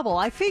this level.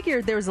 I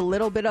figured there was a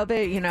little bit of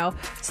it.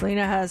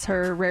 Selena has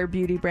her Rare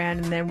Beauty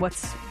brand, and then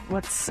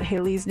what's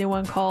Hailey's new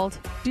one called?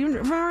 Do you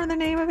remember the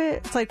name of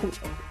it? It's like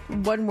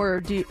one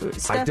word.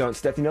 I don't.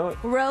 Steph, you know it?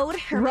 Rhode,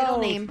 her middle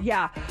name.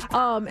 Yeah.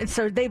 And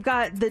so they've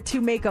got the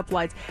two makeup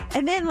lines.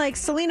 And then like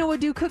Selena would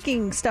do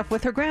cooking stuff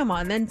with her grandma,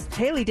 and then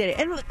Hailey did it.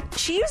 And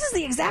she uses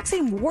the exact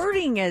same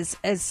wording as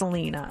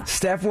Selena.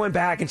 Steph went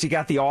back and she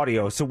got the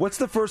audio. So what's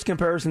the first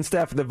comparison,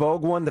 Steph? The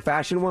Vogue one, the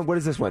fashion one? What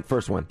is this one?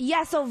 First one?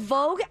 Yeah, so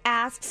Vogue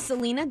asked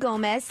Selena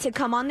Gomez to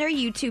come on their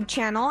YouTube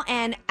channel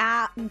and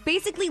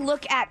basically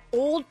look at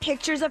old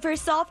pictures of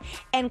herself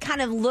and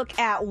kind of look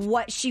at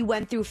what she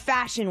went through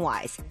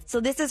fashion-wise. So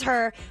this is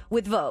her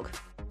with Vogue.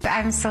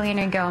 I'm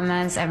Selena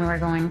Gomez, and we're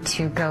going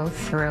to go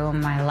through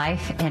my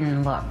life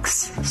in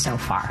looks so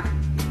far.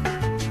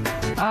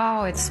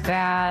 Oh, it's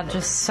bad.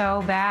 Just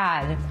so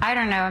bad. I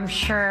don't know. I'm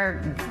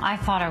sure I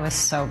thought I was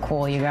so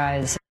cool, you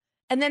guys.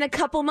 And then a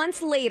couple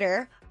months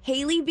later,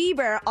 Hailey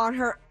Bieber on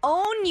her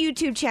own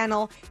YouTube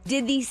channel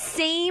did the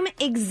same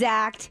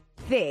exact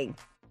thing.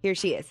 Here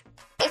she is.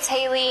 It's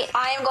Hailey.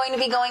 I am going to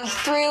be going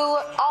through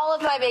all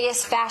of my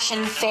biggest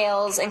fashion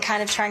fails and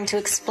kind of trying to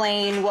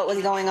explain what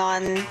was going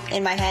on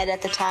in my head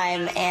at the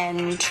time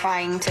and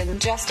trying to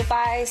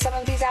justify some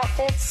of these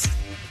outfits.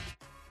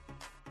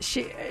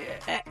 So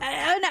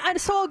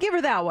I'll give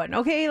her that one,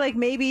 okay? Like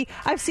maybe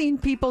I've seen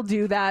people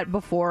do that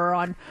before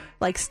on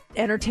like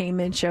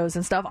entertainment shows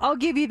and stuff. I'll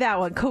give you that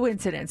one.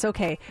 Coincidence,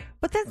 okay?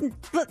 But then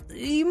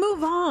you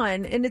move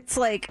on, and it's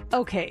like,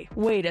 okay,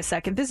 wait a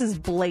second. This is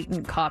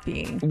blatant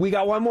copying. We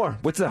got one more.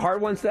 What's the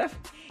hard one, Steph?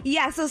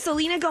 Yeah, so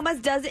Selena Gomez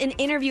does an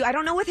interview. I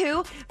don't know with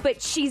who,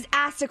 but she's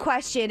asked a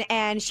question,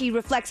 and she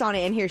reflects on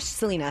it, and here's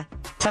Selena.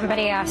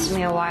 Somebody asked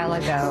me a while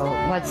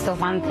ago, what's the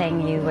one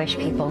thing you wish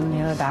people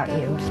knew about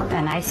you?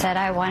 And I said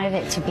I wanted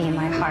it to be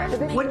my heart.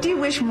 What do you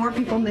wish more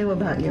people knew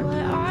about you?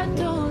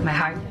 My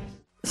heart.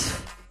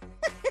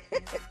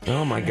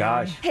 Oh my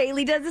gosh.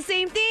 Haley does the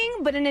same thing,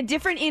 but in a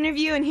different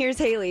interview, and here's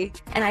Haley.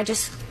 And I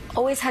just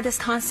always had this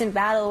constant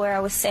battle where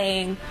I was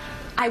saying,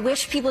 I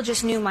wish people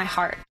just knew my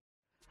heart.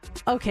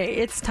 Okay,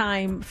 it's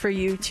time for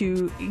you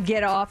to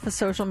get off of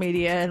social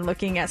media and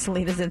looking at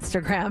Selena's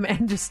Instagram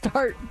and just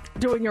start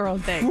doing your own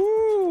thing.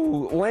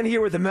 Woo! Len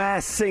here with The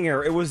Masked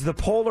Singer. It was the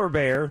polar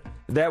bear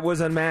that was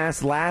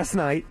unmasked last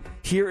night.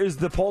 Here is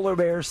the polar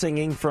bear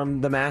singing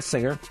from The Masked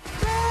Singer.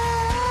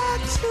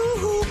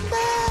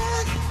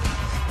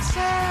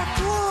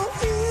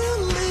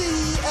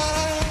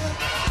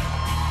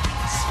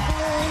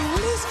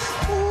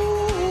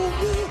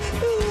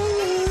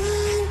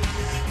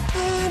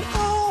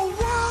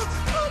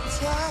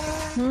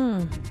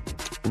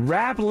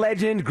 Rap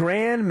legend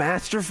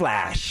Grandmaster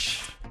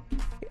Flash.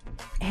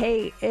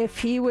 Hey, if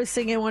he was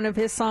singing one of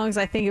his songs,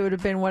 I think it would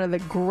have been one of the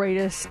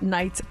greatest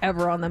nights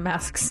ever on The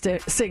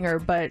Masked Singer,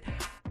 but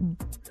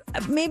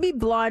maybe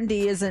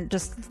Blondie isn't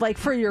just like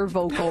for your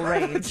vocal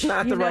range. It's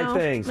not the right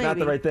thing. It's not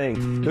the right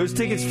thing. Those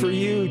tickets for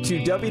you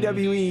to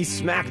WWE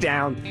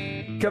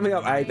SmackDown coming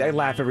up. I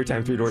laugh every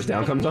time Three Doors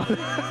Down comes on.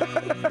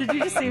 Did you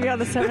just see me on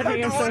the 7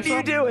 a.m. social? What are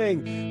you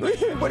doing?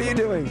 What are you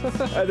doing?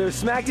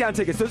 There's SmackDown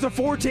tickets. Those are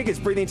 4 tickets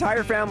for the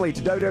entire family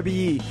to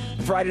WWE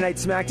Friday Night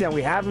SmackDown.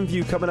 We have them for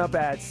you coming up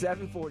at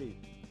 7:40.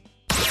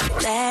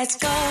 Let's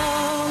go.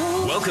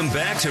 Welcome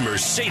back to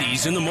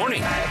Mercedes in the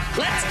Morning.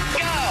 Let's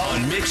go.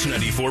 On Mix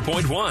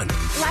 94.1.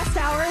 Last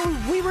hour,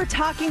 we were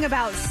talking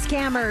about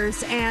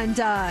scammers and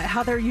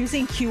how they're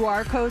using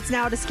QR codes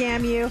now to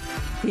scam you.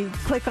 You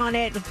click on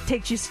it, it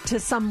takes you to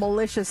some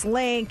malicious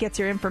link, gets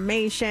your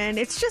information.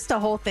 It's just a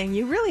whole thing.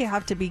 You really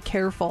have to be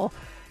careful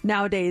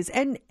nowadays.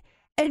 And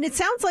it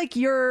sounds like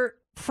your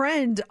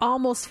friend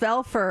almost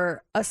fell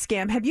for a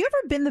scam. Have you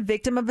ever been the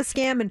victim of a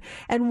scam?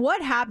 And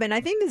what happened? I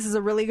think this is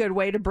a really good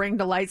way to bring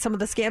to light some of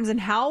the scams and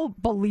how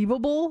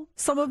believable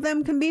some of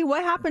them can be.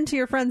 What happened to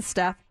your friend,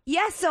 Steph?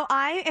 Yes, so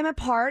I am a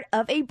part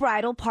of a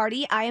bridal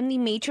party. I am the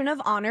matron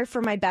of honor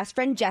for my best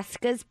friend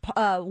Jessica's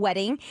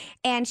wedding,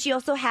 and she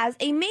also has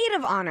a maid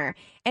of honor,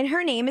 and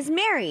her name is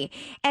Mary.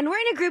 And we're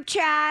in a group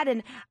chat,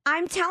 and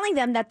I'm telling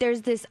them that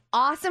there's this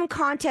awesome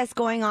contest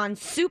going on,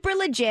 super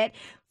legit,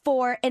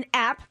 for an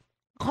app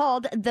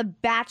called The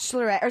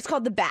Bachelorette, or it's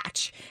called The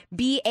Batch,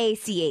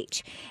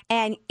 BACH,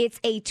 and it's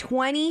a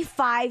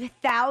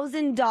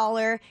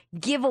 $25,000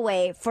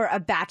 giveaway for a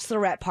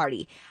bachelorette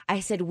party.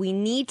 I said, we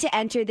need to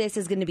enter this.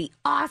 It's going to be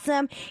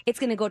awesome. It's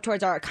going to go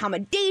towards our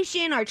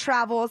accommodation, our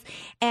travels,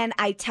 and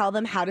I tell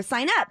them how to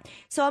sign up.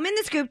 So I'm in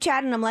this group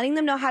chat, and I'm letting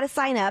them know how to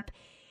sign up,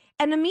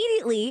 and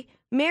immediately,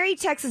 Mary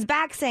texts us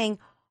back saying,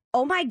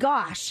 oh my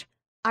gosh,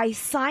 I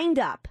signed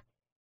up,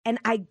 and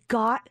I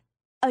got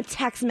a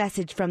text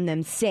message from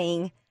them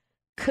saying,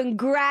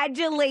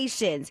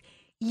 congratulations,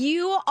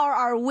 you are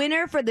our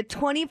winner for the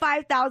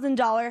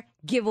 $25,000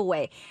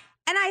 giveaway.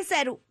 And I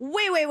said,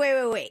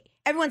 wait.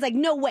 Everyone's like,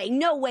 no way.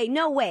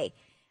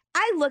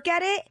 I look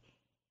at it,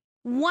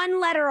 one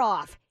letter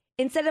off.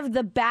 Instead of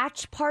the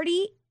batch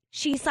party,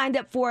 she signed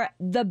up for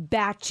the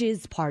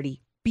Batches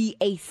party,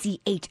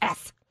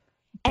 BACHS.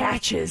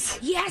 Batches.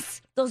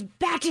 Yes, those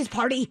Batches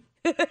party.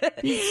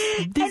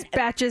 These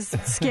batches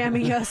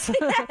scamming us.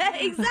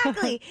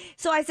 Exactly.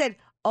 So I said,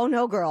 oh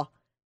no, girl,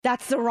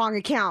 that's the wrong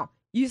account.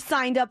 You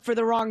signed up for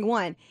the wrong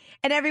one.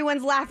 And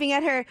everyone's laughing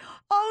at her.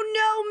 Oh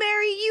no,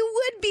 Mary, you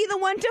would be the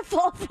one to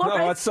fall for No, a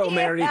that's so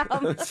Mary.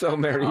 That's so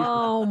Mary.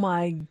 Oh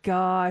my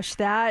gosh,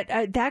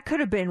 that could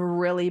have been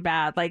really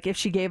bad. Like if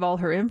she gave all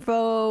her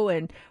info,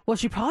 and well,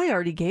 she probably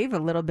already gave a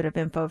little bit of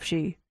info if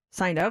she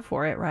signed up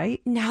for it,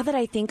 right? Now that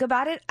I think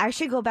about it, I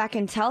should go back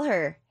and tell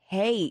her,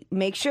 hey,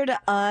 make sure to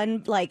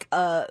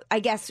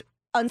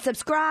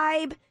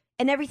unsubscribe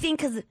and everything,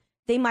 because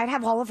they might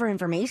have all of her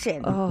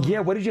information. Oh. Yeah,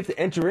 what did you have to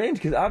enter in?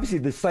 Because obviously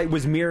the site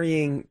was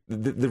mirroring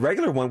the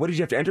regular one. What did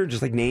you have to enter?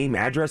 Just like name,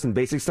 address, and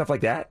basic stuff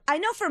like that? I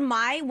know for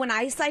when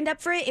I signed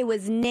up for it, it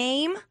was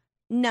name,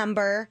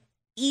 number,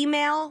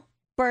 email,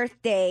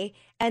 birthday,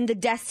 and the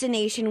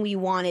destination we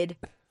wanted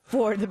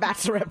for the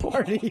bachelorette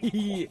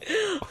party.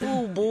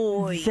 Oh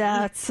boy.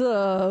 That's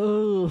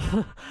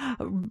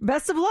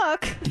best of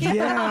luck.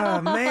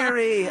 Yeah,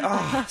 Mary.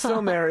 Oh,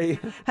 so Mary.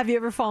 Have you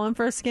ever fallen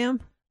for a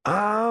scam? We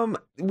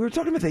were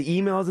talking about the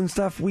emails and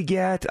stuff we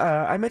get.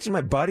 I mentioned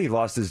my buddy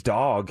lost his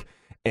dog,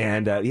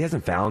 and he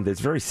hasn't found it. It's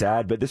very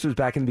sad, but this was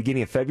back in the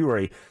beginning of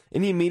February,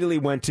 and he immediately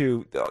went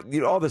to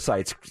all the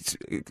sites,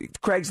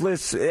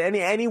 Craigslist,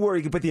 anywhere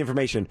he could put the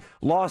information.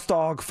 Lost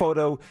dog,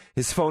 photo,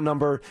 his phone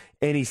number,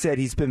 and he said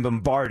he's been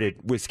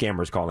bombarded with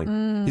scammers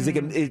calling. He's like,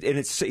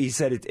 he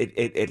said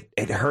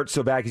it hurts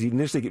so bad because he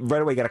initially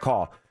right away got a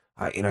call.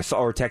 I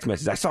saw her text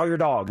message. I saw your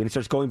dog, and he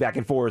starts going back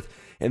and forth.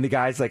 And the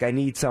guy's like, I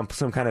need some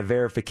kind of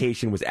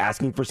verification. Was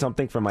asking for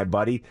something from my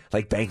buddy,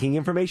 like banking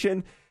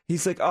information.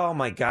 He's like, oh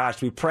my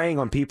gosh, we're preying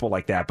on people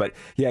like that. But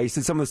yeah, he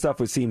said some of the stuff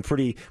was seen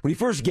pretty. When you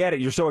first get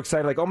it, you're so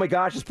excited, like, oh my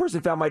gosh, this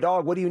person found my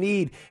dog. What do you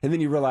need? And then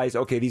you realize,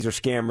 okay, these are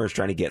scammers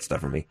trying to get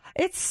stuff from me.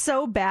 It's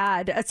so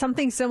bad.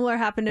 Something similar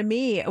happened to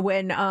me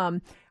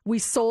when we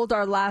sold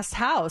our last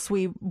house.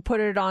 We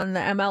put it on the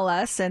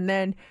MLS, and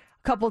then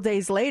couple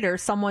days later,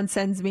 someone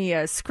sends me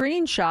a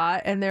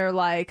screenshot and they're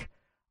like,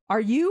 "Are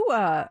you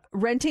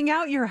renting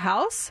out your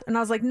house?" And I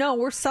was like, "No,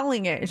 we're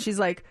selling it." And she's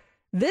like,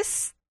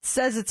 "This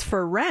says it's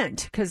for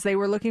rent," because they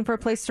were looking for a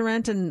place to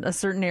rent in a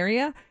certain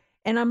area.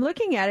 And I'm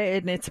looking at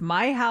it and it's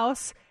my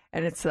house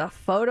and it's the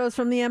photos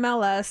from the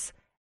MLS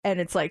and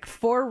it's like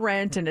for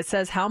rent and it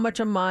says how much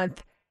a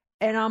month.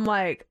 And I'm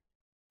like,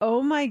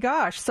 oh my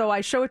gosh. So I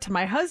show it to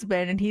my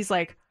husband and he's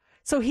like,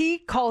 so he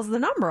calls the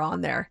number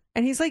on there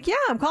and he's like, "Yeah,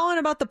 I'm calling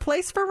about the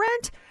place for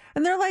rent."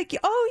 And they're like,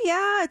 "Oh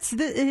yeah,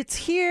 it's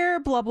here,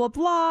 blah, blah,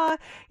 blah.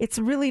 It's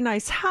a really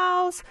nice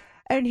house."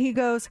 And he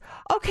goes,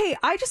 "Okay,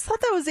 I just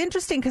thought that was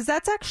interesting because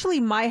that's actually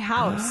my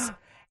house."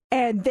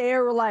 And they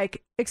were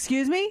like,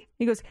 "Excuse me?"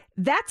 He goes,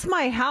 "That's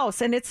my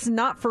house and it's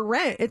not for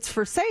rent. It's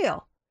for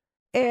sale."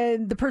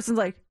 And the person's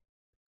like,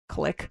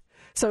 click.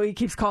 So he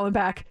keeps calling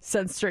back,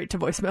 sends straight to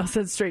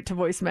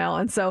voicemail.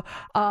 And so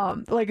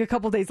like a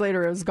couple days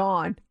later, it was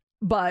gone.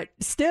 But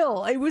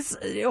still, it was,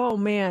 oh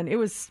man, it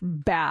was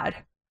bad.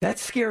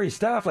 That's scary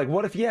stuff. Like,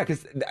 what if,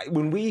 because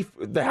when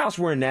the house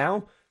we're in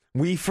now,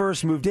 we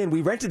first moved in,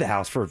 we rented the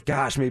house for,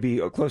 maybe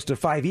close to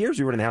 5 years.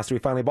 We were in the house till we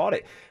finally bought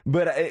it.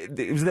 But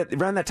it was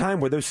around that time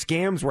where those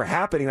scams were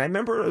happening. I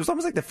remember it was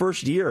almost like the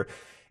first year.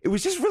 It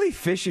was just really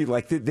fishy.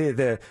 Like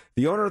the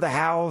owner of the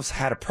house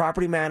had a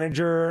property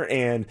manager,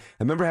 and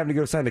I remember having to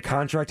go sign the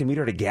contract and meet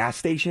her at a gas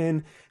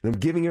station. And I'm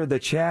giving her the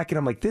check, and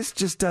I'm like, this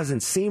just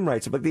doesn't seem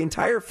right. So, like the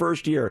entire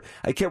first year,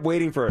 I kept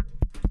waiting for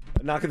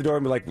a knock at the door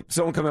and be like,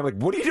 someone come in, like,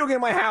 "What are you doing in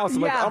my house?"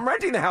 I'm like, "I'm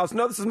renting the house."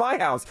 "No, this is my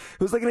house." It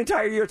was like an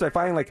entire year. So I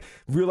finally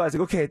realized,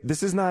 okay,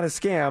 this is not a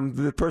scam.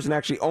 The person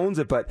actually owns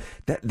it, but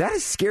that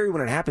is scary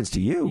when it happens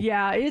to you.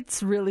 Yeah,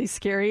 it's really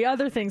scary.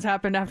 Other things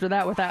happened after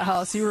that with that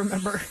house. You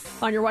remember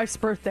on your wife's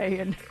birthday,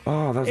 and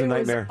that was a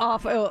nightmare.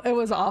 It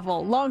was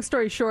awful. Long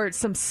story short,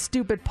 some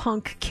stupid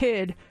punk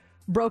kid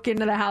broke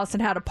into the house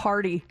and had a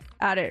party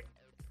at it.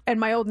 And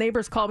my old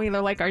neighbors called me.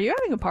 They're like, "Are you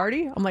having a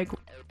party?" I'm like,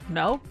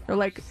 "No." They're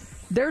like,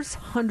 "There's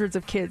hundreds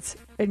of kids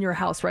in your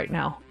house right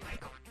now." I'm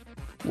like,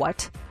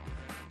 what?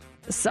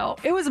 So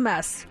it was a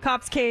mess.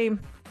 Cops came,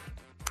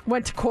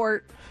 went to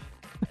court,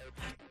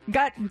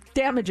 got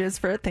damages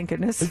for it, thank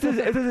goodness. It was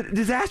a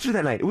disaster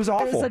that night. It was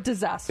awful. It was a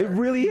disaster. It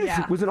really is.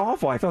 Yeah. It was an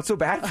awful. I felt so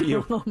bad for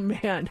you. Oh,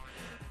 man.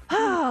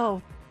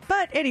 Oh,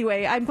 but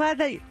anyway, I'm glad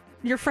that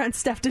your friend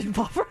Steph didn't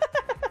fall for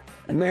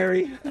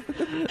Mary.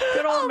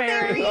 Good old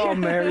Mary. Oh,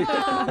 Mary.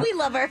 Oh, we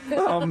love her.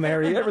 Oh,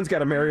 Mary. Everyone's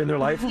got a Mary in their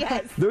life.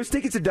 Yes. Those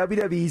tickets to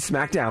WWE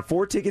SmackDown.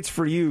 4 tickets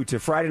for you to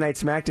Friday Night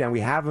SmackDown.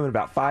 We have them in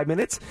about 5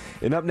 minutes.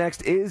 And up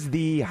next is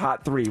the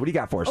Hot 3. What do you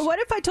got for us? What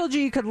if I told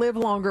you could live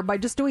longer by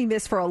just doing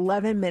this for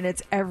 11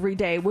 minutes every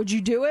day? Would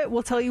you do it?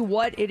 We'll tell you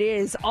what it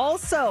is.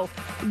 Also,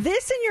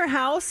 this in your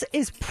house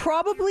is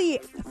probably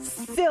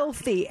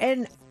filthy.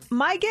 And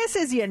my guess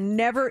is you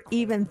never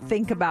even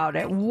think about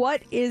it.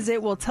 What is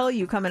it? We'll tell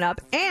you coming up.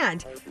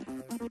 And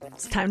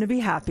it's time to be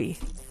happy.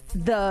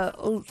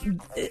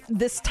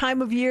 This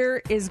time of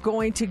year is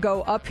going to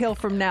go uphill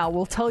from now.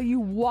 We'll tell you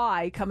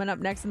why coming up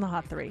next in the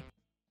Hot 3.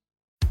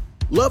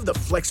 Love the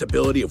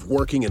flexibility of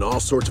working in all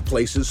sorts of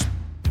places?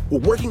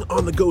 Well, working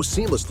on the go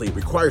seamlessly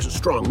requires a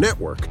strong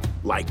network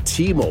like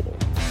T-Mobile.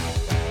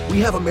 We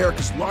have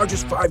America's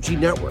largest 5G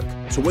network,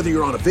 so whether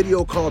you're on a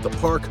video call at the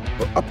park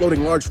or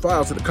uploading large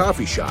files at a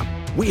coffee shop,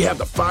 we have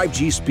the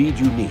 5G speed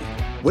you need.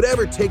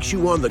 Whatever takes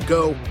you on the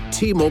go,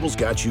 T-Mobile's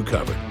got you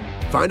covered.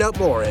 Find out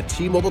more at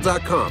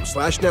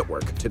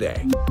T-Mobile.com/network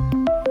today.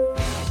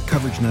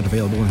 Coverage not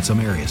available in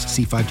some areas.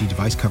 See 5G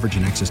device coverage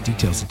and access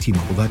details at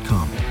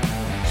T-Mobile.com.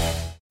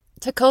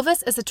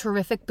 Tecovas is a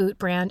terrific boot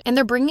brand, and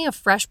they're bringing a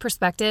fresh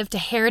perspective to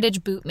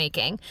heritage boot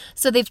making.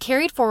 So they've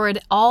carried forward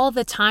all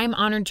the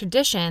time-honored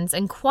traditions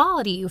and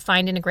quality you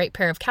find in a great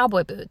pair of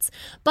cowboy boots,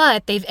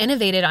 but they've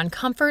innovated on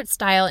comfort,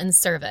 style, and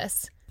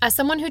service. As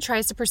someone who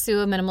tries to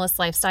pursue a minimalist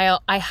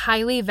lifestyle, I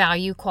highly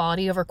value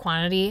quality over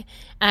quantity,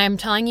 and I'm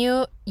telling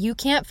you, you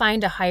can't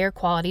find a higher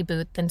quality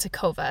boot than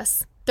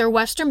Tecovas. Their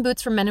Western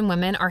boots for men and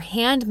women are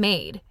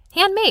handmade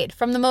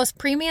from the most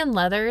premium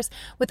leathers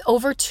with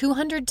over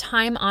 200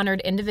 time-honored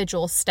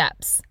individual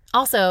steps.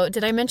 Also,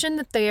 did I mention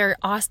that they are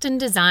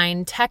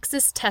Austin-designed,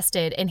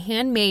 Texas-tested, and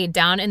handmade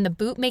down in the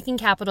boot-making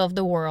capital of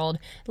the world,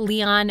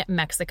 Leon,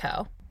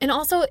 Mexico. And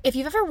also, if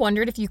you've ever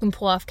wondered if you can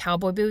pull off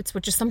cowboy boots,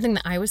 which is something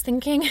that I was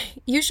thinking,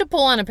 you should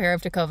pull on a pair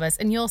of Tecovas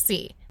and you'll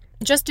see.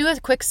 Just do a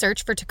quick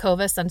search for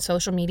Tecovas on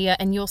social media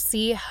and you'll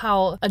see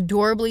how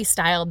adorably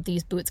styled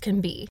these boots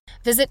can be.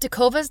 Visit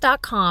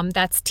tecovas.com,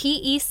 that's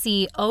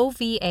TECOVAS.com,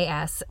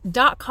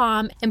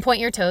 and point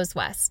your toes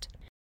west.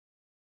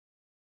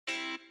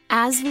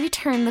 As we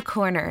turn the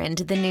corner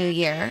into the new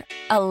year,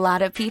 a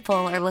lot of people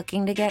are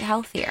looking to get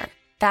healthier.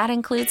 That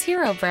includes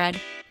Hero Bread,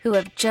 who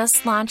have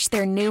just launched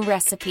their new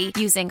recipe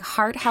using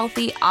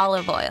heart-healthy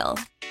olive oil.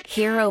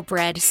 Hero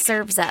Bread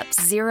serves up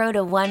 0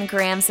 to 1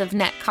 grams of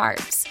net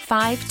carbs,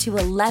 5 to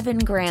 11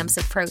 grams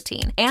of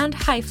protein, and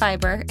high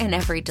fiber in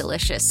every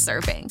delicious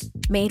serving.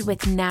 Made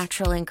with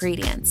natural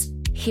ingredients,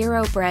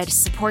 Hero Bread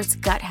supports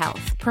gut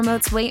health,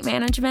 promotes weight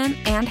management,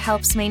 and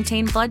helps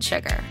maintain blood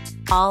sugar.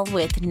 All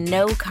with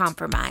no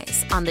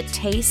compromise on the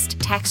taste,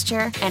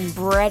 texture, and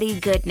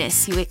bready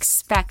goodness you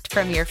expect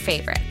from your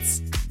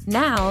favorites.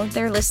 Now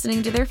they're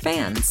listening to their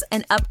fans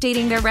and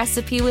updating their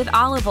recipe with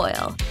olive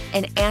oil,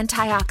 an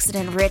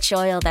antioxidant-rich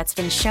oil that's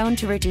been shown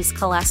to reduce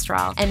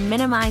cholesterol and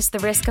minimize the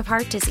risk of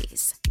heart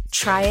disease.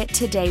 Try it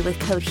today with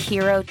code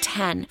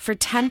HERO10 for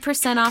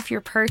 10% off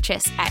your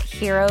purchase at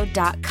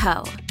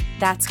hero.co.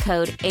 That's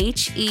code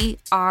HERO10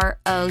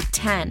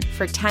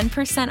 for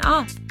 10%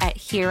 off at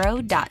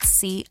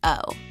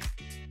hero.co.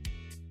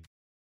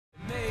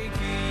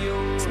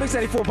 It's Mix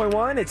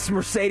 94.1. It's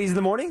Mercedes in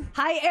the morning.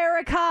 Hi,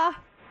 Erica.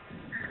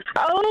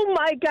 Oh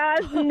my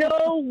gosh,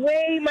 no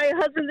way. My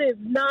husband is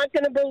not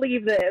going to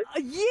believe this.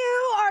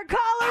 You are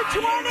caller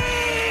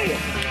 20!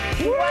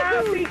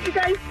 Wow, thank you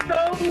guys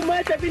so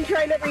much. I've been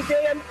trying every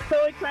day. I'm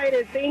so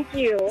excited. Thank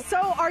you. So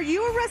are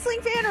you a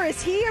wrestling fan, or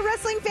is he a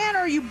wrestling fan, or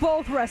are you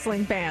both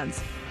wrestling fans?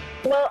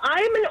 Well,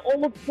 I'm an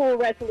old school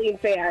wrestling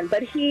fan,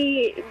 but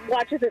he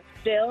watches it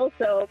still,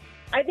 so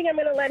I think I'm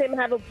going to let him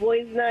have a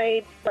boys'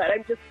 night, but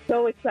I'm just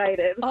so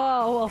excited.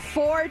 Oh, well,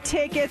 4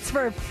 tickets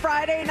for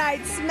Friday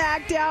Night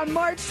SmackDown,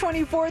 March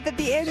 24th at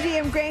the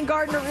MGM Grand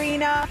Garden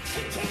Arena.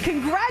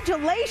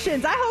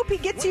 Congratulations. I hope he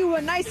gets you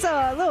a nice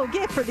little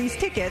gift for these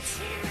tickets.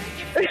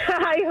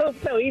 I hope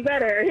so. He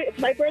better. It's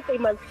my birthday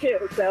month,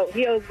 too, so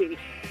he owes me.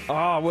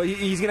 Oh, well,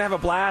 he's going to have a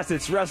blast.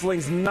 It's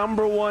wrestling's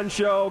 #1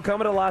 show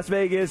coming to Las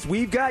Vegas.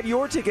 We've got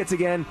your tickets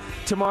again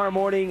tomorrow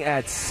morning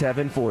at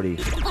 7:40.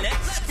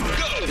 Let's go.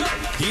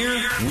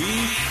 Here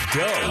we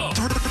go.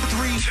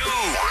 3,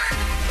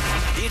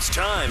 2. It's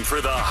time for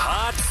the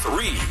Hot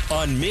 3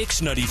 on Mix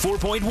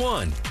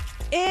 94.1.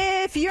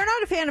 If you're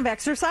not a fan of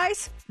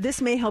exercise,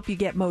 this may help you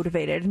get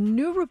motivated. A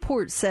new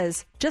report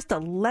says just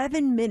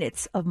 11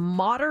 minutes of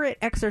moderate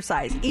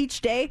exercise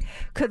each day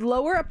could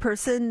lower a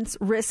person's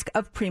risk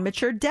of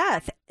premature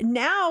death.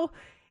 Now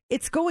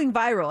it's going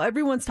viral.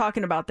 Everyone's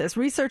talking about this.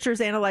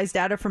 Researchers analyzed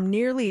data from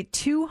nearly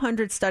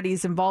 200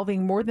 studies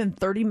involving more than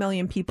 30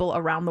 million people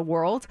around the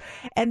world.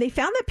 And they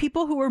found that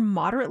people who were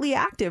moderately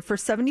active for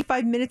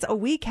 75 minutes a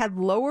week had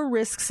lower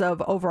risks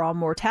of overall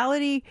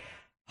mortality,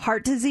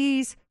 heart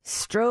disease,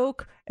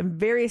 stroke, and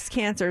various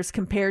cancers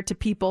compared to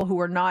people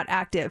who are not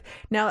active.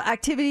 Now,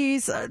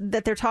 activities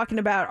that they're talking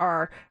about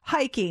are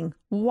hiking,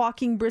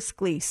 walking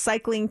briskly,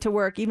 cycling to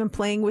work, even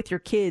playing with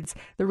your kids.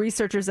 The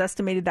researchers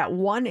estimated that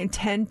 1 in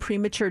 10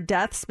 premature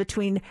deaths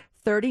between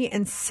 30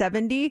 and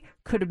 70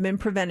 could have been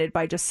prevented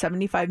by just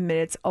 75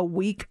 minutes a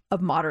week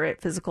of moderate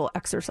physical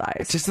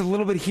exercise. Just a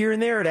little bit here and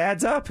there, it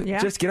adds up. Yeah.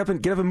 Just get up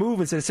and move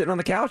instead of sitting on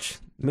the couch.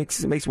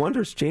 Makes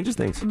wonders, changes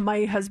things.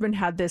 My husband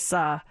had this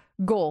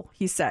goal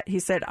he set. He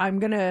said, I'm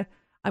gonna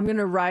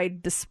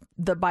ride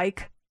the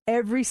bike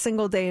every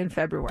single day in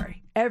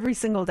February. Every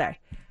single day.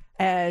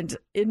 And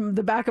in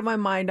the back of my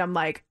mind, I'm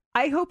like,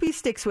 I hope he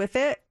sticks with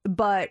it,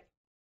 but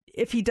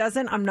if he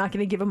doesn't, I'm not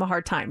going to give him a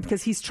hard time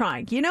because he's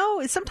trying. You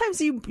know,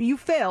 sometimes you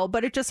fail,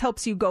 but it just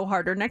helps you go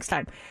harder next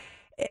time.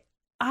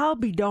 I'll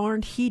be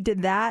darned, he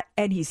did that,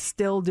 and he's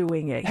still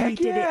doing it. Heck he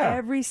did it yeah.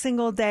 every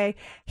single day.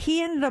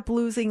 He ended up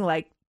losing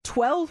like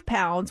 12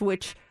 pounds,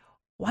 which...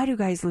 why do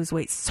guys lose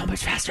weight so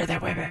much faster than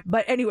women?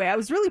 But anyway, I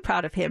was really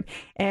proud of him.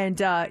 And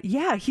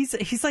yeah,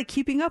 he's like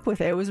keeping up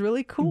with it. It was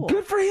really cool.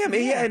 Good for him.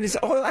 Yeah, and it's,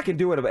 I can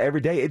do it every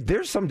day.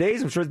 There's some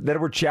days I'm sure that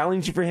were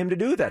challenging for him to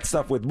do that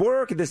stuff with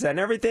work and this, that, and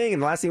everything.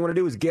 And the last thing you want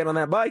to do is get on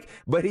that bike.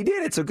 But he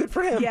did it, so good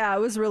for him. Yeah, it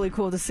was really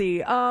cool to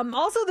see.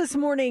 Also this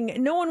morning,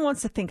 no one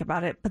wants to think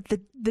about it, but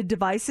the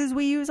devices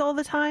we use all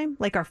the time,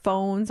 like our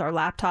phones, our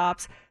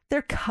laptops,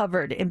 they're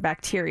covered in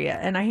bacteria.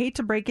 And I hate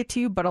to break it to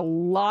you, but a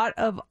lot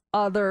of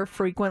other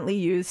frequently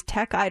used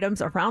tech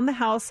items around the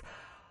house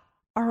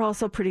are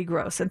also pretty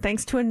gross. And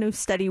thanks to a new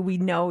study, we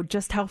know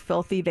just how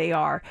filthy they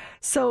are.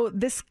 So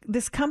this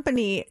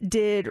company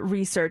did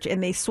research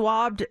and they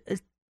swabbed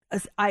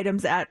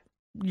items at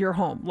your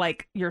home,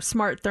 like your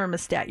smart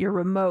thermostat, your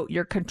remote,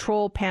 your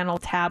control panel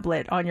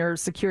tablet on your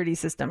security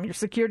system, your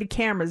security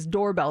cameras,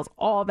 doorbells,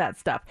 all that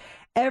stuff.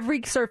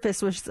 Every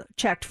surface was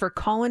checked for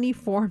colony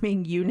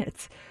forming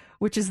units,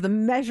 which is the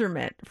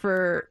measurement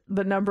for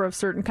the number of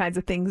certain kinds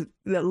of things,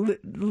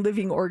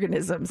 living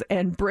organisms.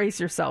 And brace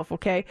yourself,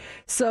 okay?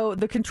 So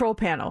the control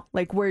panel,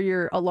 like where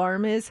your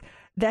alarm is,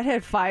 that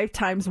had 5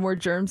 times more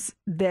germs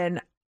than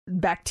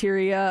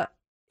bacteria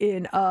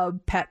in a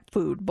pet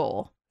food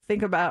bowl.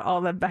 Think about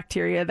all the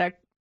bacteria that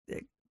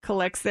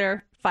collects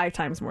there. 5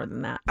 times more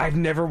than that. I've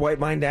never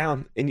wiped mine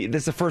down. And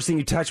that's the first thing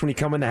you touch when you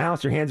come in the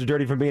house. Your hands are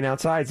dirty from being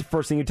outside. It's the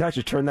first thing you touch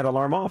is turn that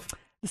alarm off.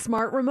 The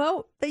smart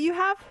remote that you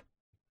have,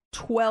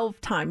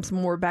 12 times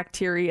more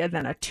bacteria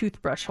than a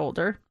toothbrush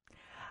holder.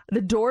 The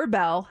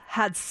doorbell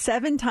had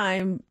 7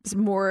 times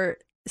more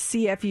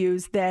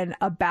CFUs than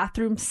a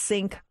bathroom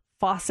sink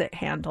faucet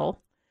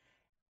handle.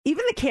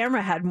 Even the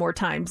camera had 4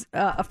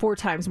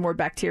 times more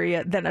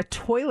bacteria than a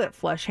toilet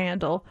flush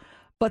handle.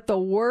 But the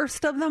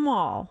worst of them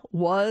all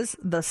was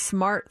the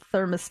smart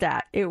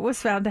thermostat. It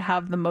was found to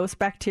have the most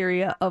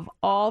bacteria of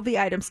all the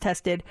items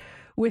tested,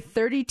 with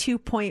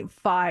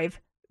 32.5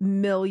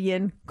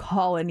 million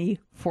colony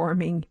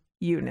forming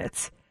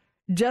units.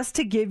 Just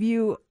to give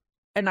you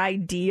an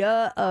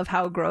idea of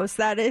how gross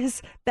that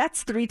is,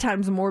 that's 3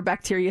 times more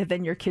bacteria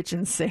than your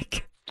kitchen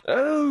sink.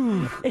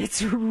 Oh,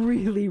 it's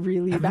really,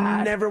 really bad.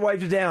 I've never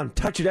wiped it down.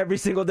 Touch it every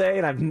single day,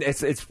 and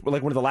it's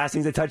like one of the last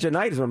things I touch at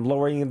night is when I'm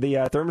lowering the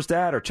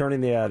thermostat or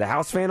turning the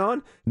house fan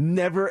on.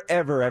 Never,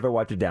 ever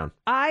wiped it down.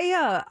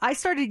 I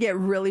started to get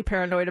really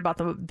paranoid about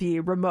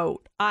the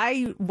remote.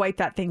 I wipe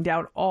that thing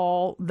down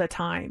all the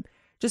time,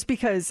 just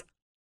because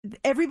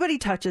everybody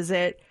touches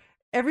it.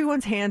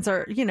 Everyone's hands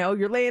are,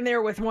 you're laying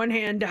there with one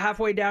hand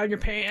halfway down your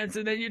pants,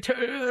 and then you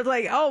turn,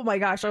 like, oh my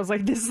gosh. I was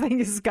like, this thing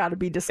has got to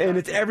be disgusting. And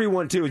it's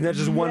everyone, too. It's not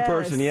just one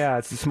person. Yeah,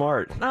 it's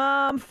smart.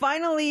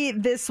 Finally,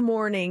 this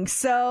morning.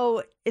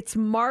 So it's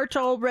March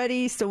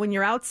already. So when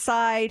you're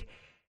outside,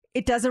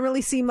 it doesn't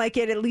really seem like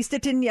it. At least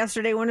it didn't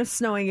yesterday when it was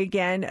snowing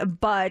again.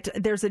 But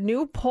there's a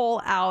new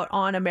poll out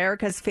on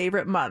America's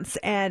favorite months.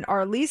 And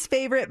our least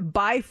favorite,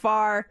 by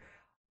far,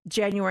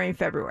 January and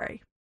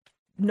February.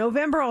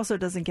 November also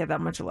doesn't get that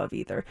much love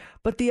either.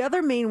 But the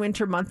other main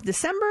winter month,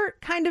 December,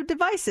 kind of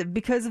divisive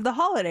because of the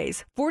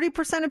holidays.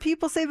 40% of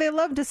people say they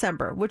love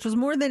December, which was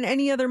more than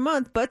any other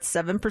month, but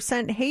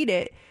 7% hate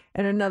it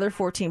and another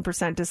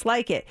 14%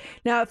 dislike it.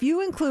 Now, if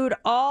you include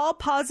all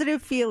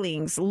positive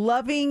feelings,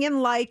 loving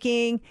and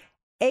liking,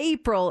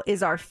 April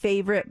is our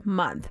favorite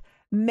month.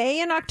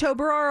 May and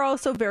October are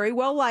also very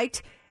well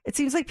liked. It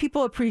seems like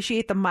people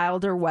appreciate the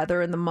milder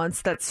weather in the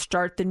months that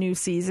start the new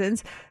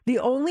seasons. The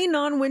only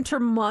non-winter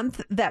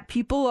month that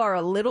people are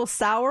a little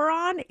sour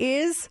on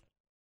is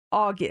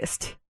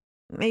August.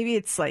 Maybe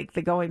it's like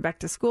the going back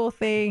to school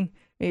thing.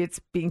 Maybe it's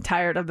being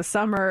tired of the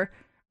summer.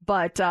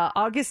 But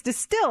August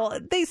is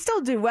they still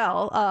do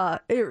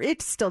well.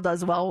 It still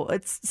does well.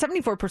 It's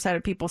 74%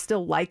 of people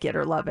still like it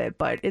or love it,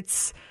 but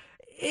it's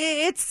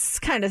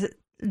kind of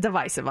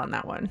divisive on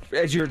that one.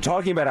 As you're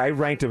talking about it, I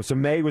ranked them. So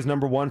May was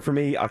number 1 for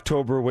me.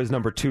 October was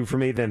number 2 for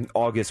me. Then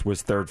August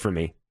was 3rd for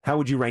me. How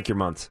would you rank your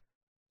months?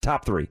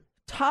 Top 3.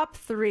 Top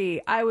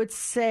 3, I would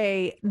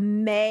say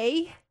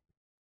May,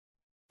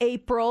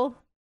 April,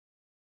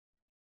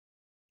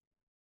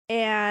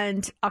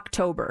 and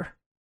October.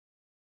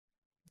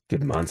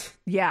 Good months.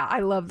 Yeah, I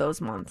love those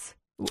months.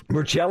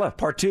 Marcella,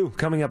 part 2,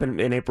 coming up in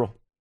April.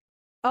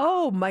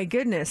 Oh, my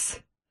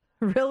goodness.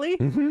 Really?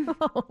 Mm-hmm.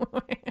 Oh,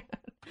 man.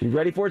 You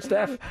ready for it,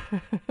 Steph?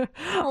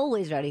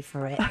 Always ready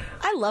for it.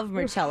 I love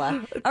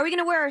Marcella. Are we going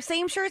to wear our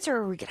same shirts, or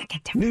are we going to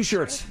get different new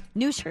shirts?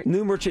 New shirts.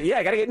 New merch. Yeah,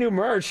 I got to get new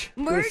merch.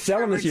 We're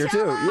selling this year,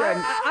 too.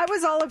 Yeah. I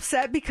was all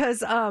upset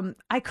because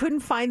I couldn't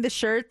find the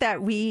shirt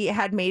that we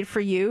had made for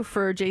you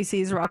for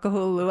JC's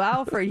Rockahula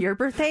Luau for your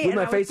birthday. With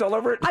my face all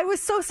over it? I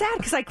was so sad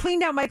because I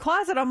cleaned out my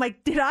closet. I'm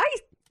like, did I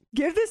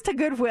give this to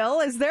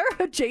Goodwill? Is there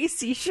a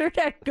JC shirt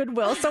at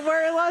Goodwill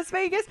somewhere in Las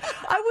Vegas?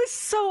 I was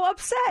so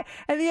upset.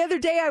 And the other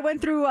day I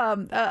went through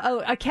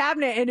a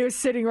cabinet and it was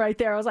sitting right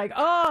there. I was like,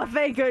 oh,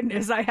 thank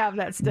goodness I have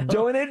that still.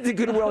 Donate it to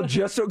Goodwill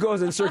just so it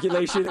goes in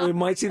circulation. And we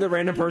might see the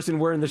random person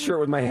wearing the shirt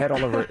with my head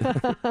all over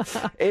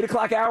it. 8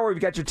 o'clock hour, we've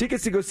got your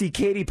tickets to go see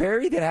Katy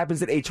Perry. That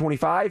happens at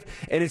 8:25.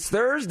 And it's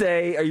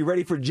Thursday. Are you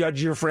ready for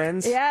Judge Your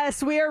Friends?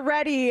 Yes, we are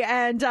ready.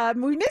 And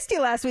we missed you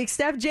last week.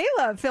 Steph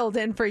J-Love filled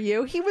in for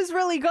you. He was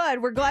really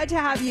good. We're glad to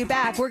have you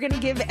back. We're going to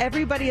give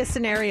everybody a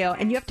scenario,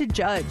 and you have to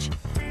judge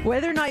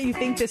whether or not you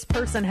think this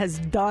person has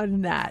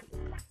done that.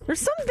 There's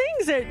some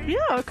things that,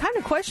 are kind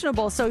of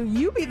questionable, so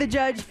you be the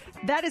judge.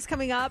 That is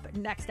coming up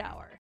next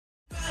hour.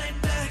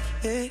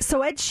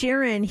 So Ed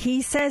Sheeran,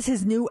 he says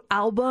his new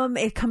album,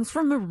 it comes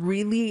from a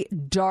really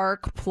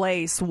dark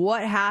place.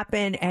 What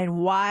happened and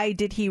why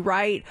did he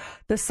write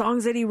the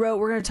songs that he wrote?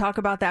 We're going to talk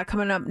about that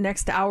coming up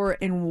next hour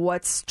in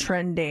What's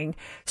Trending.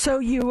 So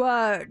you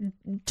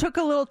took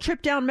a little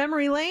trip down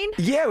memory lane?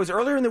 Yeah, it was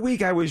earlier in the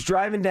week. I was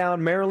driving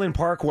down Maryland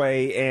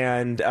Parkway,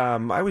 and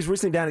I was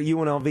recently down at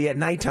UNLV at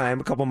nighttime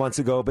a couple months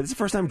ago, but it's the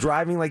first time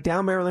driving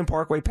down Maryland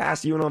Parkway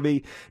past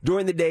UNLV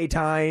during the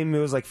daytime. It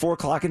was 4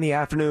 o'clock in the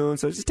afternoon,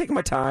 so I was just taking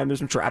my time. There's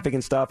some traffic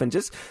and stuff, and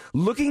just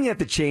looking at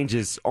the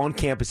changes on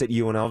campus at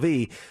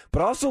UNLV,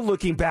 but also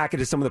looking back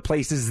into some of the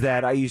places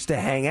that I used to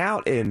hang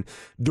out in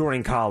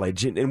during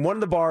college. And one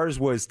of the bars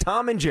was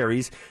Tom and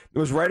Jerry's. It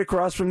was right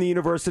across from the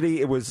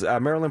university. It was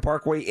Maryland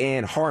Parkway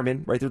and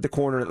Harmon, right there at the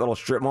corner of that little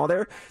strip mall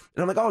there.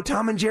 And I'm like, oh,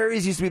 Tom and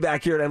Jerry's used to be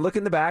back here. And I look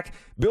in the back.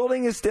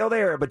 Building is still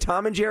there, but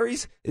Tom and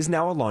Jerry's is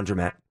now a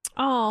laundromat.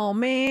 Oh,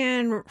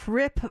 man.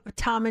 Rip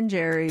Tom and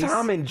Jerry's.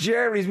 Tom and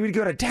Jerry's. We'd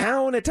go to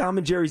town at Tom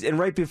and Jerry's. And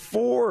right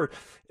before,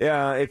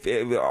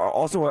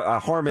 also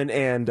Harmon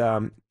and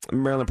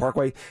Maryland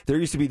Parkway, there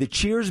used to be the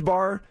Cheers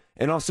Bar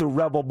and also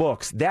Rebel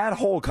Books. That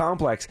whole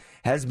complex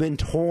has been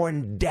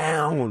torn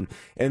down.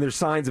 And there's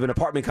signs of an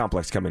apartment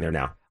complex coming there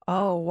now.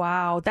 Oh,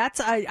 wow.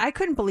 I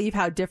couldn't believe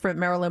how different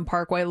Maryland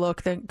Parkway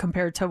looked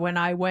compared to when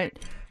I went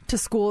to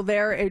school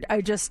there.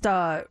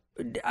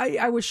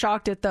 I was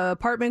shocked at the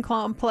apartment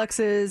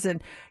complexes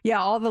and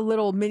all the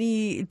little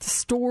mini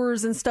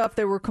stores and stuff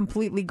that were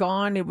completely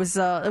gone. It was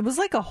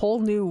like a whole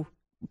new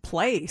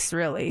place,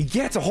 really.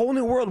 Yeah, it's a whole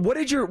new world. What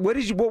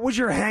was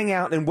your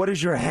hangout, and what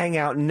is your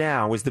hangout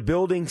now? Is the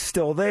building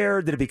still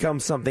there? Did it become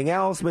something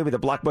else? Maybe the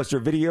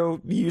Blockbuster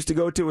Video you used to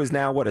go to is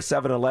now, a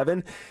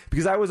 7-Eleven?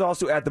 Because I was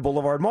also at the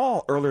Boulevard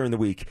Mall earlier in the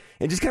week,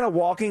 and just kind of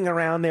walking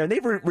around there, and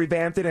they've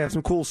revamped it and have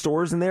some cool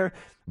stores in there.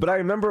 But I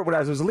remember when I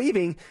was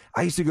leaving,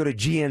 I used to go to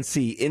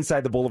GNC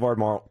inside the Boulevard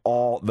Mall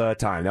all the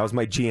time. That was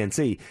my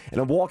GNC.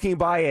 And I'm walking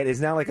by it. It's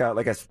now like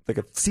a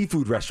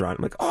seafood restaurant.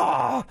 I'm like,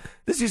 oh,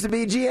 this used to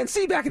be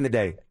GNC back in the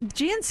day.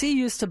 GNC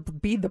used to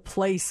be the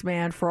place,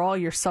 man, for all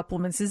your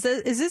supplements. Is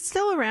it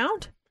still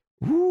around?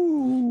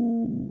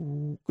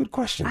 Ooh, good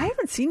question. I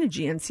haven't seen a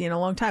GNC in a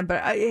long time,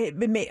 but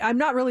I'm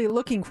not really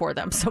looking for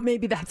them, so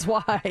maybe that's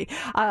why.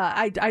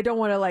 I don't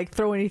want to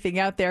throw anything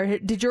out there.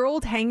 Did your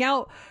old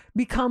hangout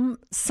become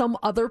some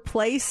other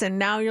place, and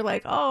now you're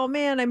like, oh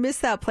man, I miss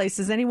that place?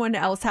 Does anyone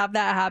else have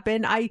that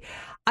happen? I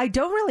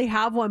don't really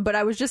have one, but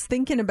I was just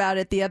thinking about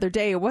it the other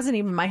day. It wasn't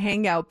even my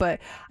hangout, but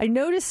I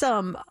noticed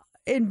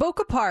in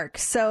Boca Park.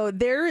 So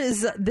there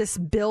is this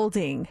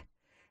building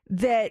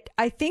that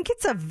I think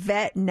it's a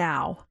vet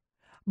now.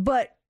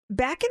 But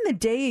back in the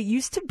day, it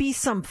used to be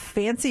some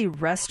fancy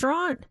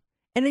restaurant,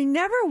 and I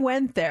never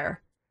went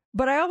there,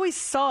 but I always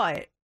saw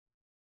it.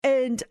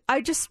 And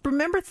I just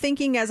remember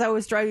thinking as I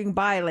was driving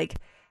by,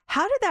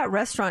 how did that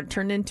restaurant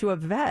turn into a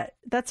vet?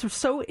 That's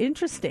so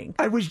interesting.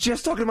 I was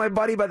just talking to my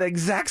buddy about the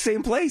exact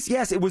same place.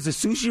 Yes, it was a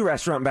sushi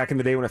restaurant back in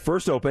the day when it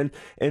first opened,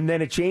 and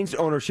then it changed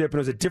ownership, and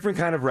it was a different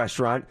kind of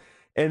restaurant.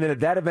 And then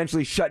that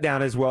eventually shut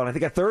down as well. And I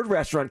think a third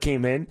restaurant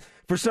came in.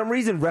 For some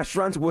reason,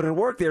 restaurants wouldn't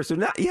work there. So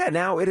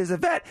now it is a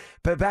vet.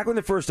 But back when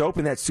it first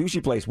opened, that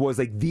sushi place was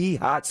the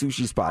hot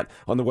sushi spot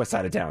on the west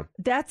side of town.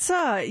 That's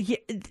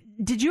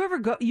did you ever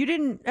go? You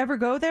didn't ever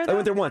go there, though? I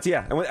went there once.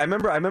 Yeah, I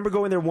remember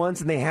going there once,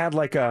 and they had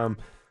an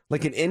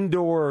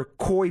indoor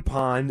koi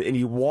pond, and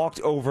you walked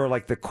over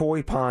the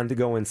koi pond to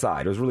go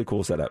inside. It was a really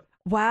cool setup.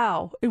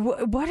 Wow.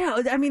 What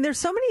else? I mean, there's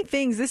so many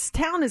things. This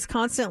town is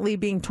constantly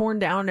being torn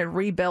down and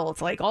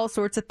rebuilt, all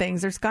sorts of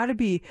things. There's got to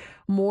be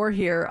more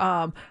here.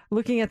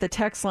 Looking at the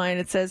text line,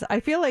 it says, I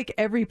feel like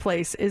every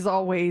place is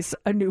always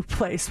a new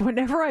place.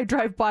 Whenever I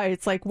drive by,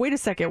 it's like, wait a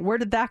second, where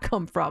did that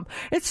come from?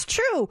 It's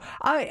true.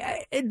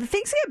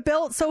 Things get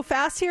built so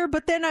fast here,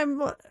 but then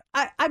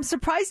I'm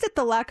surprised at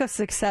the lack of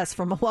success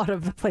from a lot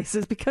of the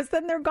places, because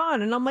then they're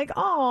gone. And I'm like,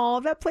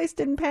 oh, that place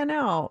didn't pan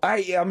out.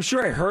 I'm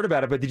sure I heard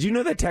about it, but did you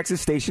know that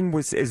Texas Station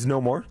is no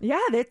more? Yeah,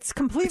 it's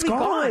completely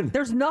gone.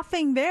 There's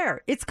nothing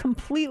there. It's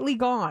completely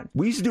gone.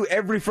 We used to do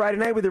every Friday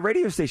night with the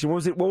radio station. What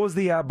was it? What was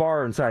the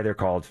bar inside there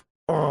called?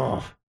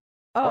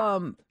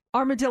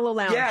 Armadillo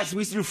Lounge. Yes, we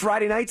used to do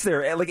Friday nights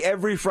there.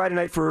 Every Friday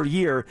night for a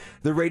year,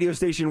 the radio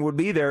station would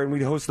be there, and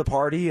we'd host the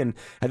party. And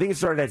I think it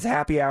started as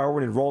happy hour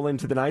and it'd roll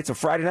into the night. So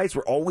Friday nights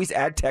were always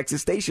at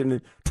Texas Station,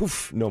 and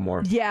poof, no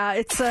more. Yeah,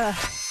 it's a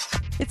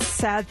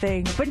sad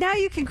thing. But now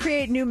you can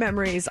create new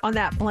memories on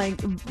that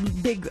blank,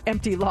 big,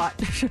 empty lot.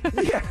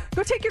 Yeah.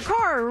 Go take your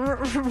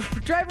car,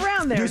 drive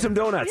around there. Do some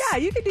donuts. Yeah,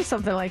 you could do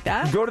something like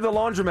that. Go to the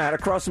laundromat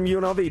across from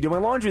UNLV. Do my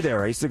laundry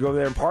there. I used to go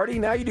there and party.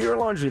 Now you do your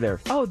laundry there.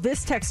 Oh,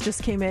 this text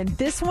just came in.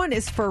 This one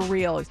is for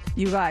real,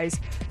 you guys.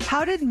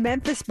 How did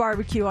Memphis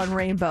Barbecue on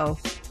Rainbow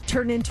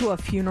turn into a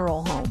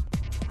funeral home?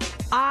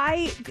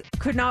 I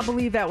could not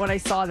believe that when I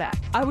saw that.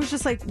 I was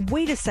just like,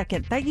 wait a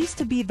second. That used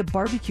to be the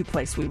barbecue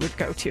place we would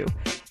go to.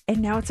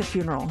 And now it's a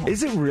funeral home.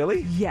 Is it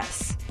really?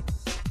 Yes.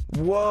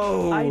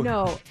 Whoa. I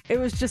know. It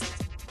was just...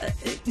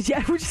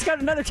 yeah, we just got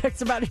another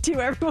text about it, too.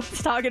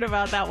 Everyone's talking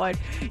about that one.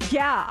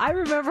 Yeah, I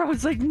remember I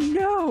was like,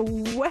 no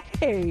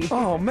way.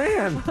 Oh,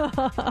 man.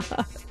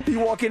 You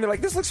walk in, they're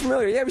like, this looks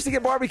familiar. Yeah, we used to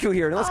get barbecue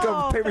here. And let's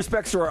go pay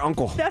respects to our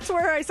uncle. That's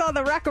where I saw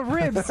the rack of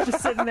ribs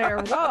just sitting there.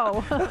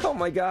 Whoa. Oh,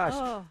 my gosh.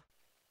 Oh.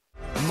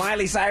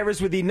 Miley Cyrus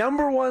with the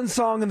 #1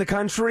 song in the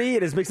country.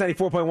 It is Mix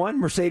 94.1,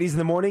 Mercedes in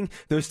the Morning.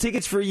 Those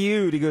tickets for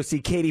you to go see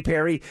Katy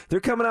Perry.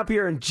 They're coming up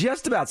here in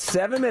just about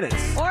 7 minutes.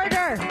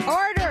 Order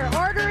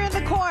in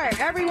the court.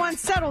 Everyone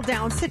settle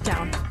down, sit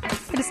down.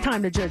 It is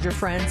time to judge your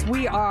friends.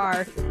 We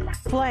are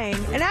playing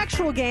an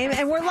actual game,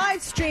 and we're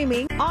live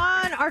streaming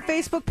on our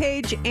Facebook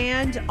page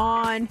and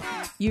on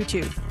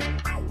YouTube.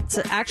 It's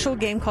an actual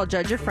game called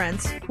Judge Your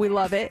Friends. We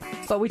love it,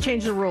 but we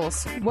change the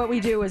rules. What we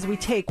do is we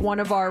take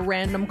one of our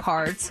random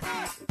cards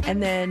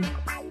and then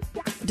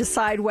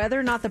decide whether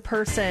or not the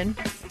person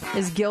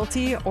is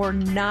guilty or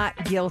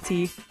not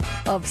guilty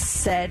of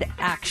said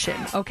action,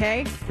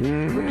 okay?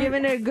 Mm-hmm. We're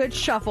giving it a good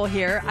shuffle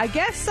here. I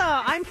guess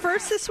I'm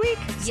first this week,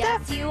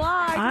 Yes, Steph? you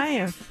are. I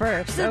am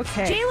first,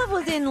 okay. J-Love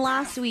was in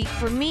last week.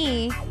 For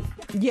me,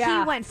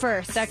 yeah, he went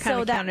first. That kind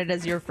of counted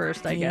as your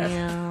first, I guess.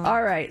 Yeah.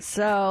 All right,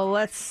 so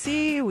let's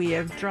see. We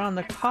have drawn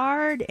the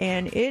card,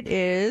 and it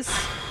is...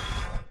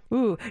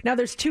 Ooh, now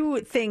there's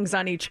 2 things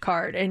on each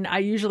card, and I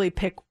usually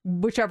pick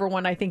whichever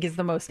one I think is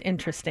the most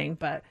interesting,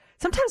 but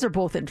sometimes they're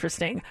both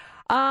interesting.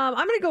 I'm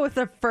going to go with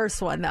the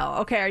first one, though.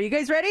 Okay, are you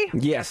guys ready?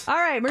 Yes. All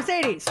right,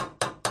 Mercedes.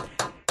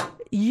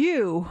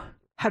 You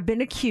have been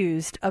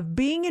accused of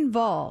being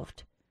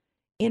involved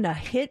in a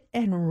hit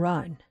and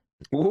run.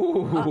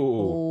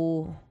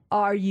 Ooh.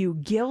 Are you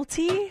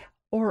guilty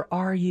or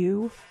are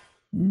you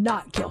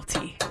not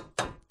guilty?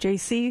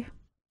 JC,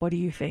 what do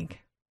you think?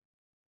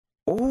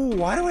 Oh,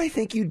 why do I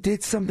think you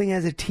did something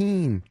as a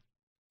teen?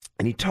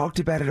 And you talked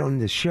about it on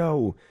the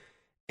show,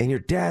 and your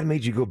dad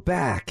made you go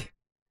back.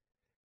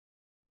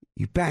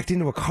 You backed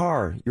into a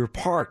car. You were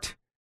parked.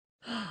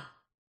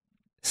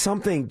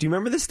 Something. Do you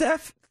remember this,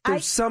 Steph?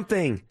 There's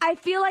something. I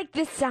feel like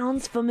this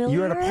sounds familiar.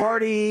 You were at a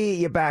party,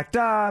 you backed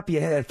up,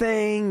 you had a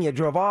thing, you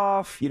drove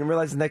off, you didn't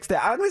realize the next day.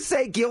 I'm going to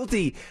say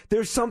guilty.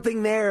 There's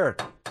something there.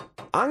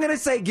 I'm going to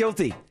say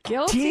guilty.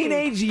 Guilty.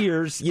 Teenage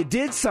years, you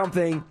did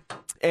something,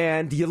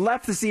 and you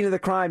left the scene of the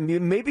crime.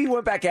 Maybe you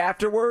went back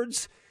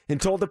afterwards and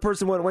told the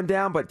person what went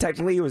down, but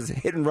technically it was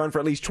hit and run for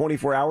at least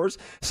 24 hours.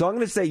 So I'm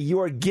going to say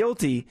you are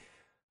guilty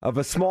of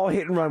a small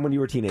hit and run when you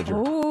were a teenager.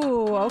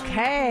 Ooh,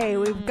 okay.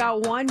 We've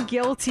got one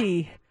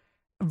guilty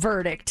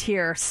verdict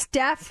here.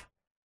 Steph,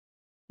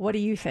 what do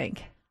you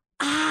think?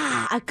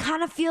 I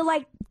kind of feel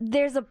like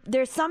there's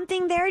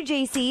something there,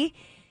 JC.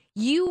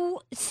 You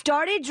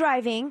started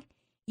driving.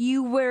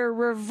 You were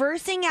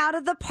reversing out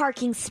of the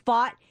parking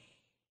spot.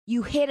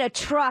 You hit a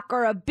truck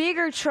or a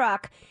bigger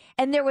truck,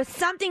 and there was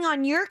something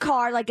on your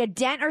car, like a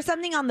dent or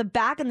something on the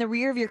back and the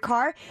rear of your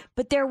car,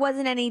 but there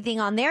wasn't anything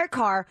on their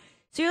car.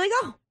 So you're like,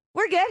 oh,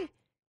 we're good.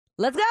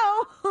 Let's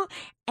go.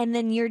 And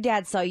then your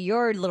dad saw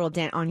your little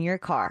dent on your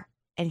car,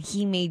 and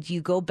he made you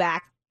go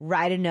back,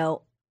 write a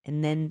note,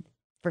 and then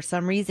for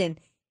some reason,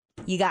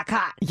 you got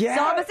caught. Yeah.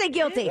 So I'm going to say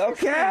guilty.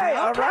 Okay,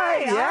 all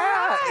right. Yeah.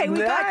 All right. We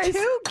got Nice.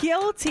 2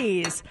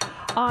 guilties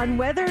on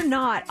whether or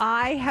not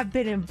I have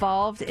been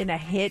involved in a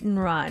hit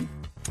and run.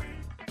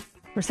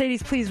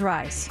 Mercedes, please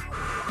rise.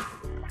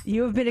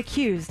 You have been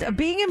accused of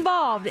being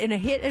involved in a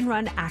hit and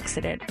run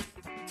accident.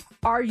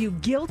 Are you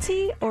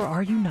guilty or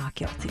are you not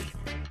guilty?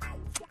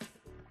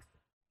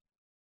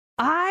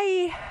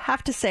 I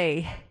have to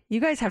say, you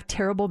guys have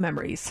terrible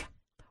memories,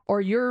 or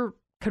you're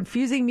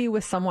confusing me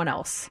with someone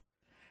else,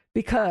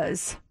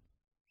 because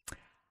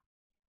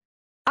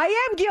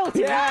I am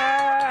guilty.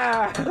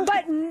 Yeah!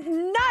 But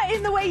not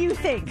in the way you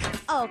think.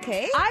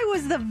 Okay. I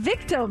was the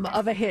victim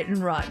of a hit and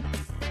run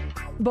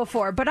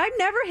before, but I've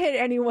never hit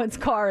anyone's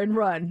car and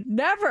run.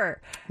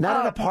 Never.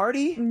 Not at a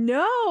party?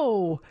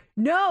 No.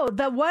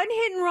 The one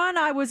hit and run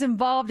I was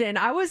involved in,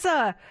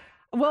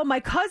 my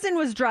cousin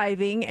was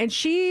driving, and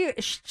she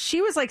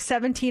was like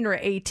 17 or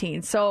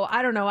 18. So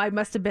I don't know. I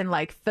must have been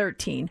like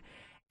 13.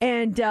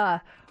 And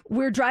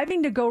we're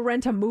driving to go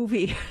rent a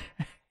movie.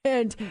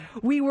 And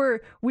we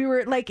were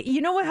like,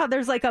 you know how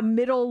there's like a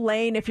middle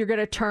lane if you're going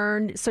to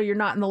turn so you're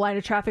not in the line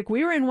of traffic?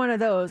 We were in one of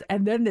those,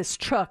 and then this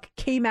truck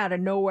came out of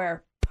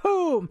nowhere.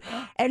 Boom!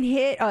 And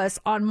hit us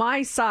on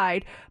my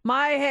side.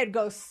 My head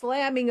goes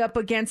slamming up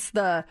against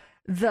the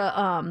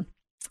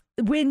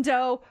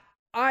window.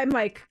 I'm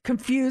like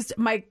confused.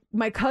 My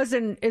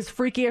cousin is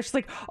freaking out. She's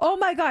like, oh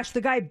my gosh,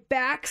 the guy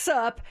backs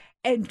up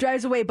and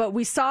drives away. But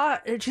we saw,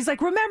 she's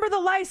like, remember the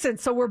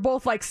license. So we're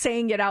both like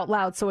saying it out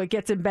loud so it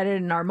gets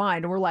embedded in our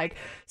mind. And we're like,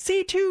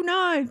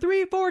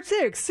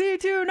 C29346,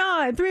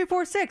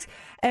 C29346.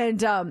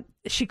 And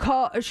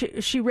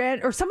she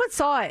ran, or someone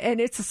saw it, and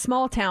it's a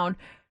small town.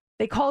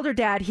 They called her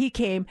dad. He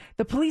came.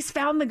 The police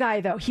found the guy,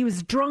 though. He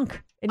was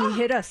drunk, and he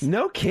hit us.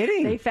 No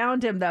kidding. They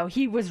found him, though.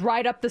 He was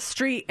right up the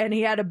street, and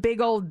he had a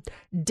big old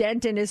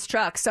dent in his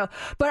truck. But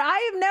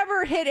I have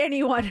never hit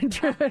anyone and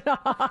driven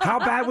off. How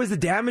bad was the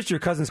damage to your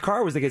cousin's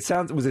car? Was it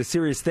a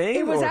serious thing?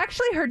 It was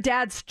actually her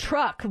dad's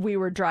truck we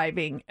were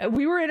driving.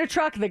 We were in a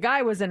truck. The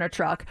guy was in a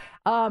truck.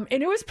 And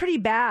it was pretty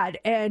bad.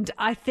 And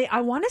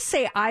I want to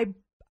say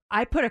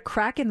I put a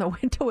crack in the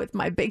window with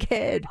my big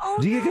head.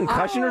 Do you get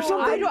concussion or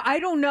something? I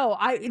don't know.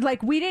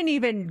 We didn't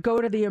even go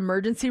to the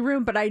emergency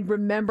room, but I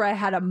remember I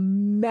had a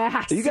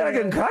massive... You got a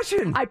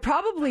concussion. I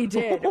probably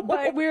did,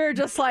 but we were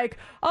just like,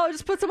 oh,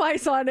 just put some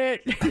ice on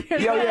it.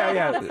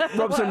 Yeah.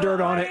 Rub some dirt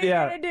on it.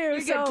 Yeah.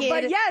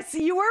 But yes,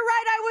 you were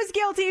right. I was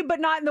guilty, but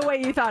not in the way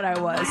you thought I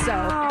was.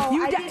 Wow,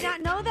 So I did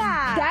not know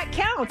that. That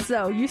counts,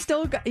 though. You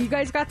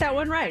guys got that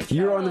one right.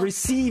 You're on the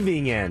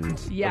receiving end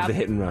of the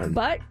hit and run.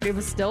 But it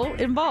was still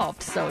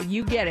involved, so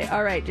you get it.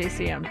 All right,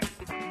 JCM.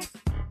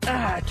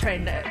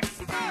 Trying to...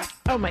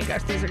 Oh my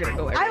gosh, these are going to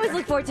go everywhere. I always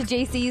look forward to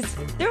JC's.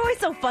 They're always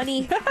so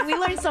funny. We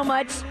learn so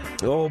much.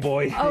 Oh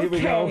boy, here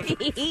we go.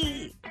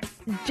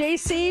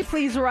 JC,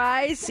 please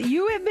rise.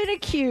 You have been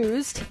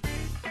accused.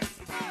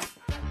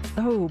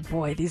 Oh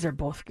boy, these are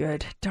both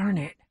good. Darn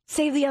it.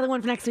 Save the other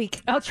one for next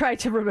week. I'll try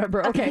to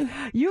remember. Okay.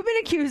 You've been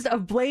accused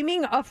of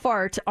blaming a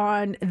fart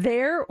on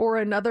their or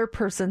another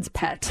person's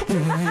pet.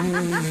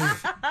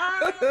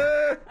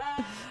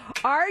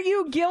 Are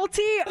you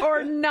guilty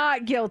or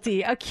not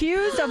guilty?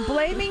 Accused of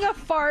blaming a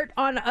fart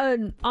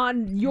on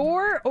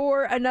your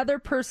or another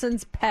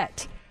person's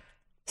pet.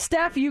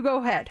 Steph, you go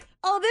ahead.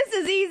 Oh, this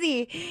is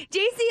easy.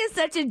 JC is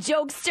such a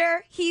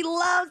jokester. He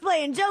loves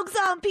playing jokes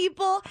on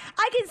people.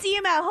 I can see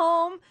him at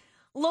home.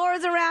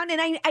 Laura's around, and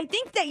I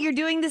think that you're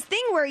doing this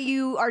thing where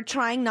you are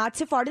trying not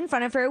to fart in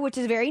front of her, which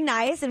is very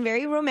nice and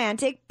very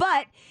romantic,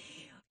 but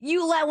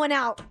you let one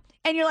out,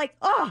 and you're like,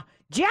 oh,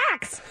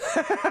 Jax,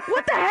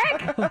 what the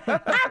heck?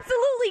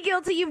 Absolutely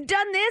guilty. You've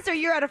done this, or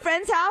you're at a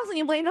friend's house and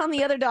you blamed it on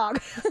the other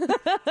dog.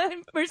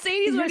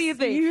 Mercedes, what do you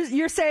think?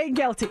 You're saying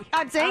guilty.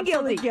 I'm saying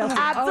Absolutely guilty.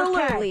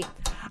 Absolutely. Okay.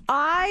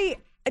 I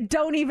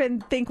don't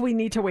even think we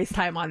need to waste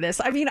time on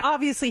this. I mean,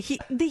 obviously he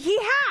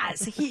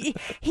has. He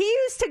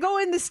used to go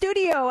in the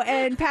studio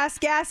and pass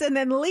gas and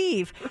then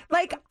leave.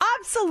 Like,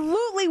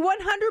 absolutely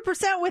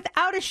 100%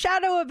 without a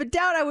shadow of a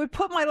doubt, I would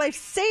put my life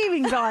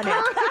savings on it.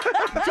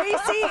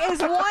 JC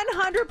is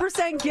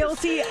 100%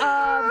 guilty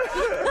of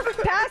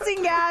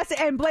passing gas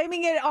and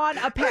blaming it on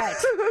a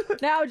pet.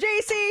 Now,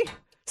 JC,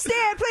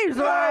 stand, please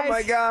rise. Oh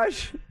my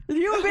gosh.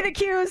 You have been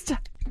accused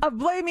of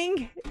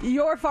blaming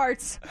your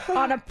farts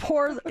on a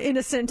poor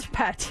innocent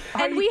pet.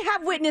 And we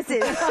have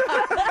witnesses.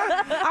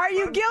 Are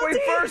you guilty?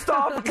 Wait, first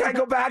off, can I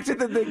go back to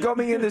the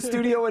coming in the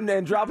studio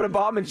and dropping a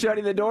bomb and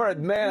shutting the door?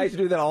 Man, I used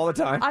to do that all the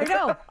time. I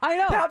know.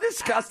 How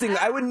disgusting.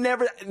 I would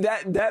never,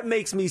 that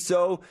makes me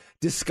so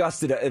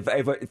disgusted if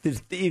I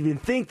even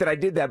think that I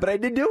did that, but I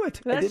did do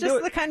it. That's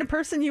just the kind of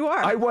person you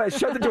are. I was.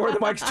 Shut the door, the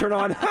mics turn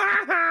on.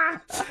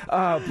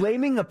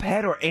 Blaming a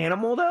pet or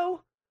animal,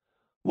 though?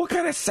 What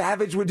kind of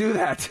savage would do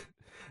that?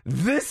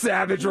 This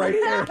savage right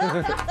here.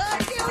 Guilty!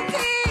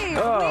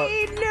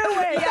 We knew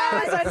it.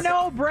 That was a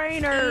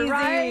no-brainer,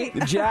 right?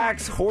 The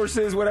jacks,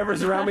 horses,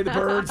 whatever's around me, the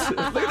birds. Look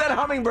at that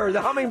hummingbird.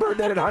 The hummingbird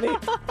did it, honey.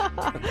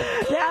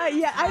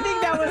 Yeah, I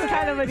think that was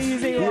kind of an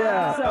easy one.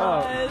 Yeah. So,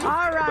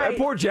 all right.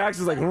 Poor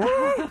Jax is like, I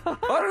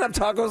don't have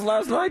tacos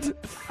last night.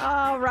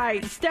 All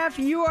right. Steph,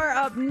 you are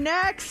up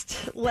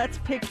next. Let's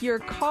pick your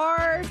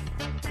card.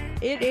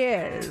 It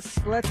is.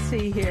 Let's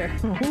see here.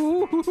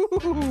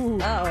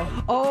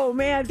 Oh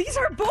man, these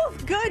are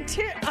both good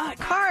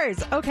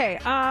cards. Okay.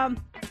 All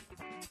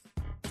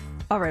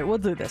right, we'll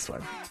do this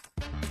one.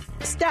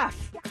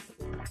 Steph,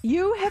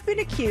 you have been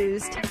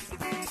accused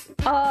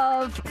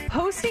of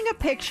posting a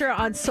picture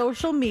on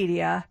social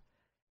media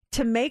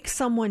to make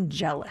someone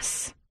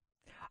jealous.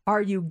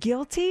 Are you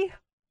guilty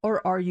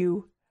or are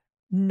you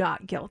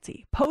not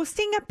guilty?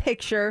 Posting a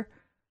picture,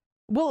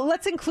 well,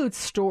 let's include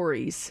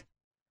stories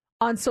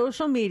on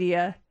social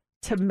media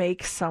to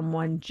make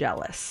someone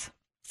jealous.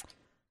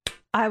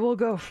 I will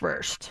go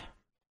first.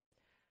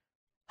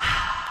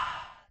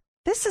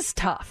 This is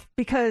tough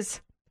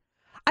because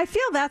I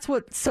feel that's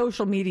what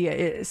social media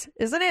is,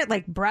 isn't it?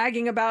 Like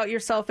bragging about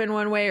yourself in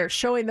one way or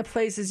showing the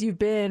places you've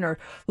been or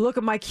look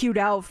at my cute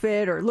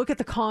outfit or look at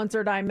the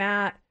concert I'm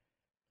at.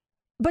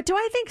 But do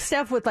I think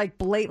Steph would like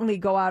blatantly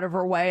go out of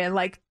her way and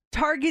like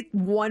target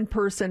one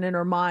person in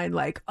her mind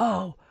like,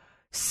 oh,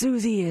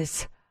 Susie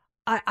is...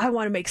 I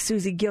want to make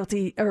Susie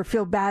guilty or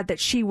feel bad that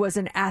she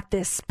wasn't at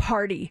this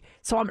party.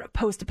 So I'm going to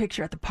post a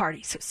picture at the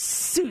party. So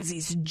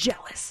Susie's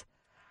jealous.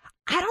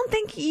 I don't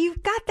think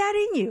you've got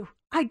that in you.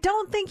 I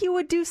don't think you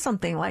would do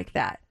something like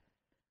that.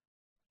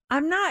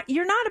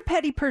 You're not a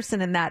petty person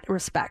in that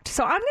respect.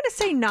 So I'm going to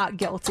say not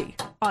guilty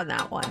on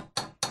that one.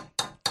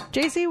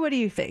 JC, what do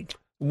you think?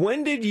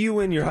 When did you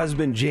and your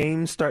husband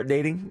James start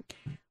dating?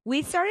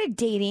 We started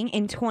dating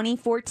in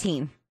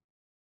 2014.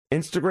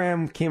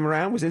 Instagram came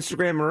around? Was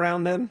Instagram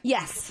around then?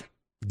 Yes.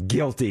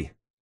 Guilty.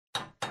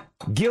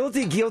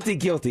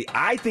 Guilty.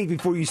 I think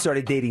before you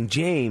started dating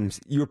James,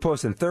 you were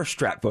posting thirst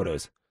trap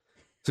photos.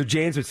 So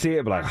James would see it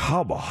and be like,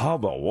 hubba,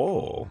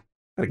 whoa.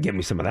 Gotta get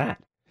me some of that.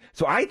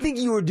 So I think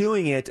you were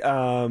doing it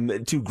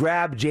to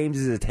grab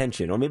James's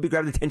attention, or maybe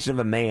grab the attention of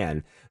a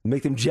man,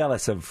 make them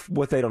jealous of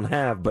what they don't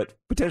have, but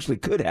potentially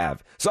could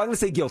have. So I'm going to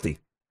say guilty.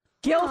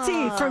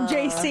 Guilty from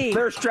JC.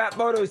 Thirst trap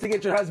photos to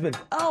get your husband.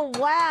 Oh,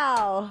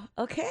 wow.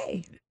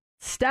 Okay.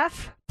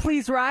 Steph,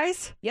 please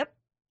rise. Yep.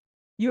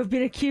 You have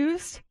been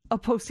accused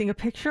of posting a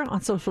picture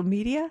on social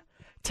media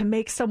to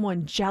make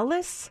someone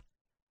jealous.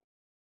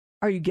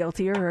 Are you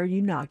guilty or are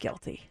you not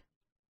guilty?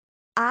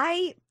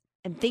 I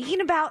am thinking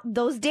about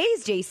those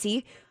days,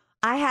 JC.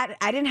 I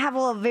didn't have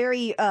a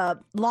very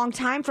long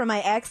time from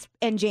my ex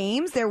and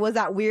James. There was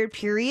that weird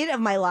period of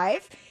my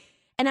life.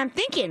 And I'm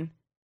thinking,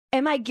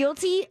 am I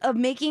guilty of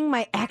making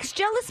my ex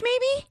jealous,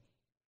 maybe?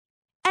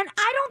 And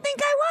I don't think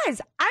I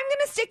was. I'm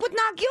going to stick with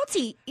not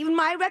guilty. Even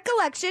my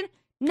recollection,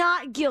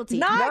 not guilty.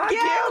 Not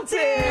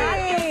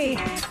guilty.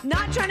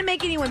 Not trying to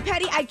make anyone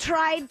petty. I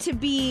tried to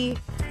be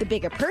the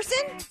bigger person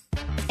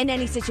in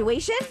any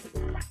situation.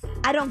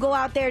 I don't go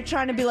out there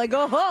trying to be like,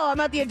 oh, I'm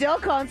at the Adele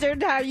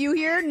concert. Are you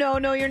here? No,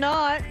 you're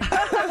not.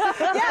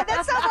 Yeah,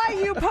 that's not why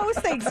you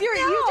post things.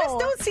 You just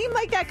don't seem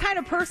like that kind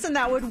of person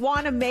that would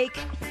want to make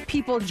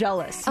people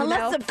jealous.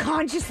 Unless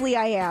subconsciously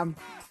I am.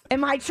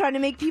 Am I trying to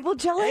make people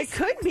jealous? It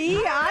could be.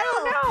 I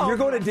don't know. You're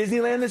going to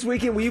Disneyland this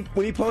weekend.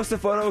 When you post a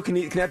photo,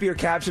 can that be your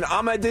caption?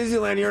 I'm at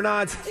Disneyland. You're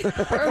not.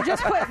 Or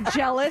just put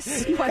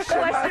jealous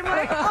question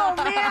mark. Oh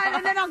man,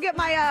 and then I'll get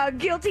my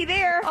guilty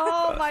there.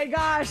 Oh my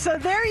gosh. So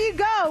there you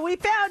go. We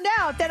found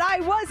out that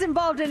I was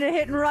involved in a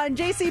hit and run.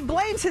 JC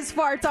blames his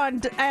farts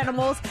on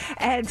animals,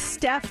 and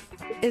Steph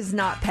is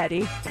not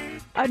petty.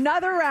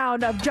 Another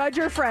round of Judge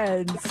Your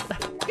Friends.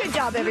 Good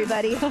job,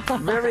 everybody.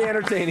 Very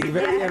entertaining.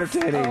 Very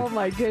entertaining. Oh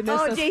my goodness.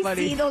 Oh, that's JC,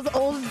 funny. those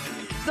old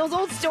Those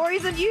old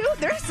stories of you,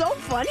 they're so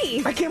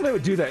funny. I can't believe I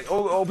would do that.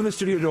 Open the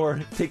studio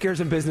door, take care of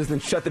some business, then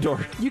shut the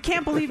door. You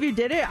can't believe you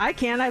did it? I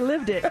can. I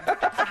lived it.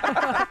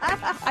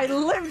 I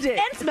lived it.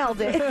 And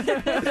smelled it.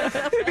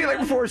 It'd be like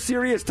before a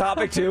serious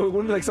topic, too. It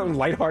wouldn't be like something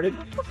lighthearted.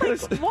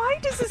 Why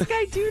does this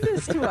guy do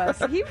this to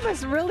us? He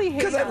must really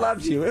hate us. Because I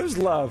loved you. It was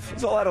love.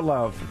 It's all out of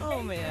love.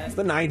 Oh, man. It's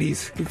the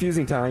 90s.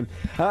 Confusing time.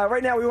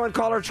 Right now, we want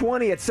caller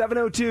 20 at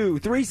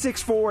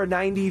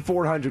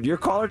 702-364-9400. You're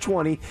caller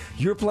 20.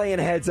 You're playing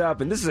Heads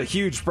Up, and this is a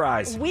huge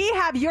prize. We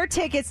have your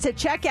tickets to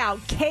check out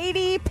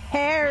Katy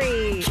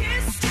Perry.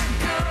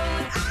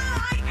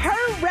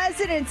 Her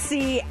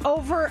residency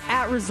over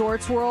at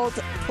Resorts World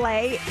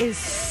Play is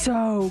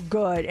so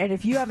good. And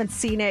if you haven't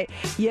seen it,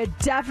 you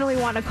definitely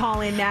want to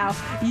call in now.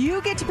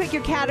 You get to pick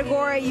your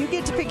category. You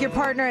get to pick your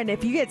partner. And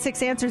if you get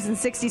 6 answers in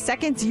 60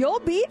 seconds, you'll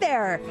be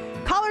there.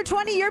 Caller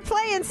 20, you're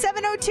playing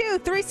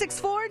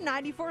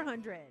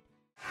 702-364-9400.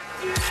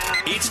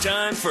 It's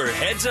time for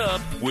Heads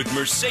Up with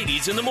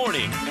Mercedes in the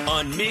Morning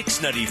on Mix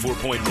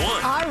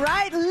 94.1. All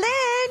right,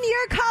 Lynn,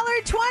 you're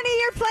caller 20.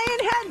 You're playing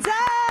Heads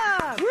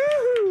Up.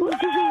 Woo! So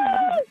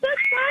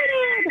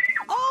excited!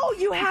 Oh,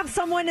 you have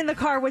someone in the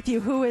car with you.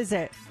 Who is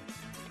it?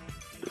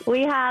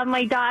 We have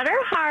my daughter,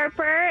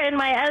 Harper, and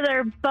my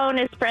other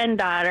bonus friend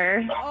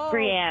daughter,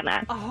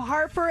 Brianna. Oh,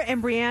 Harper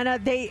and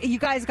Brianna, you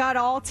guys got to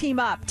all team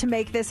up to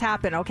make this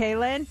happen, okay,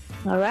 Lynn?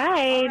 All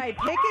right. All right,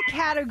 pick a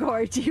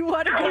category. Do you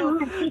want to go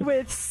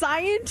with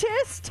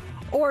scientist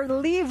or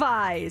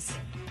Levi's?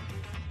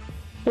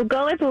 We'll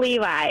go with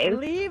Levi's.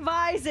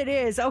 Levi's it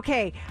is.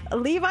 Okay,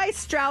 Levi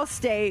Strauss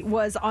Day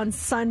was on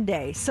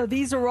Sunday. So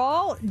these are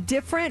all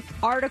different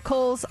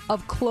articles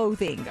of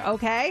clothing,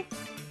 okay?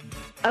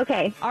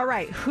 Okay. All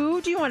right,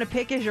 who do you want to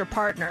pick as your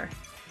partner?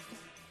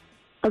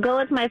 I'll go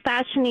with my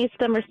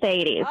fashionista,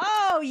 Mercedes.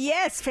 Oh,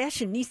 yes,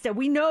 fashionista.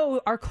 We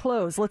know our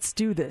clothes. Let's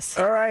do this.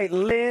 All right,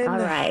 Lynn, All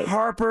right.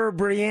 Harper,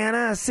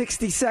 Brianna,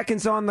 60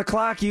 seconds on the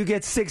clock. You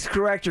get 6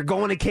 correct. You're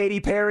going to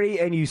Katy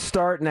Perry, and you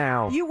start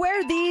now. You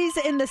wear these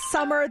in the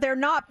summer. They're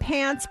not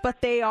pants,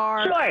 but they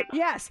are... Shorts.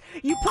 Yes.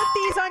 You put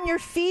these on your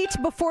feet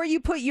before you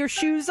put your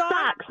shoes on.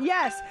 Socks.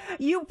 Yes.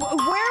 You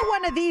wear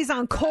one of these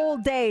on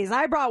cold days.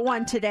 I brought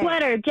one today.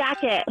 Sweater,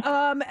 jacket.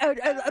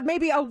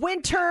 Maybe a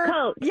winter...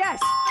 Coat. Yes.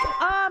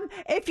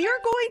 If you're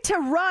going to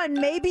run,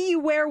 maybe you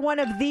wear one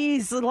of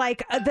these,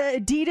 like the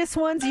Adidas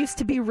ones used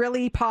to be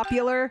really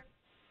popular.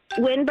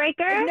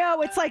 Windbreaker?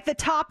 No, it's like the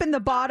top and the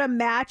bottom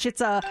match.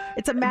 It's a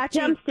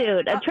matching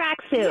jumpsuit, a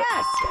tracksuit.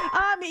 Yes.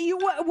 You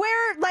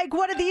wear like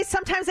one of these.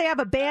 Sometimes they have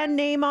a band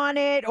name on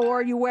it,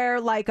 or you wear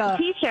like a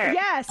T-shirt.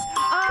 Yes.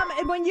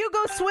 When you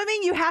go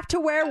swimming, you have to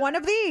wear one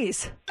of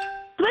these.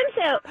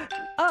 Swimsuit.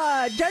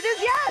 Judges,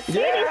 yes.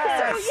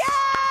 Yes.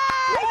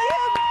 Yeah, you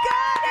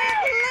got it,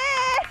 Lynn.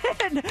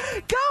 Going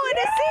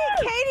to see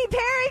Katy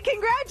Perry.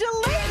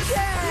 Congratulations.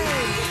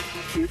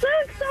 I'm so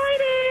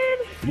excited.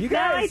 You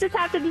Now I guys. just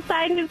have to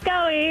decide who's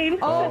going.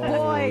 Oh,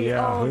 boy.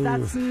 yeah. Oh,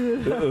 that's...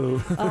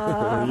 Uh-oh.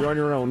 You're on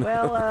your own.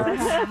 Well,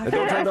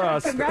 Don't turn to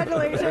us.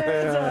 Congratulations.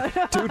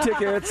 2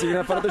 tickets. You're going to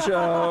have fun at the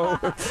show.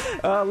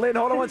 Lynn,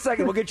 hold on 1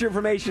 second. We'll get your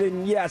information.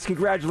 And yes,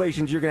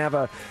 congratulations. You're going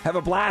to have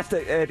a blast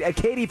at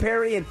Katy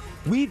Perry. And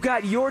we've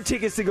got your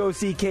tickets to go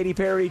see Katy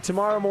Perry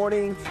tomorrow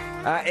morning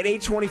at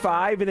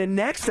 8:25. And then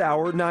next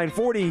hour,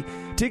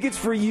 9:40, tickets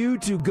for you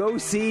to go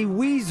see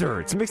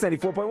Weezer. It's Mix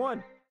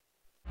 94.1.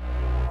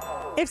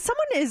 If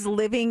someone is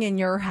living in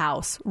your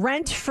house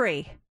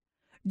rent-free,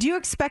 do you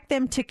expect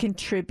them to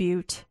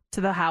contribute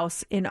to the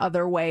house in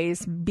other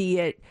ways, be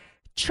it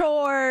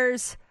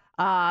chores,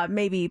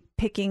 maybe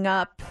picking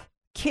up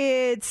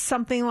kids,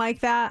 something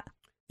like that?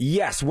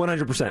 Yes,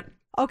 100%.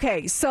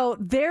 Okay, so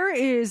there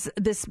is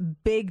this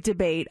big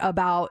debate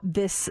about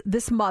this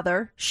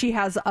mother. She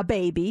has a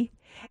baby,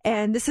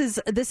 and this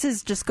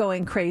is just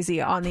going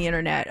crazy on the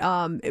internet,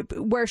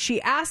 where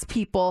she asked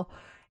people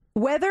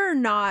whether or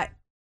not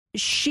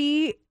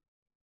she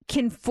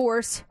can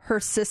force her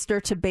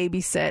sister to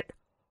babysit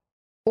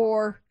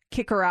or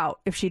kick her out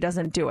if she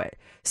doesn't do it.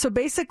 So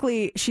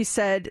basically, she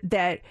said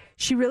that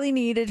she really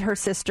needed her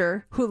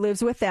sister, who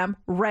lives with them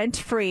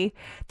rent-free,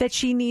 that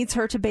she needs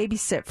her to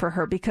babysit for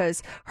her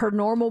because her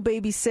normal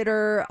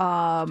babysitter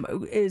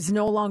is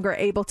no longer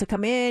able to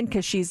come in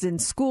because she's in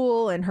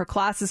school and her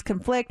classes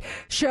conflict.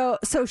 So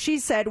she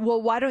said,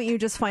 well, why don't you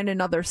just find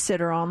another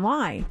sitter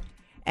online?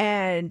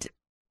 And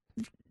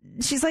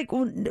she's like,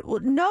 well,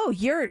 no,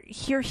 you're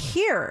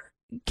here.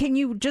 Can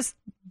you just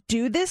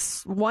do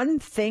this one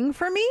thing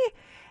for me?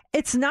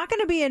 It's not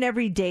going to be an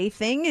everyday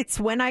thing. It's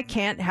when I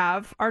can't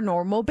have our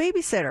normal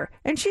babysitter.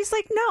 And she's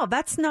like, no,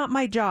 that's not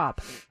my job.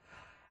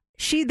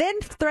 She then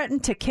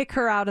threatened to kick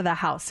her out of the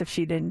house if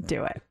she didn't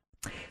do it.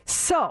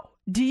 So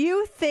do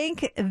you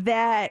think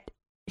that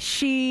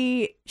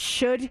she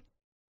should,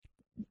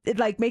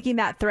 like, making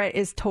that threat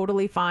is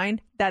totally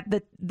fine, that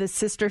the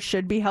sister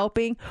should be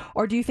helping?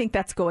 Or do you think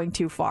that's going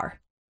too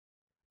far?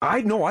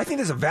 I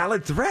think it's a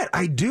valid threat.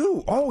 I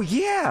do. Oh,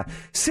 yeah.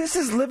 Sis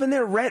is living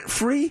there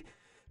rent-free.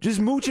 just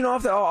mooching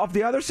off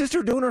the other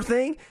sister, doing her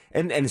thing,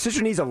 and the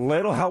sister needs a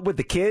little help with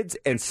the kids,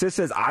 and sis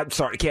says, I'm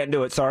sorry, can't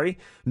do it, sorry.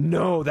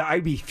 No,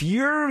 I'd be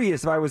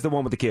furious if I was the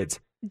one with the kids.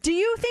 Do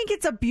you think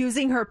it's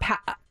abusing her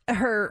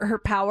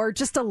power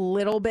just a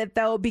little bit,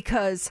 though?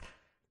 Because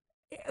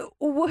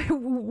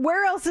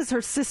where else is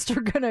her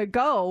sister going to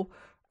go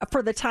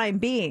for the time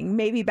being?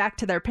 Maybe back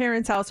to their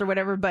parents' house or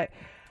whatever, but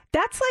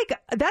that's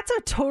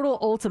a total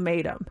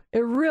ultimatum.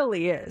 It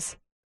really is.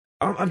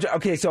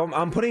 Okay, so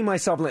I'm putting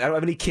myself, I don't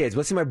have any kids.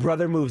 Let's say my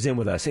brother moves in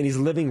with us and he's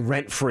living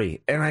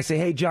rent-free. And I say,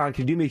 hey, John,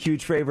 can you do me a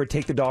huge favor?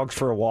 Take the dogs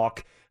for a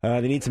walk. They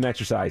need some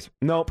exercise.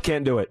 Nope,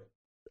 can't do it.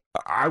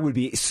 I would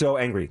be so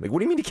angry. Like, what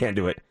do you mean you can't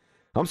do it?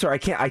 I'm sorry,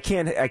 I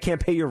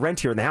can't pay your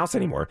rent here in the house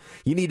anymore.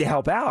 You need to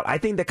help out. I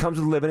think that comes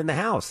with living in the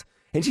house.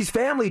 And she's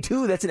family,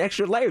 too. That's an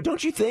extra layer,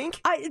 don't you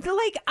think?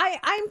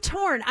 I'm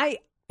torn. I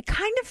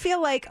kind of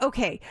feel like,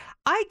 okay,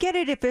 I get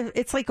it if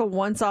it's like a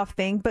once-off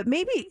thing, but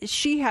maybe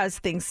she has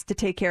things to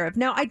take care of.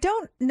 Now, I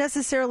don't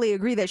necessarily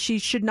agree that she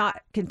should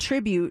not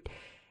contribute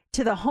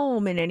to the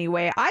home in any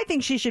way. I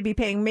think she should be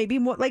paying maybe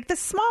more like the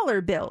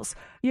smaller bills,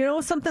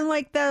 something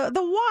like the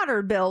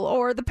water bill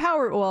or the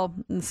power. Well,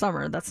 in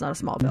summer, that's not a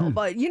small bill,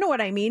 but you know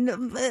what I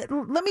mean?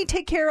 Let me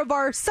take care of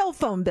our cell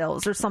phone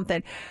bills or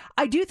something.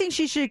 I do think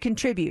she should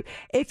contribute.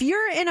 If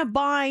you're in a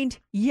bind,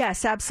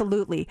 yes,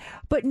 absolutely.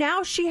 But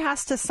now she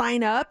has to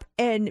sign up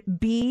and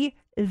be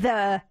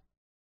the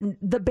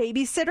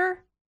babysitter.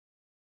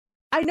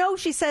 I know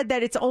she said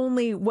that it's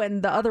only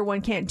when the other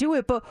one can't do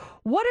it, but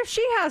what if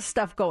she has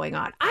stuff going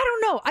on? I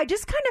don't know. I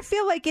just kind of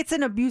feel like it's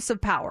an abuse of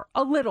power,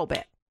 a little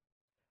bit.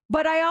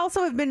 But I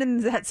also have been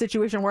in that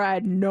situation where I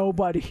had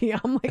nobody.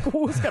 I'm like,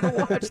 who's going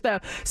to watch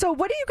them? So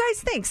what do you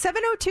guys think?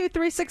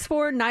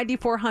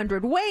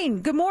 702-364-9400.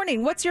 Wayne, good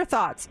morning. What's your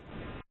thoughts?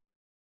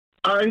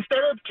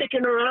 Instead of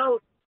kicking her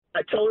out,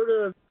 I told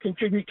her to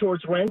contribute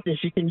towards rent, and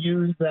she can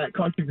use that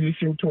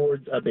contribution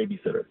towards a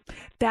babysitter.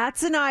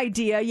 That's an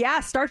idea. Yeah,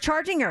 start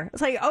charging her.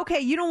 It's like, okay,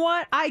 you know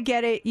what? I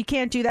get it. You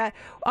can't do that.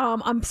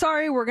 I'm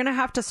sorry. We're going to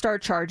have to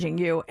start charging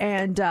you.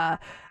 And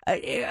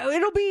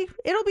it'll be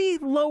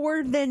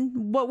lower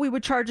than what we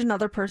would charge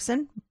another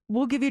person.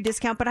 We'll give you a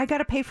discount, but I got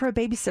to pay for a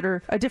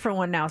babysitter, a different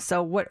one now.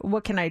 So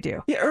what can I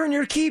do? You earn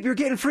your keep. You're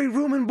getting free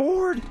room and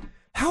board.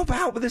 Help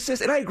out with this.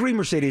 And I agree,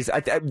 Mercedes.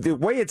 The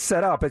way it's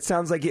set up, it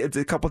sounds like it's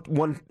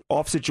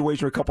one-off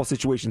situation or a couple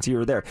situations here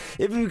or there.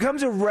 If it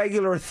becomes a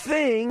regular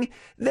thing,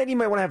 then you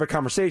might want to have a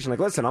conversation. Like,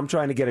 listen, I'm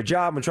trying to get a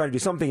job. I'm trying to do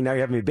something. Now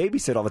you're having me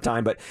babysit all the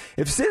time. But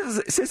if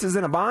sis is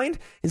in a bind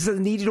and says,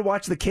 I need you to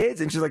watch the kids,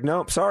 and she's like,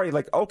 nope, sorry.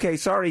 Like, okay,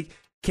 sorry.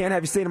 Can't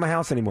have you staying in my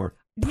house anymore.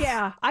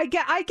 Yeah, I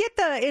get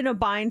the in a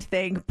bind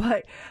thing,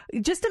 but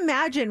just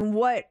imagine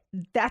what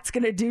that's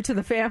going to do to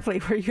the family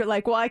where you're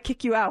like, well, I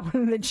kick you out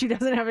and then she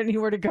doesn't have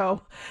anywhere to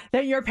go.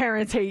 Then your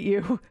parents hate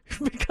you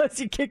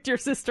because you kicked your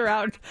sister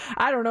out.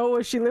 I don't know.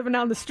 Was she living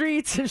on the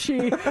streets? Is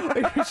she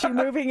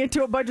moving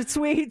into a budget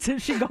suites?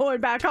 Is she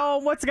going back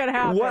home? What's going to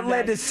happen? What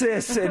led to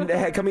sis and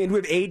coming in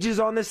with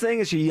ages on this thing?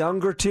 Is she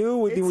younger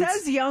too? It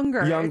says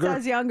younger. It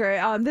says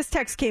younger. This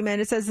text came in.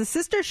 It says the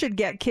sister should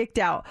get kicked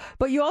out,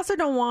 but you also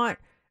don't want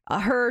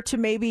her to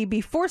maybe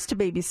be forced to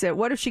babysit.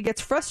 What if she gets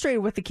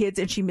frustrated with the kids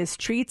and she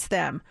mistreats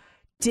them?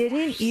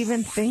 Didn't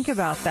even think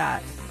about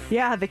that.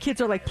 Yeah, the kids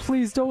are like,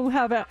 please don't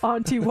have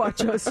Auntie watch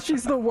us.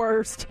 She's the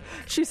worst.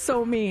 She's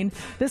so mean.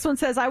 This one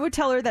says, I would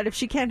tell her that if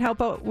she can't help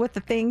out with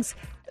the things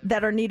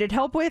that are needed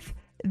help with,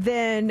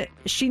 then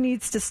she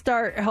needs to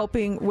start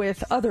helping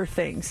with other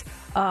things.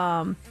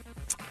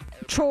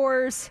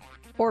 Chores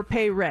or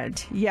pay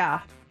rent.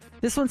 Yeah.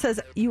 This one says,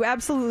 you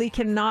absolutely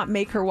cannot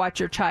make her watch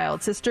your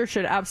child. Sister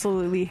should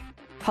absolutely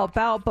help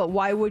out, but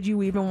why would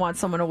you even want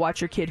someone to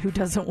watch your kid who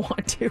doesn't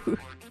want to?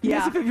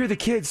 Yeah. Yes, if you're the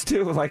kids,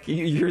 too. Like,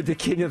 you're the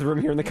kid in the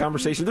room hearing the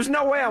conversation. There's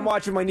no way I'm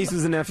watching my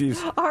nieces and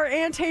nephews. Our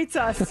aunt hates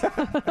us.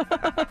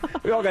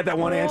 We all got that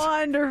one aunt.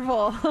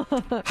 Wonderful.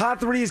 Hot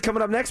 3 is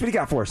coming up next. What do you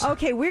got for us?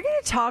 Okay, we're going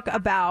to talk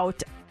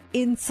about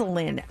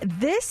insulin.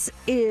 This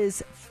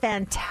is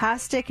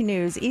fantastic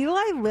news.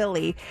 Eli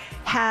Lilly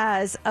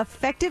has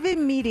effective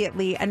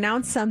immediately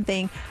announced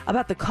something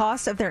about the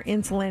cost of their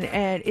insulin,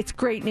 and it's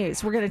great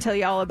news. We're going to tell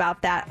you all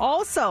about that.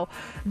 Also,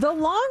 the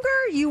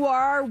longer you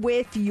are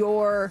with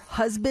your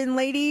husband,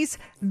 ladies,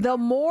 the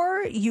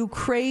more you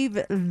crave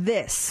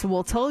this.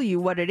 We'll tell you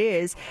what it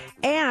is,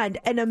 and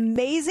an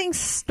amazing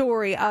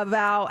story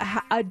about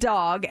a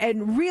dog,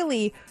 and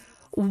really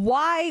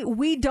why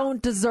we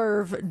don't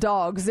deserve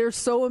dogs. They're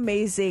so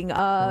amazing.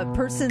 A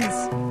person's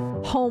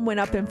home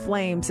went up in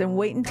flames, and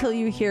wait until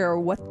you hear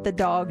what the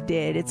dog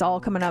did. It's all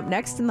coming up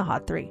next in the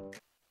Hot 3.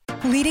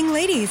 Leading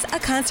Ladies, a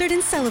concert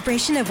in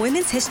celebration of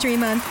Women's History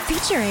Month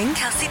featuring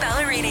Kelsey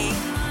Ballerini,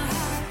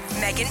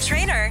 Meghan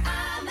Trainor,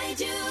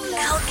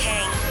 Elle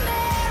King,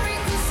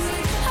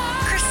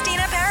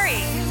 Christina Perri.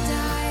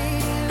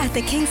 At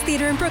the King's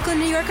Theater in Brooklyn,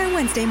 New York on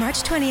Wednesday,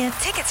 March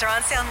 20th. Tickets are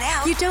on sale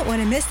now. You don't want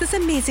to miss this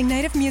amazing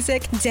night of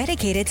music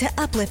dedicated to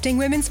uplifting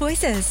women's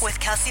voices. With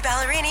Kelsey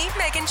Ballerini,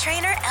 Meghan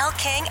Trainor, Elle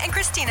King, and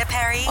Christina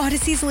Perri.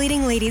 Odyssey's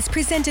Leading Ladies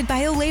presented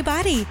by Olay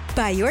Body.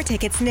 Buy your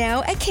tickets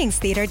now at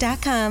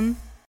kingstheater.com.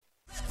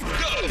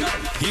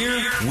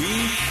 Here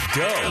we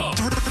go.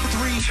 3,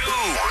 2,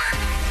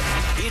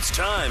 1. It's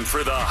time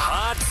for the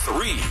Hot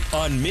 3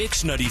 on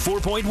Mix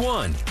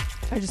 94.1.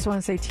 I just want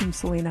to say Team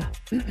Selena.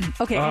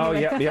 Okay. Oh,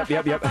 anyway. yep.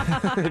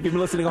 If you've been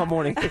listening all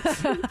morning.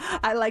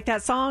 I like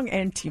that song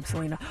and Team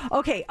Selena.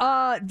 Okay,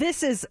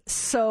 this is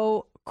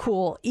so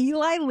cool.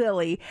 Eli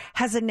Lilly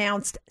has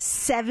announced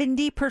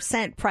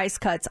 70% price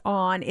cuts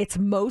on its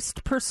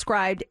most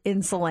prescribed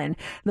insulin.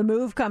 The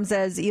move comes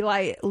as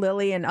Eli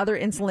Lilly and other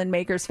insulin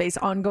makers face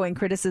ongoing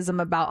criticism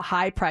about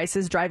high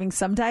prices, driving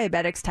some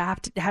diabetics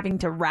to having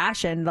to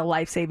ration the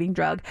life-saving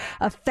drug.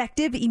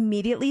 Effective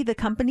immediately, the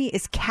company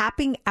is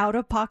capping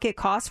out-of-pocket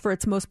costs for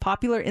its most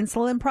popular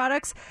insulin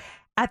products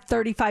at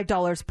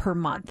 $35 per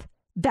month.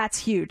 That's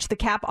huge. The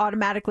cap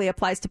automatically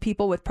applies to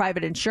people with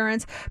private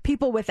insurance.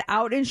 People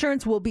without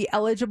insurance will be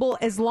eligible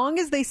as long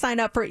as they sign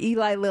up for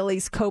Eli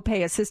Lilly's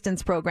copay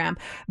assistance program.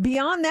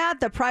 Beyond that,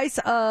 the price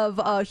of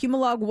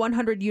Humalog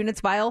 100 units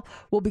vial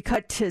will be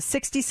cut to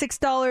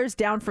 $66,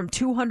 down from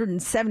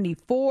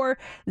 $274.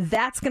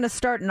 That's going to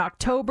start in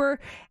October.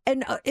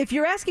 And if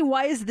you're asking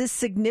why is this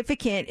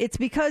significant, it's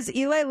because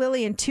Eli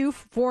Lilly and two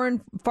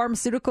foreign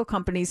pharmaceutical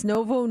companies,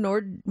 Novo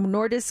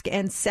Nordisk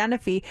and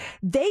Sanofi,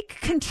 they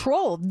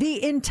control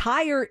the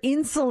entire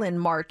insulin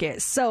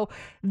market. So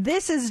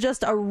this is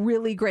just a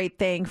really great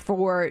thing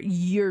for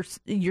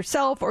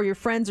yourself or your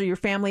friends or your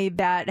family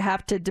that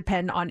have to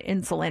depend on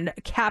insulin,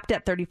 capped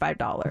at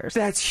 $35.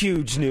 That's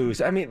huge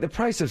news. I mean, the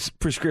price of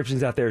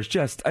prescriptions out there is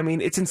just,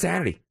 it's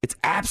insanity. It's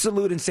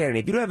absolute insanity.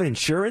 If you don't have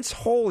insurance,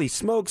 holy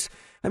smokes.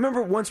 I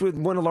remember once with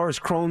one of Laura's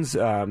Crohn's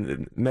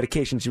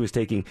medications she was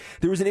taking,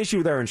 there was an issue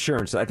with our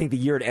insurance. I think the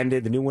year it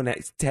ended, the new one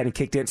hadn't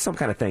kicked in, some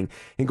kind of thing.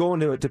 And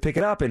going to pick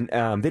it up, and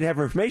they didn't have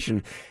her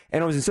information.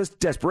 And I was in such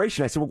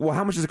desperation. I said, well,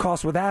 how much does it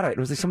cost without it? It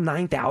was like some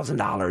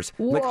 $9,000.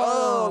 Like,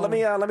 oh, let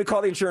me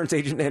call the insurance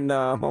agent and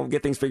I'll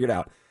get things figured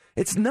out.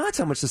 It's nuts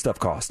how much this stuff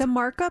costs. The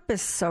markup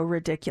is so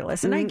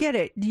ridiculous. And I get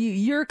it.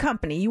 You're a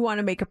company. You want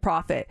to make a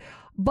profit.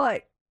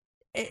 But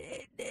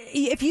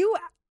if you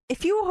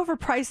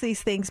overprice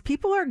these things,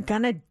 people are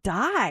gonna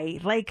die.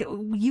 Like,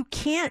 you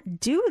can't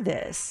do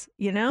this,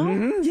 you know?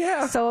 Mm-hmm,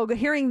 yeah. So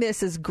hearing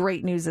this is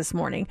great news this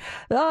morning.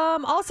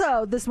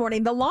 Also this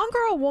morning, the longer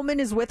a woman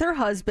is with her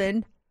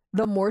husband,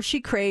 the more she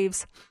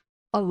craves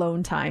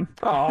alone time.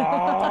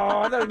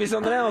 Oh, that would be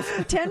something else.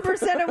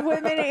 10% of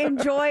women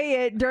enjoy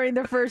it during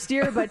the first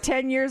year, but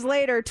 10 years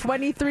later,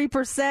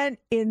 23%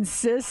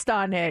 insist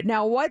on it.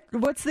 Now,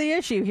 what's the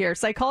issue here?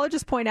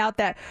 Psychologists point out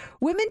that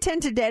women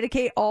tend to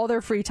dedicate all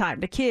their free time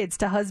to kids,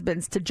 to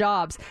husbands, to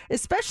jobs,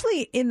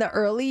 especially in the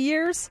early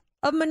years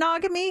of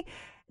monogamy.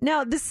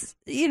 Now, this,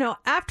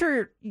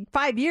 after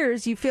 5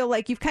 years, you feel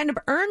like you've kind of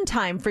earned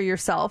time for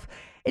yourself.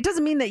 It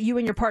doesn't mean that you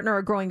and your partner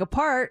are growing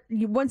apart.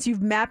 Once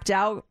you've mapped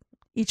out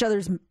each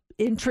other's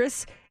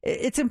interests,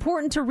 it's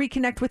important to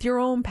reconnect with your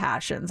own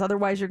passions.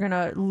 Otherwise, you're going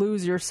to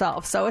lose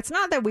yourself. So it's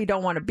not that we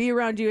don't want to be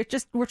around you. It's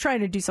just we're trying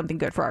to do something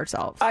good for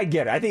ourselves. I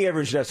get it. I think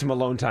everyone should have some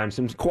alone time,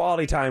 some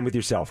quality time with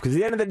yourself. Because at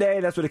the end of the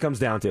day, that's what it comes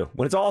down to.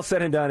 When it's all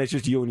said and done, it's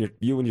just you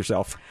and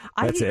yourself.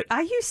 That's it.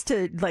 I used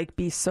to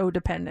be so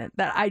dependent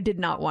that I did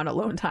not want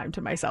alone time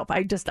to myself.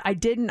 I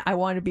didn't. I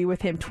wanted to be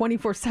with him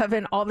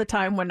 24/7 all the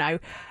time and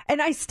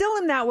I still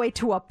am that way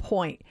to a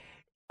point.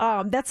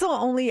 That's the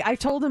only, I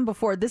told him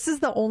before, this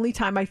is the only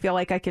time I feel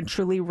like I can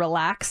truly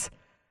relax.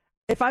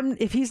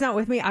 If he's not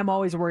with me, I'm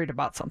always worried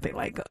about something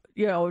like,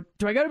 do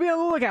I got to be on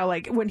the lookout?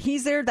 Like when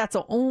he's there, that's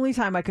the only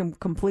time I can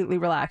completely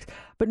relax.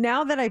 But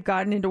now that I've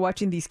gotten into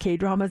watching these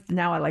K-dramas,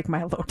 now I like my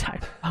alone time.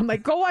 I'm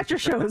like, go watch your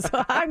shows.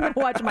 I'm going to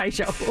watch my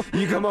show.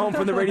 You come home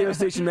from the radio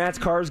station, Matt's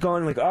car's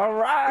gone, like, all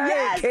right,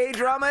 yes!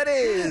 K-drama it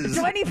is.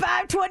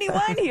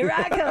 2521, here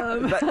I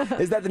come.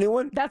 Is that the new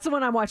one? That's the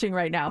one I'm watching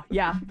right now.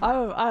 Yeah.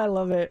 Oh, I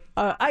love it.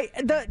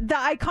 The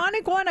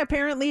iconic one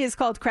apparently is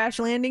called Crash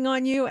Landing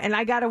on You, and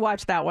I got to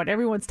watch that one.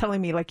 Everyone's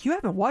telling me, like, you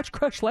haven't watched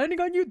Crash Landing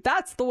on You?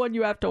 That's the one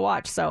you have to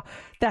watch. So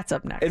that's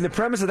up next. And the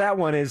premise of that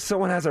one is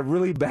someone has a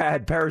really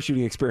bad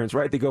parachuting experience,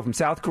 right? They go from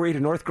South Korea to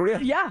North Korea.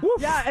 Yeah.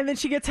 Woof. Yeah. And then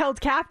she gets held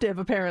captive,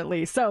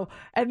 apparently. So,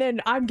 and then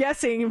I'm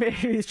guessing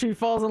maybe she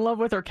falls in love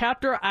with her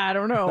captor. I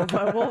don't know,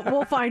 but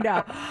we'll find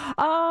out.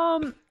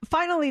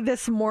 Finally,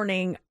 this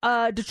morning,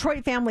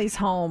 Detroit family's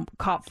home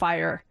caught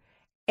fire,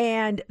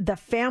 and the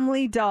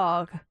family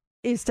dog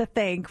is to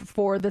thank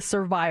for the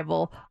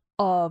survival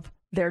of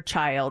their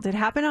child. It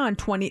happened on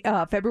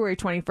February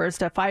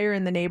 21st. A fire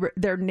in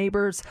their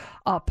neighbor's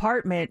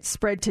apartment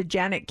spread to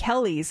Janet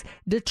Kelly's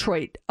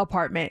Detroit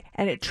apartment,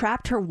 and it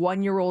trapped her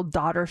 1-year-old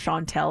daughter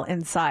Chantel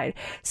inside.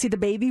 See, the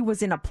baby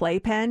was in a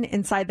playpen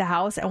inside the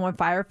house, and when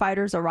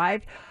firefighters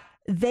arrived,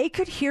 they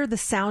could hear the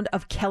sound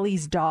of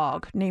Kelly's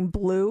dog named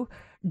Blue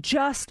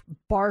just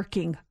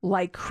barking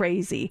like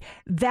crazy.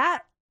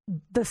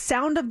 The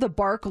sound of the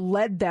bark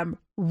led them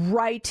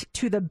right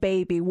to the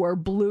baby, where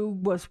Blue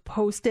was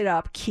posted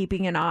up,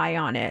 keeping an eye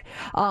on it.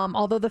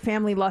 Although the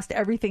family lost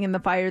everything in the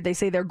fire, they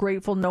say they're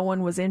grateful no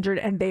one was injured,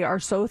 and they are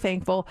so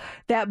thankful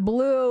that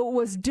Blue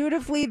was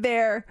dutifully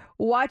there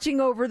watching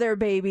over their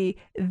baby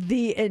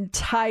the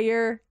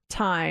entire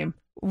time.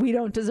 We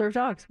don't deserve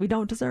dogs. We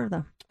don't deserve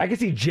them. I can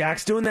see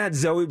Jax doing that.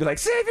 Zoe would be like,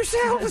 save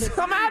yourselves.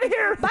 I'm out of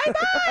here.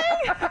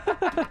 Bye-bye.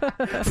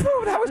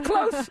 Phew, that was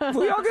close.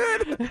 We all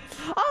good?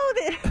 Oh,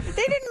 they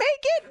didn't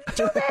make it?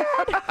 Too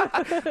bad.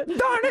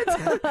 Darn it.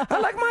 I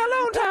like my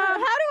alone time.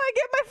 How do I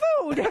get my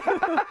food?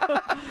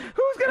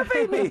 Who's going to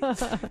feed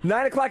me?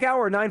 9 o'clock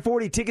hour,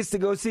 9:40. Tickets to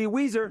go see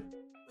Weezer.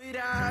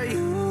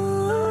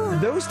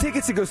 Those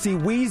tickets to go see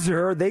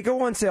Weezer, they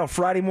go on sale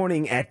Friday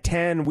morning at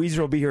 10. Weezer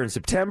will be here in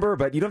September,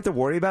 but you don't have to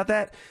worry about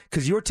that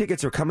because your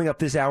tickets are coming up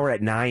this hour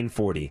at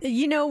 9:40.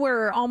 You know,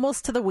 we're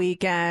almost to the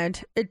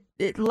weekend.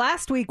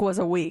 Last week was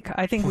a week.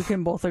 I think we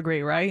can both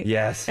agree, right?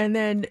 Yes. And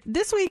then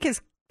this week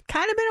has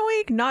kind of been a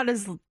week, not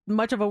as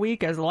much of a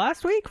week as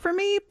last week for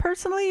me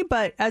personally,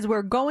 but as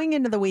we're going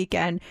into the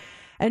weekend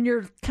and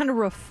you're kind of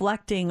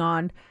reflecting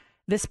on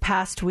this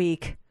past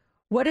week,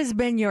 what has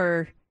been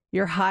your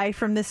high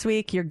from this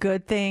week, your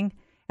good thing,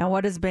 and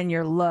what has been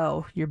your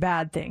low, your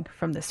bad thing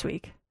from this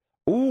week?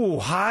 Ooh,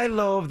 high,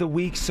 low of the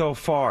week so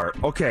far.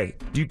 Okay,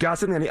 you got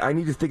something? I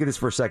need to think of this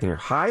for a second here.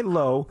 High,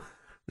 low,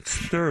 it's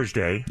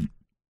Thursday.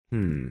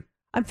 I'm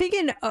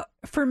thinking,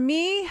 for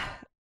me,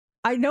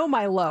 I know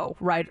my low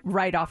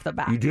right off the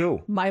bat. You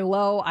do? My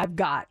low,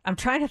 I'm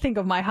trying to think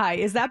of my high.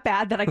 Is that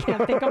bad that I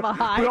can't think of a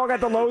high? We all got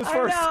the lows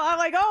first. I know. I'm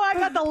like, I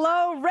got the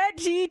low.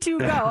 Reggie to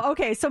go.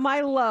 Okay, so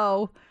my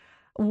low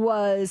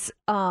was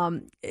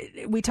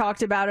we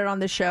talked about it on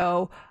the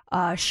show.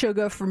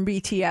 Suga from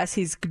BTS,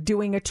 he's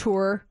doing a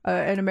tour,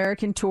 an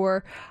American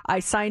tour. I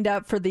signed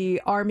up for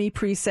the Army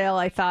pre-sale.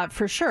 I thought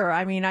for sure.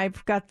 I mean,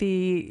 I've got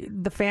the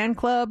fan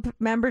club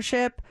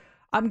membership.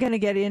 I'm going to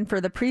get in for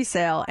the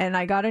pre-sale. And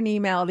I got an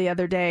email the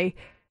other day,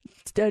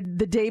 the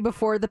day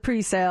before the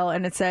pre-sale,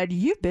 and it said,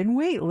 you've been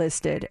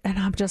waitlisted. And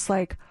I'm just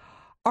like,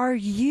 are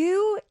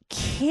you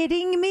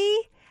kidding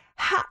me?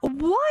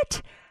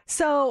 What?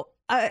 So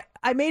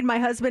I made my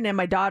husband and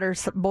my daughter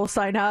both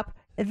sign up.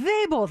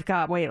 They both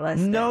got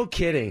waitlisted. No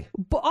kidding.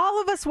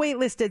 All of us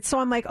waitlisted. So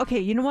I'm like, okay,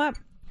 you know what?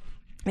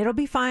 It'll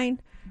be fine.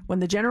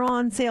 When the general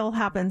on sale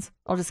happens,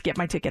 I'll just get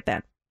my ticket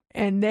then.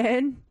 And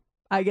then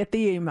I get the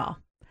email.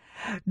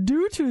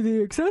 Due to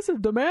the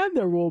excessive demand,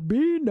 there will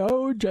be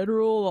no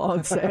general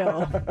on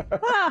sale.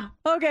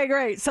 Okay,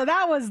 great. So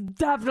that was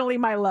definitely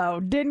my low.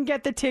 Didn't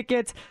get the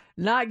tickets.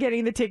 Not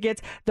getting the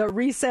tickets. The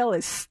resale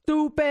is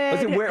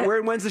stupid. Where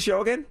and when's the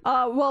show again?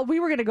 Well, we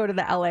were going to go to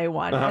the LA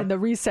one, and the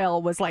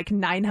resale was like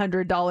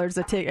 $900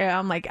 a ticket.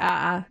 I'm like,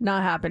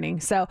 not happening.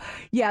 So,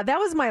 yeah, that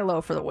was my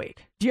low for the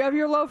week. Do you have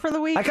your low for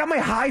the week? I got my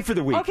high for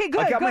the week. Okay,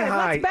 good. I got my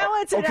high. Let's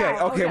balance it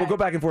out. Okay, we'll go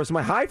back and forth. So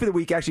my high for the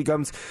week actually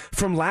comes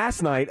from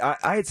last night.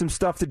 I had some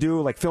stuff to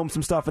do, like film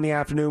some stuff in the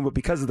afternoon, but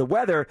because of the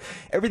weather,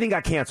 everything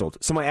got canceled.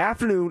 So my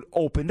afternoon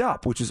opened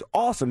up, which is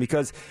awesome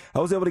because I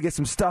was able to get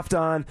some stuff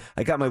done.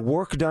 I got my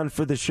work done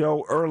for the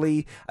show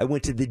early. I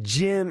went to the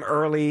gym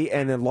early,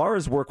 and then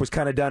Laura's work was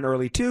kind of done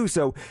early too.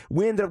 So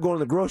we ended up going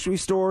to the grocery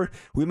store.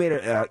 We made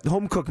a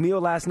home-cooked meal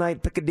last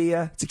night,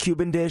 picadilla. It's a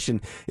Cuban dish,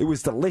 and it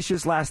was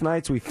delicious last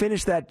night. So we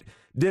finished that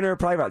dinner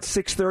probably about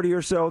 6:30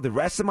 or so. The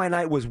rest of my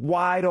night was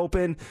wide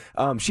open.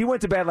 She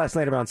went to bed last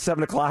night around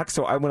 7 o'clock,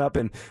 so I went up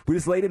and we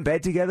just laid in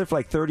bed together for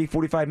like 30,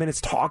 45 minutes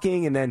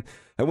talking, and then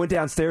I went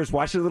downstairs,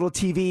 watched a little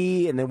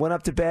TV, and then went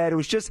up to bed. It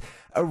was just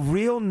a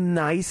real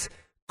nice,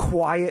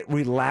 quiet,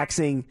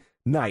 relaxing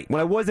night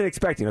when I wasn't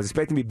expecting. I was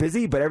expecting to be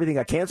busy, but everything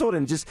got canceled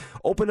and just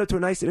opened up to a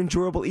nice and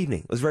enjoyable evening.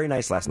 It was very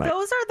nice last night.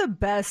 Those are the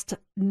best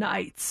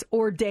nights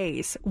or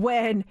days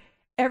when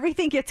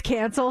everything gets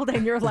canceled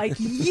and you're like,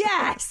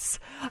 yes.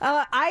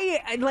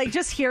 I like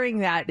just hearing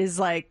that is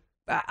like,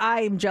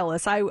 I'm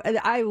jealous.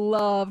 I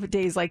love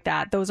days like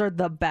that. Those are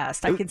the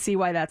best. I can see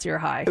why that's your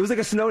high. It was like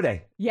a snow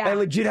day. Yeah. I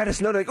legit had a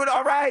snow day. Like,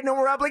 all right, no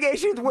more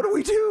obligations. What do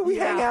we do? We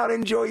hang out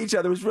and enjoy each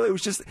other. It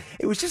was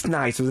just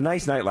nice. It was a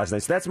nice night last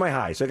night. So that's my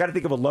high. So I got to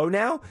think of a low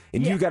now,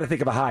 and you got to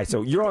think of a high.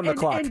 So you're on the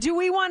clock. And do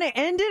we want to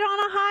end it on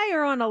a high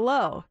or on a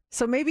low?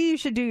 So maybe you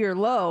should do your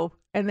low,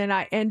 and then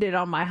I end it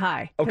on my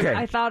high. Okay.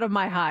 I thought of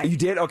my high. You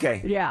did?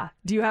 Okay. Yeah.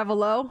 Do you have a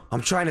low?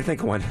 I'm trying to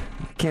think of one.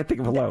 I can't think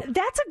of a low.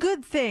 That's a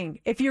good thing.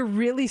 If you're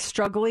really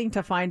struggling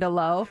to find a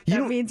low,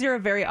 that means you're a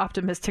very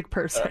optimistic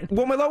person.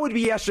 Well, my low would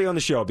be yesterday on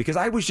the show because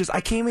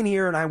I came in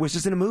here and I was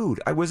just in a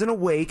mood. I wasn't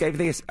awake. I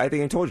think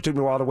I told you it took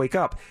me a while to wake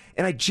up.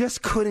 And I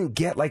just couldn't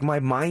get like my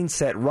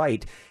mindset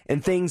right.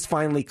 And things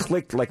finally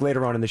clicked like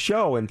later on in the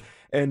show. And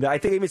I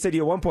think I even said to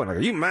you at one point, like,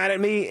 are you mad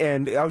at me?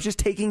 And I was just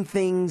taking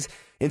things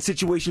in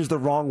situations the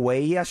wrong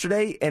way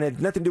yesterday. And it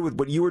had nothing to do with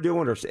what you were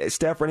doing or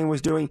Steph or anyone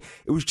was doing.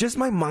 It was just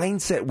my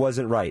mindset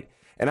wasn't right.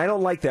 And I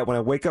don't like that when I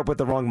wake up with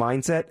the wrong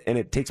mindset, and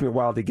it takes me a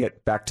while to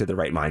get back to the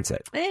right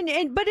mindset.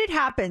 But it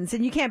happens,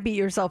 and you can't beat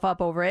yourself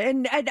up over it.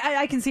 And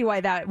I can see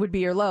why that would be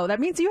your low. That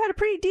means you had a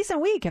pretty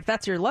decent week if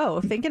that's your low,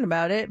 thinking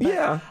about it. But,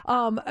 yeah.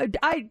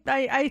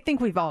 I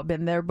think we've all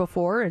been there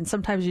before, and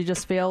sometimes you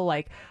just feel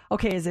like,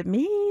 okay, is it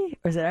me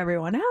or is it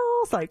everyone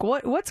else? Like,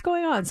 what's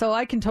going on? So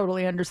I can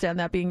totally understand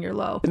that being your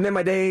low. And then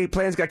my day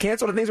plans got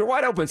canceled, and things were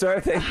wide open, so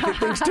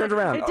things turned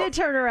around. It did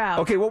turn around.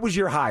 Okay, what was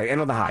your high? End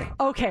on the high.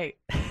 Okay.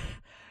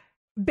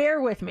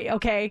 Bear with me,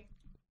 okay?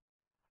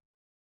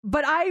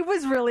 But I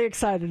was really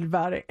excited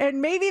about it.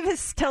 And maybe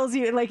this tells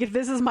you, like, if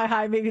this is my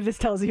high, maybe this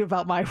tells you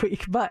about my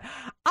week. But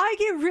I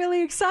get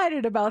really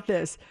excited about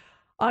this.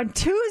 On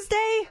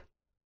Tuesday,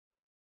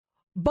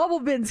 Bubble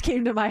Bins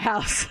came to my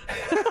house.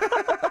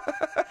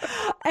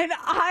 And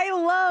I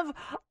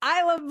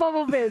love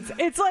Bubble Bins.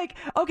 It's like,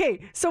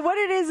 okay, so what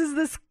it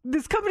is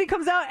this company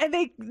comes out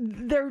and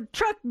their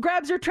truck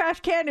grabs your trash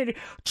can and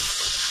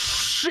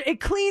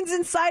it cleans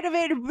inside of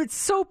it with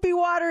soapy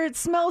water. It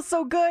smells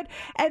so good.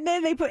 And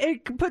then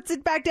it puts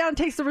it back down,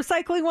 takes the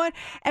recycling one.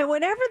 And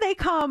whenever they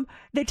come,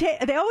 they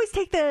always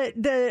take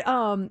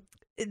the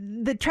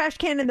trash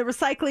can and the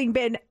recycling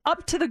bin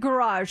up to the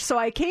garage. So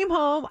I came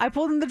home, I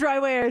pulled in the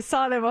driveway, and I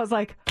saw them. I was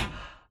like,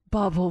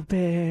 Bubble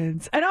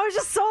Bins. And I was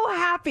just so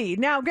happy.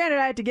 Now, granted,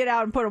 I had to get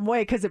out and put them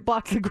away because it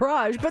blocked the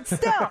garage. But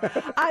still,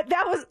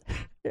 that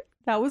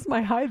was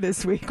my high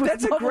this week.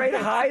 That's a great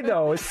high,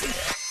 though.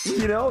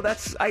 You know,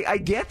 I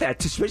get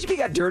that, especially if you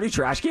got dirty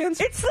trash cans.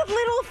 It's the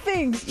little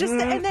things,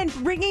 and then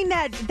bringing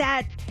that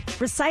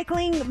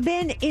recycling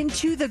bin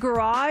into the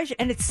garage,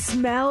 and it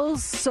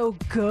smells so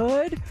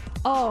good.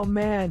 Oh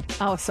man,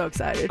 I was so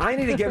excited. I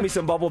need to get me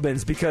some Bubble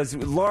Bins because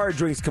Laura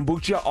drinks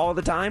kombucha all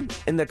the time,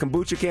 and the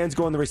kombucha cans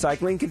go in the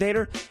recycling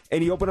container,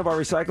 and you open up our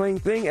recycling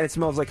thing, and it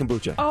smells like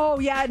kombucha. Oh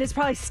yeah, and it's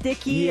probably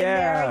sticky in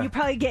there. And you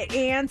probably get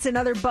ants and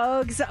other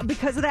bugs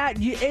because of that.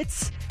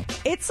 It's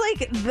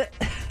like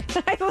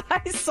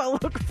I so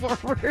look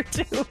forward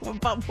to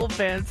Bubble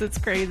Bins. It's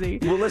crazy.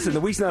 Well, listen, the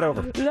week's not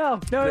over. No.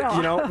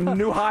 You know,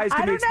 new highs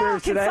can be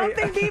experienced today. Can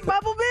something beat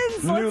Bubble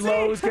Bins? New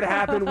lows could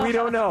happen. We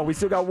don't know. We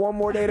still got one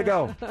more day to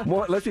go.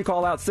 Let's be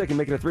call out sick and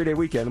make it a 3-day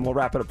weekend, and we'll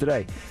wrap it up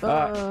today.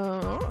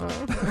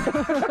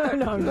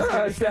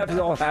 Steph is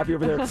all happy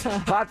over there.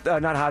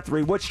 Not hot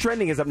three. What's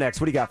trending is up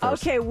next. What do you got for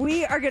us? Okay,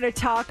 we are going to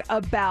talk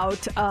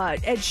about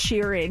Ed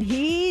Sheeran.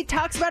 He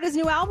talks about his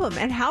new album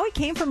and how he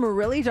came from a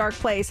really dark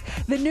place.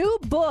 The new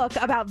book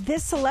about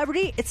this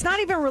celebrity, it's not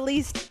even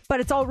released,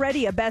 but it's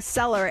already a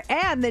bestseller.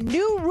 And the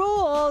new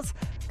rules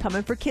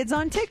coming for kids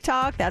on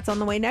TikTok. That's on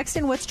the way next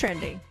in What's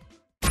Trending.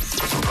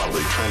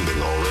 Probably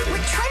trending already. We're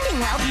trending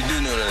well. You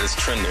do know that it's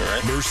trending,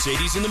 right?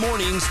 Mercedes in the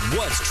mornings.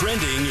 What's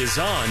trending is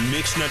on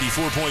Mix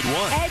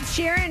 94.1. Ed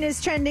Sheeran is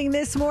trending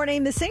this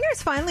morning. The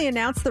singer's finally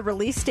announced the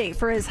release date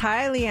for his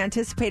highly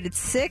anticipated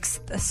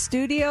 6th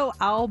studio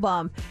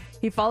album.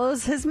 He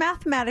follows his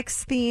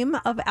mathematics theme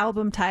of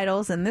album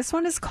titles, and this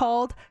one is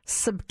called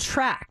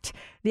Subtract.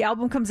 The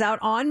album comes out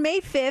on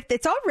May 5th.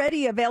 It's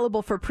already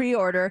available for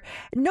pre-order.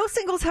 No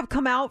singles have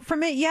come out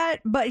from it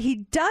yet, but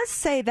he does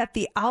say that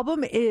the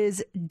album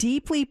is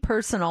deeply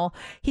personal.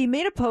 He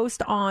made a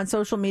post on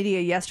social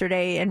media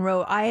yesterday and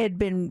wrote, "I had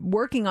been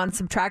working on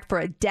Subtract for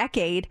a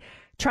decade,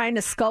 trying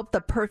to sculpt the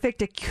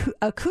perfect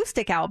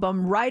acoustic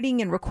album, writing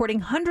and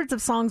recording hundreds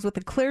of songs with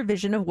a clear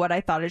vision of what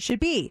I thought it should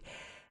be.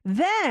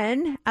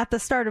 Then, at the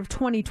start of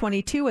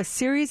 2022, a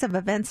series of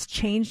events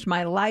changed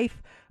my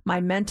life,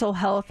 my mental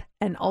health,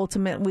 and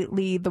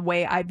ultimately the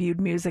way I viewed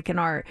music and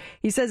art."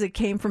 He says it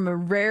came from a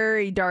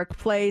very dark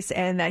place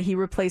and that he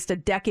replaced a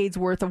decade's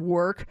worth of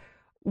work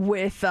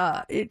with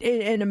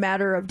in a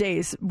matter of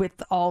days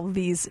with all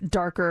these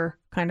darker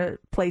kind of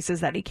places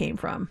that he came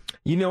from.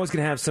 You know it's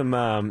going to have some,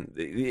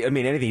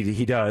 anything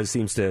he does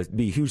seems to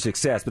be a huge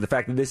success, but the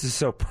fact that this is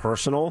so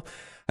personal,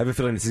 I have a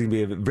feeling this is going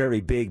to be a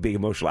very big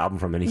emotional album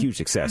from him and a huge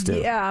success too.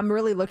 Yeah, I'm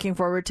really looking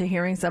forward to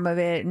hearing some of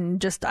it, and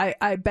just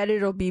I bet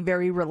it'll be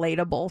very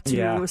relatable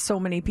to so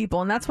many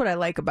people, and that's what I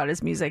like about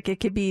his music. It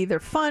could be either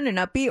fun and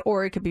upbeat,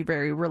 or it could be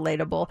very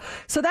relatable.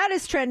 So that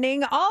is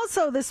trending.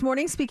 Also this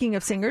morning, speaking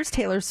of singers,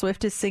 Taylor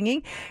Swift is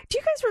singing. Do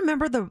you guys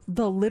remember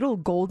the little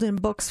golden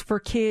books for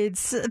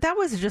kids? That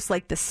was just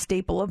like the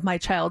staple of my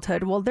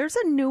childhood. Well, there's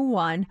a new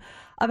one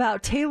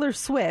about Taylor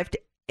Swift.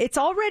 It's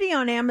already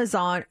on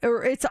Amazon,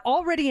 or it's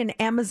already an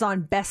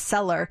Amazon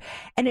bestseller,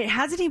 and it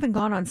hasn't even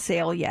gone on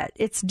sale yet.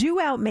 It's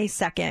due out May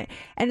 2nd,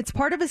 and it's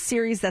part of a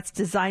series that's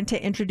designed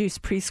to introduce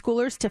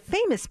preschoolers to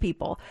famous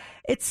people.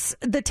 It's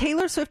the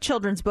Taylor Swift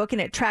children's book,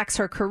 and it tracks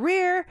her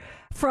career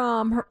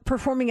from her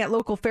performing at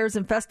local fairs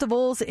and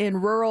festivals in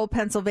rural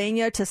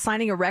Pennsylvania to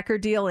signing a record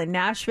deal in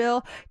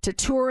Nashville to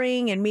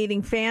touring and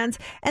meeting fans.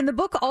 And the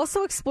book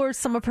also explores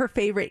some of her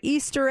favorite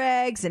Easter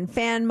eggs and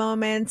fan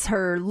moments,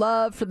 her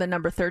love for the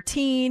number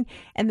 13,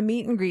 and the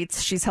meet and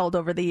greets she's held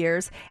over the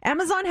years.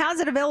 Amazon has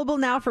it available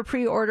now for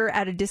pre-order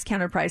at a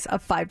discounted price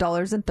of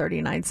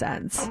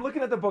 $5.39. I'm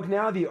looking at the book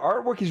now. The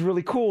artwork is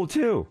really cool,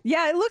 too.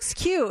 Yeah, it looks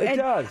cute. It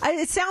does.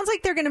 It sounds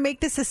like they're going to make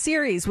this a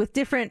series with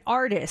different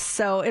artists,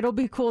 so it'll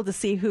be cool to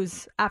see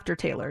who's after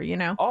Taylor, you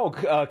know? Oh,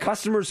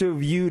 customers who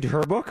viewed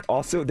her book,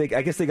 also,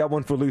 I guess they got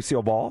one for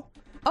Lucille Ball.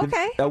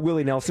 Okay. A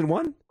Willie Nelson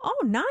one.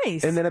 Oh,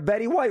 nice. And then a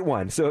Betty White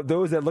one. So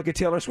those that look at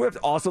Taylor Swift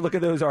also look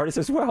at those artists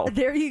as well.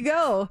 There you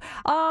go.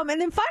 And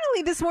then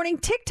finally this morning,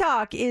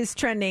 TikTok is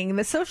trending.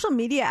 The social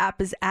media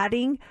app is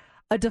adding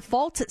a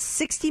default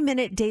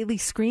 60-minute daily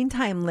screen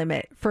time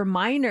limit for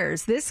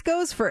minors. This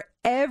goes for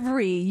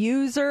every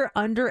user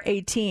under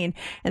 18.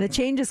 And the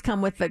changes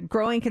come with a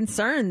growing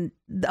concern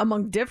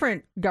among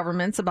different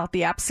governments about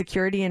the app's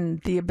security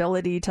and the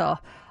ability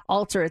to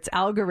alter its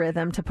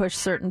algorithm to push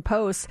certain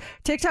posts.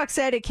 TikTok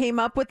said it came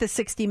up with the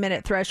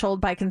 60-minute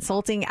threshold by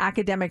consulting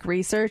academic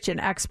research and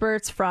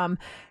experts from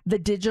the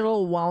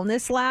Digital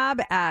Wellness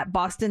Lab at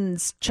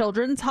Boston's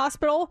Children's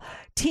Hospital.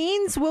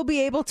 Teens will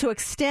be able to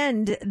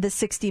extend the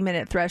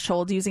 60-minute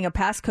threshold using a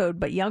passcode,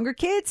 but younger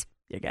kids,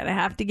 you're going to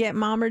have to get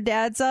mom or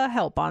dad's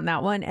help on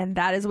that one, and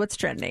that is what's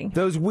trending.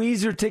 Those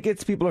Weezer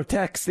tickets, people are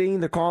texting,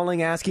 they're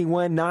calling, asking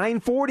when.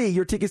 9:40,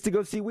 your tickets to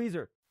go see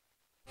Weezer.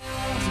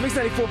 It's Mix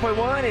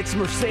 94.1, it's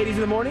Mercedes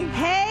in the morning.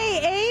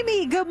 Hey,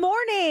 Amy, good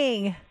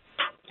morning.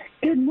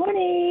 Good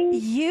morning.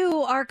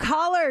 You are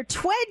caller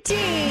 20.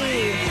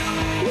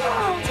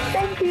 Wow,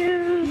 thank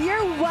you.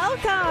 You're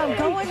welcome.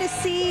 Going to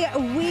see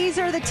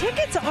Weezer. The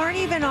tickets aren't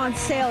even on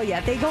sale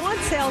yet. They go on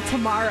sale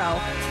tomorrow.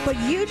 But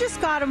you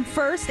just got them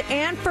first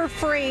and for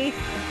free.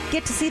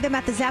 Get to see them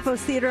at the Zappos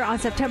Theater on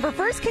September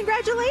 1st.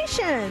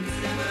 Congratulations.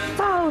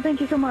 Oh, thank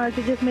you so much.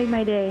 It just made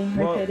my day.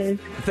 Mercedes.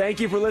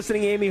 Thank you for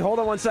listening, Amy. Hold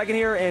on one second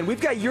here. And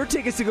we've got your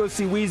tickets to go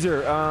see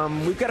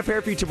Weezer. We've got a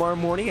pair for you tomorrow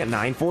morning at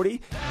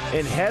 9:40.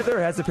 And Heather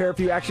has a pair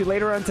for you actually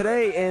later on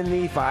today in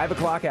the 5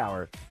 o'clock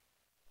hour.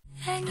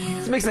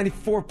 This makes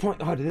 94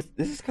 point. Oh, this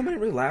is coming in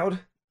really loud.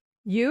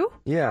 You?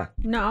 Yeah.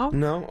 No.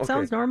 No? Okay.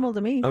 Sounds normal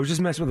to me. I was just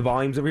messing with the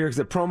volumes over here because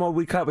the promo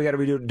we cut, we got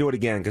to do it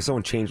again because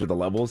someone changed with the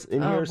levels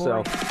in here. Boy.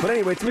 So, but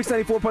anyway, it's Mix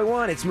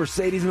 94.1. It's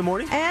Mercedes in the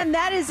morning. And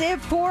that is it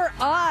for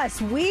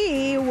us.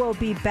 We will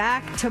be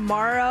back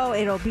tomorrow.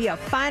 It'll be a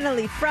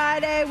Finally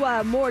Friday. We'll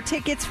have more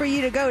tickets for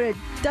you to go to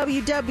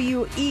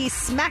WWE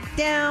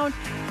SmackDown.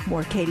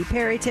 More Katy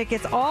Perry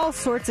tickets. All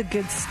sorts of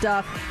good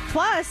stuff.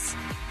 Plus,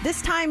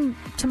 this time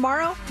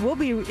tomorrow, we'll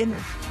be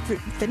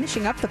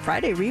finishing up the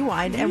Friday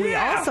Rewind. And we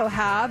also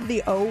have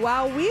the Oh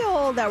Wow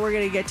Wheel that we're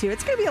going to get to.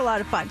 It's going to be a lot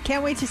of fun.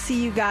 Can't wait to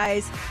see you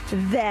guys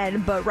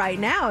then. But right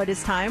now, it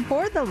is time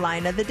for the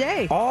line of the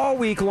day. All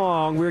week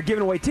long, we're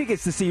giving away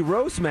tickets to see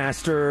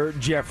Roastmaster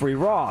Jeffrey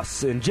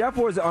Ross. And Jeff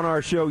was on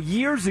our show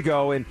years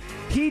ago, and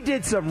he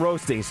did some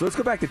roasting. So let's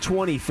go back to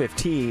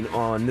 2015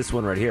 on this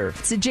one right here.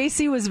 So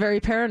JC was very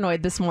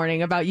paranoid this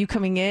morning about you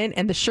coming in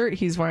and the shirt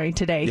he's wearing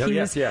today.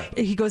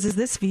 He goes, is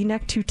this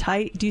V-neck too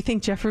tight? Do you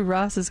think Jeffrey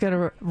Ross is going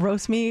to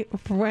roast me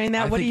for wearing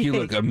that? What do you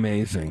think? Look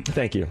amazing.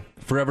 Thank you.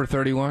 Forever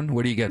 31?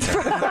 Where do you get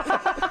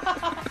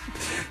that?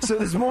 So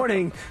this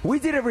morning, we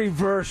did a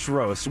reverse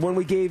roast when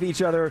we gave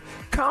each other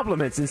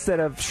compliments. Instead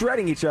of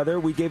shredding each other,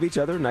 we gave each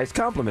other nice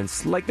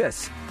compliments like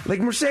this. Like,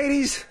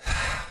 Mercedes,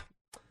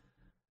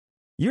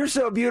 you're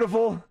so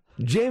beautiful.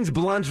 James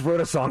Blunt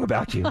wrote a song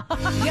about you.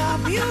 You're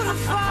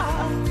beautiful.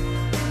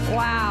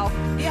 Wow.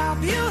 You're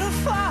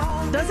beautiful.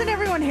 Doesn't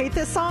everyone hate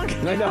this song?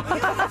 I know.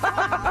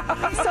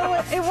 So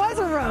it was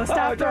a roast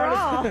after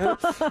all.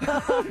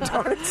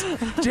 Darn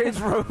it.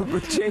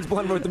 James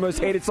Blunt wrote the most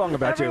hated song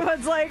about you.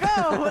 Everyone's like,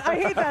 oh, I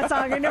hate that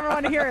song. I never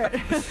want to hear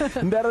it.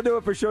 And that'll do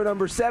it for show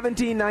number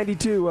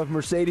 1792 of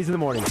Mercedes in the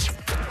Morning.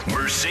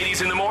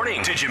 Mercedes in the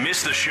Morning. Did you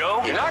miss the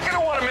show? You're not going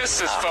to want to miss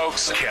this,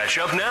 folks. Catch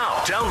up now.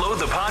 Download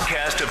the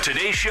podcast of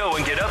today's show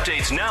and get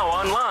updates now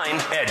online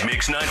at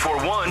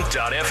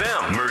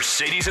mix941.fm.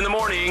 Mercedes in the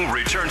Morning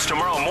returns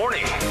tomorrow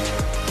morning.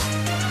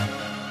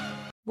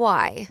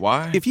 Why?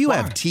 If you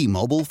have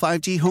T-Mobile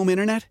 5G home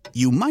internet,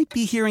 you might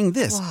be hearing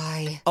this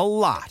a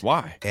lot.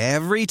 Why?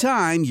 Every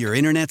time your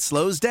internet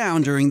slows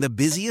down during the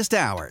busiest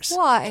hours.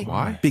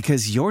 Why?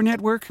 Because your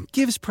network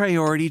gives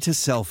priority to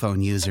cell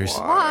phone users.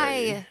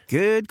 Why?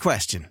 Good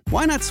question.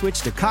 Why not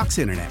switch to Cox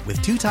Internet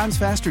with 2 times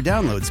faster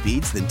download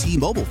speeds than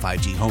T-Mobile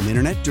 5G home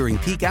internet during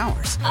peak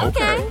hours?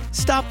 Okay.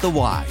 Stop the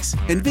whys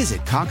and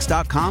visit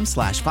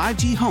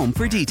cox.com/5G home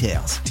for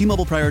details.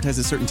 T-Mobile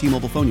prioritizes certain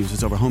T-Mobile phone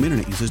users over home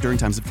internet users during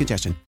times of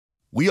congestion.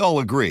 We all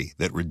agree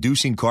that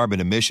reducing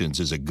carbon emissions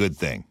is a good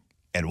thing.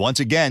 And once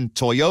again,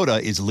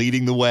 Toyota is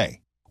leading the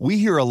way. We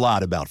hear a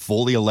lot about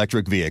fully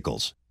electric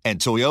vehicles, and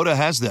Toyota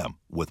has them,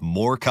 with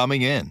more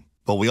coming in.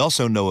 But we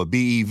also know a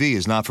BEV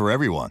is not for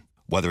everyone,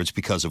 whether it's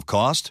because of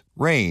cost,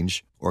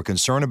 range, or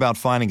concern about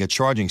finding a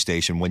charging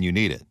station when you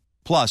need it.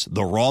 Plus,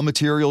 the raw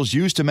materials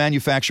used to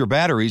manufacture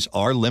batteries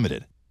are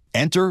limited.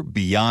 Enter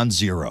Beyond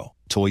Zero,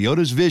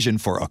 Toyota's vision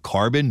for a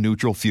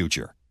carbon-neutral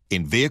future.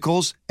 In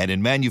vehicles and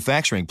in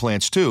manufacturing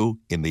plants, too,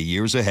 in the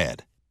years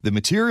ahead. The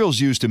materials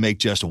used to make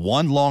just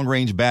one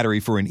long-range battery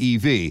for an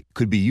EV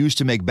could be used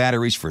to make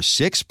batteries for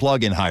 6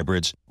 plug-in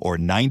hybrids or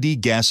 90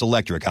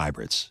 gas-electric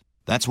hybrids.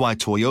 That's why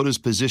Toyota's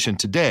position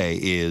today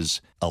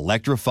is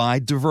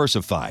electrified,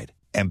 diversified,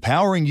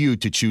 empowering you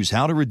to choose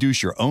how to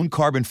reduce your own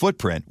carbon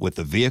footprint with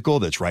the vehicle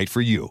that's right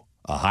for you,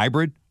 a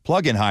hybrid,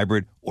 plug-in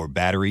hybrid, or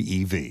battery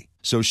EV.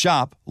 So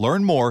shop,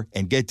 learn more,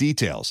 and get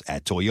details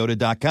at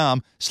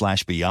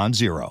toyota.com/beyond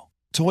zero.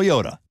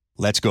 Toyota,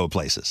 let's go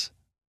places.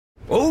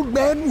 Old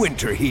Man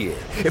Winter here.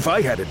 If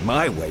I had it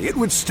my way, it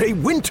would stay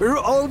winter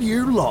all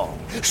year long.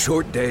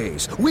 Short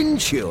days, wind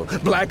chill,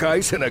 black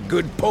ice, and a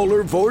good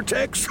polar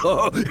vortex.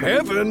 Oh,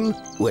 heaven.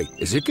 Wait,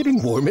 is it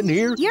getting warm in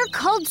here? Your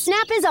cold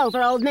snap is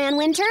over, Old Man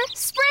Winter.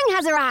 Spring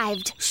has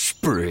arrived.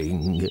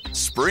 spring.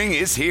 Spring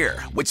is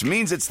here, which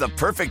means it's the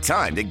perfect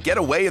time to get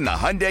away in the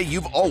Hyundai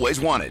you've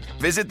always wanted.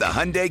 Visit the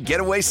Hyundai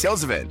Getaway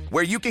Sales Event,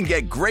 where you can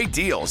get great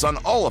deals on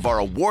all of our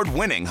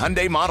award-winning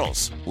Hyundai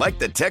models, like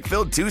the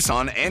tech-filled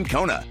Tucson and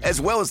Kona,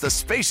 as well as the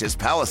spacious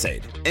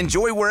Palisade.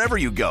 Enjoy wherever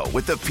you go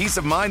with the peace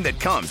of mind that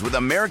comes with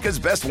America's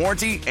best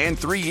warranty and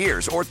 3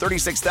 years or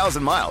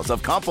 36,000 miles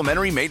of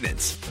complimentary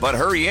maintenance. But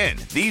hurry in,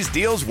 these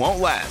deals won't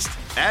last.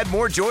 Add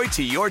more joy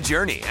to your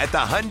journey at the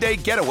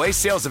Hyundai Getaway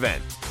Sales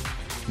Event.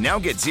 Now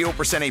get 0%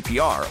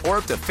 APR or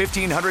up to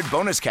 $1,500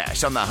 bonus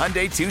cash on the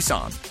Hyundai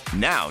Tucson.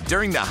 Now,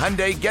 during the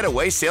Hyundai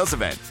Getaway Sales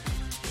Event.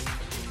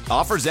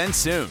 Offers end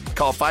soon.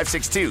 Call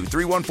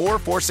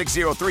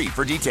 562-314-4603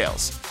 for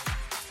details.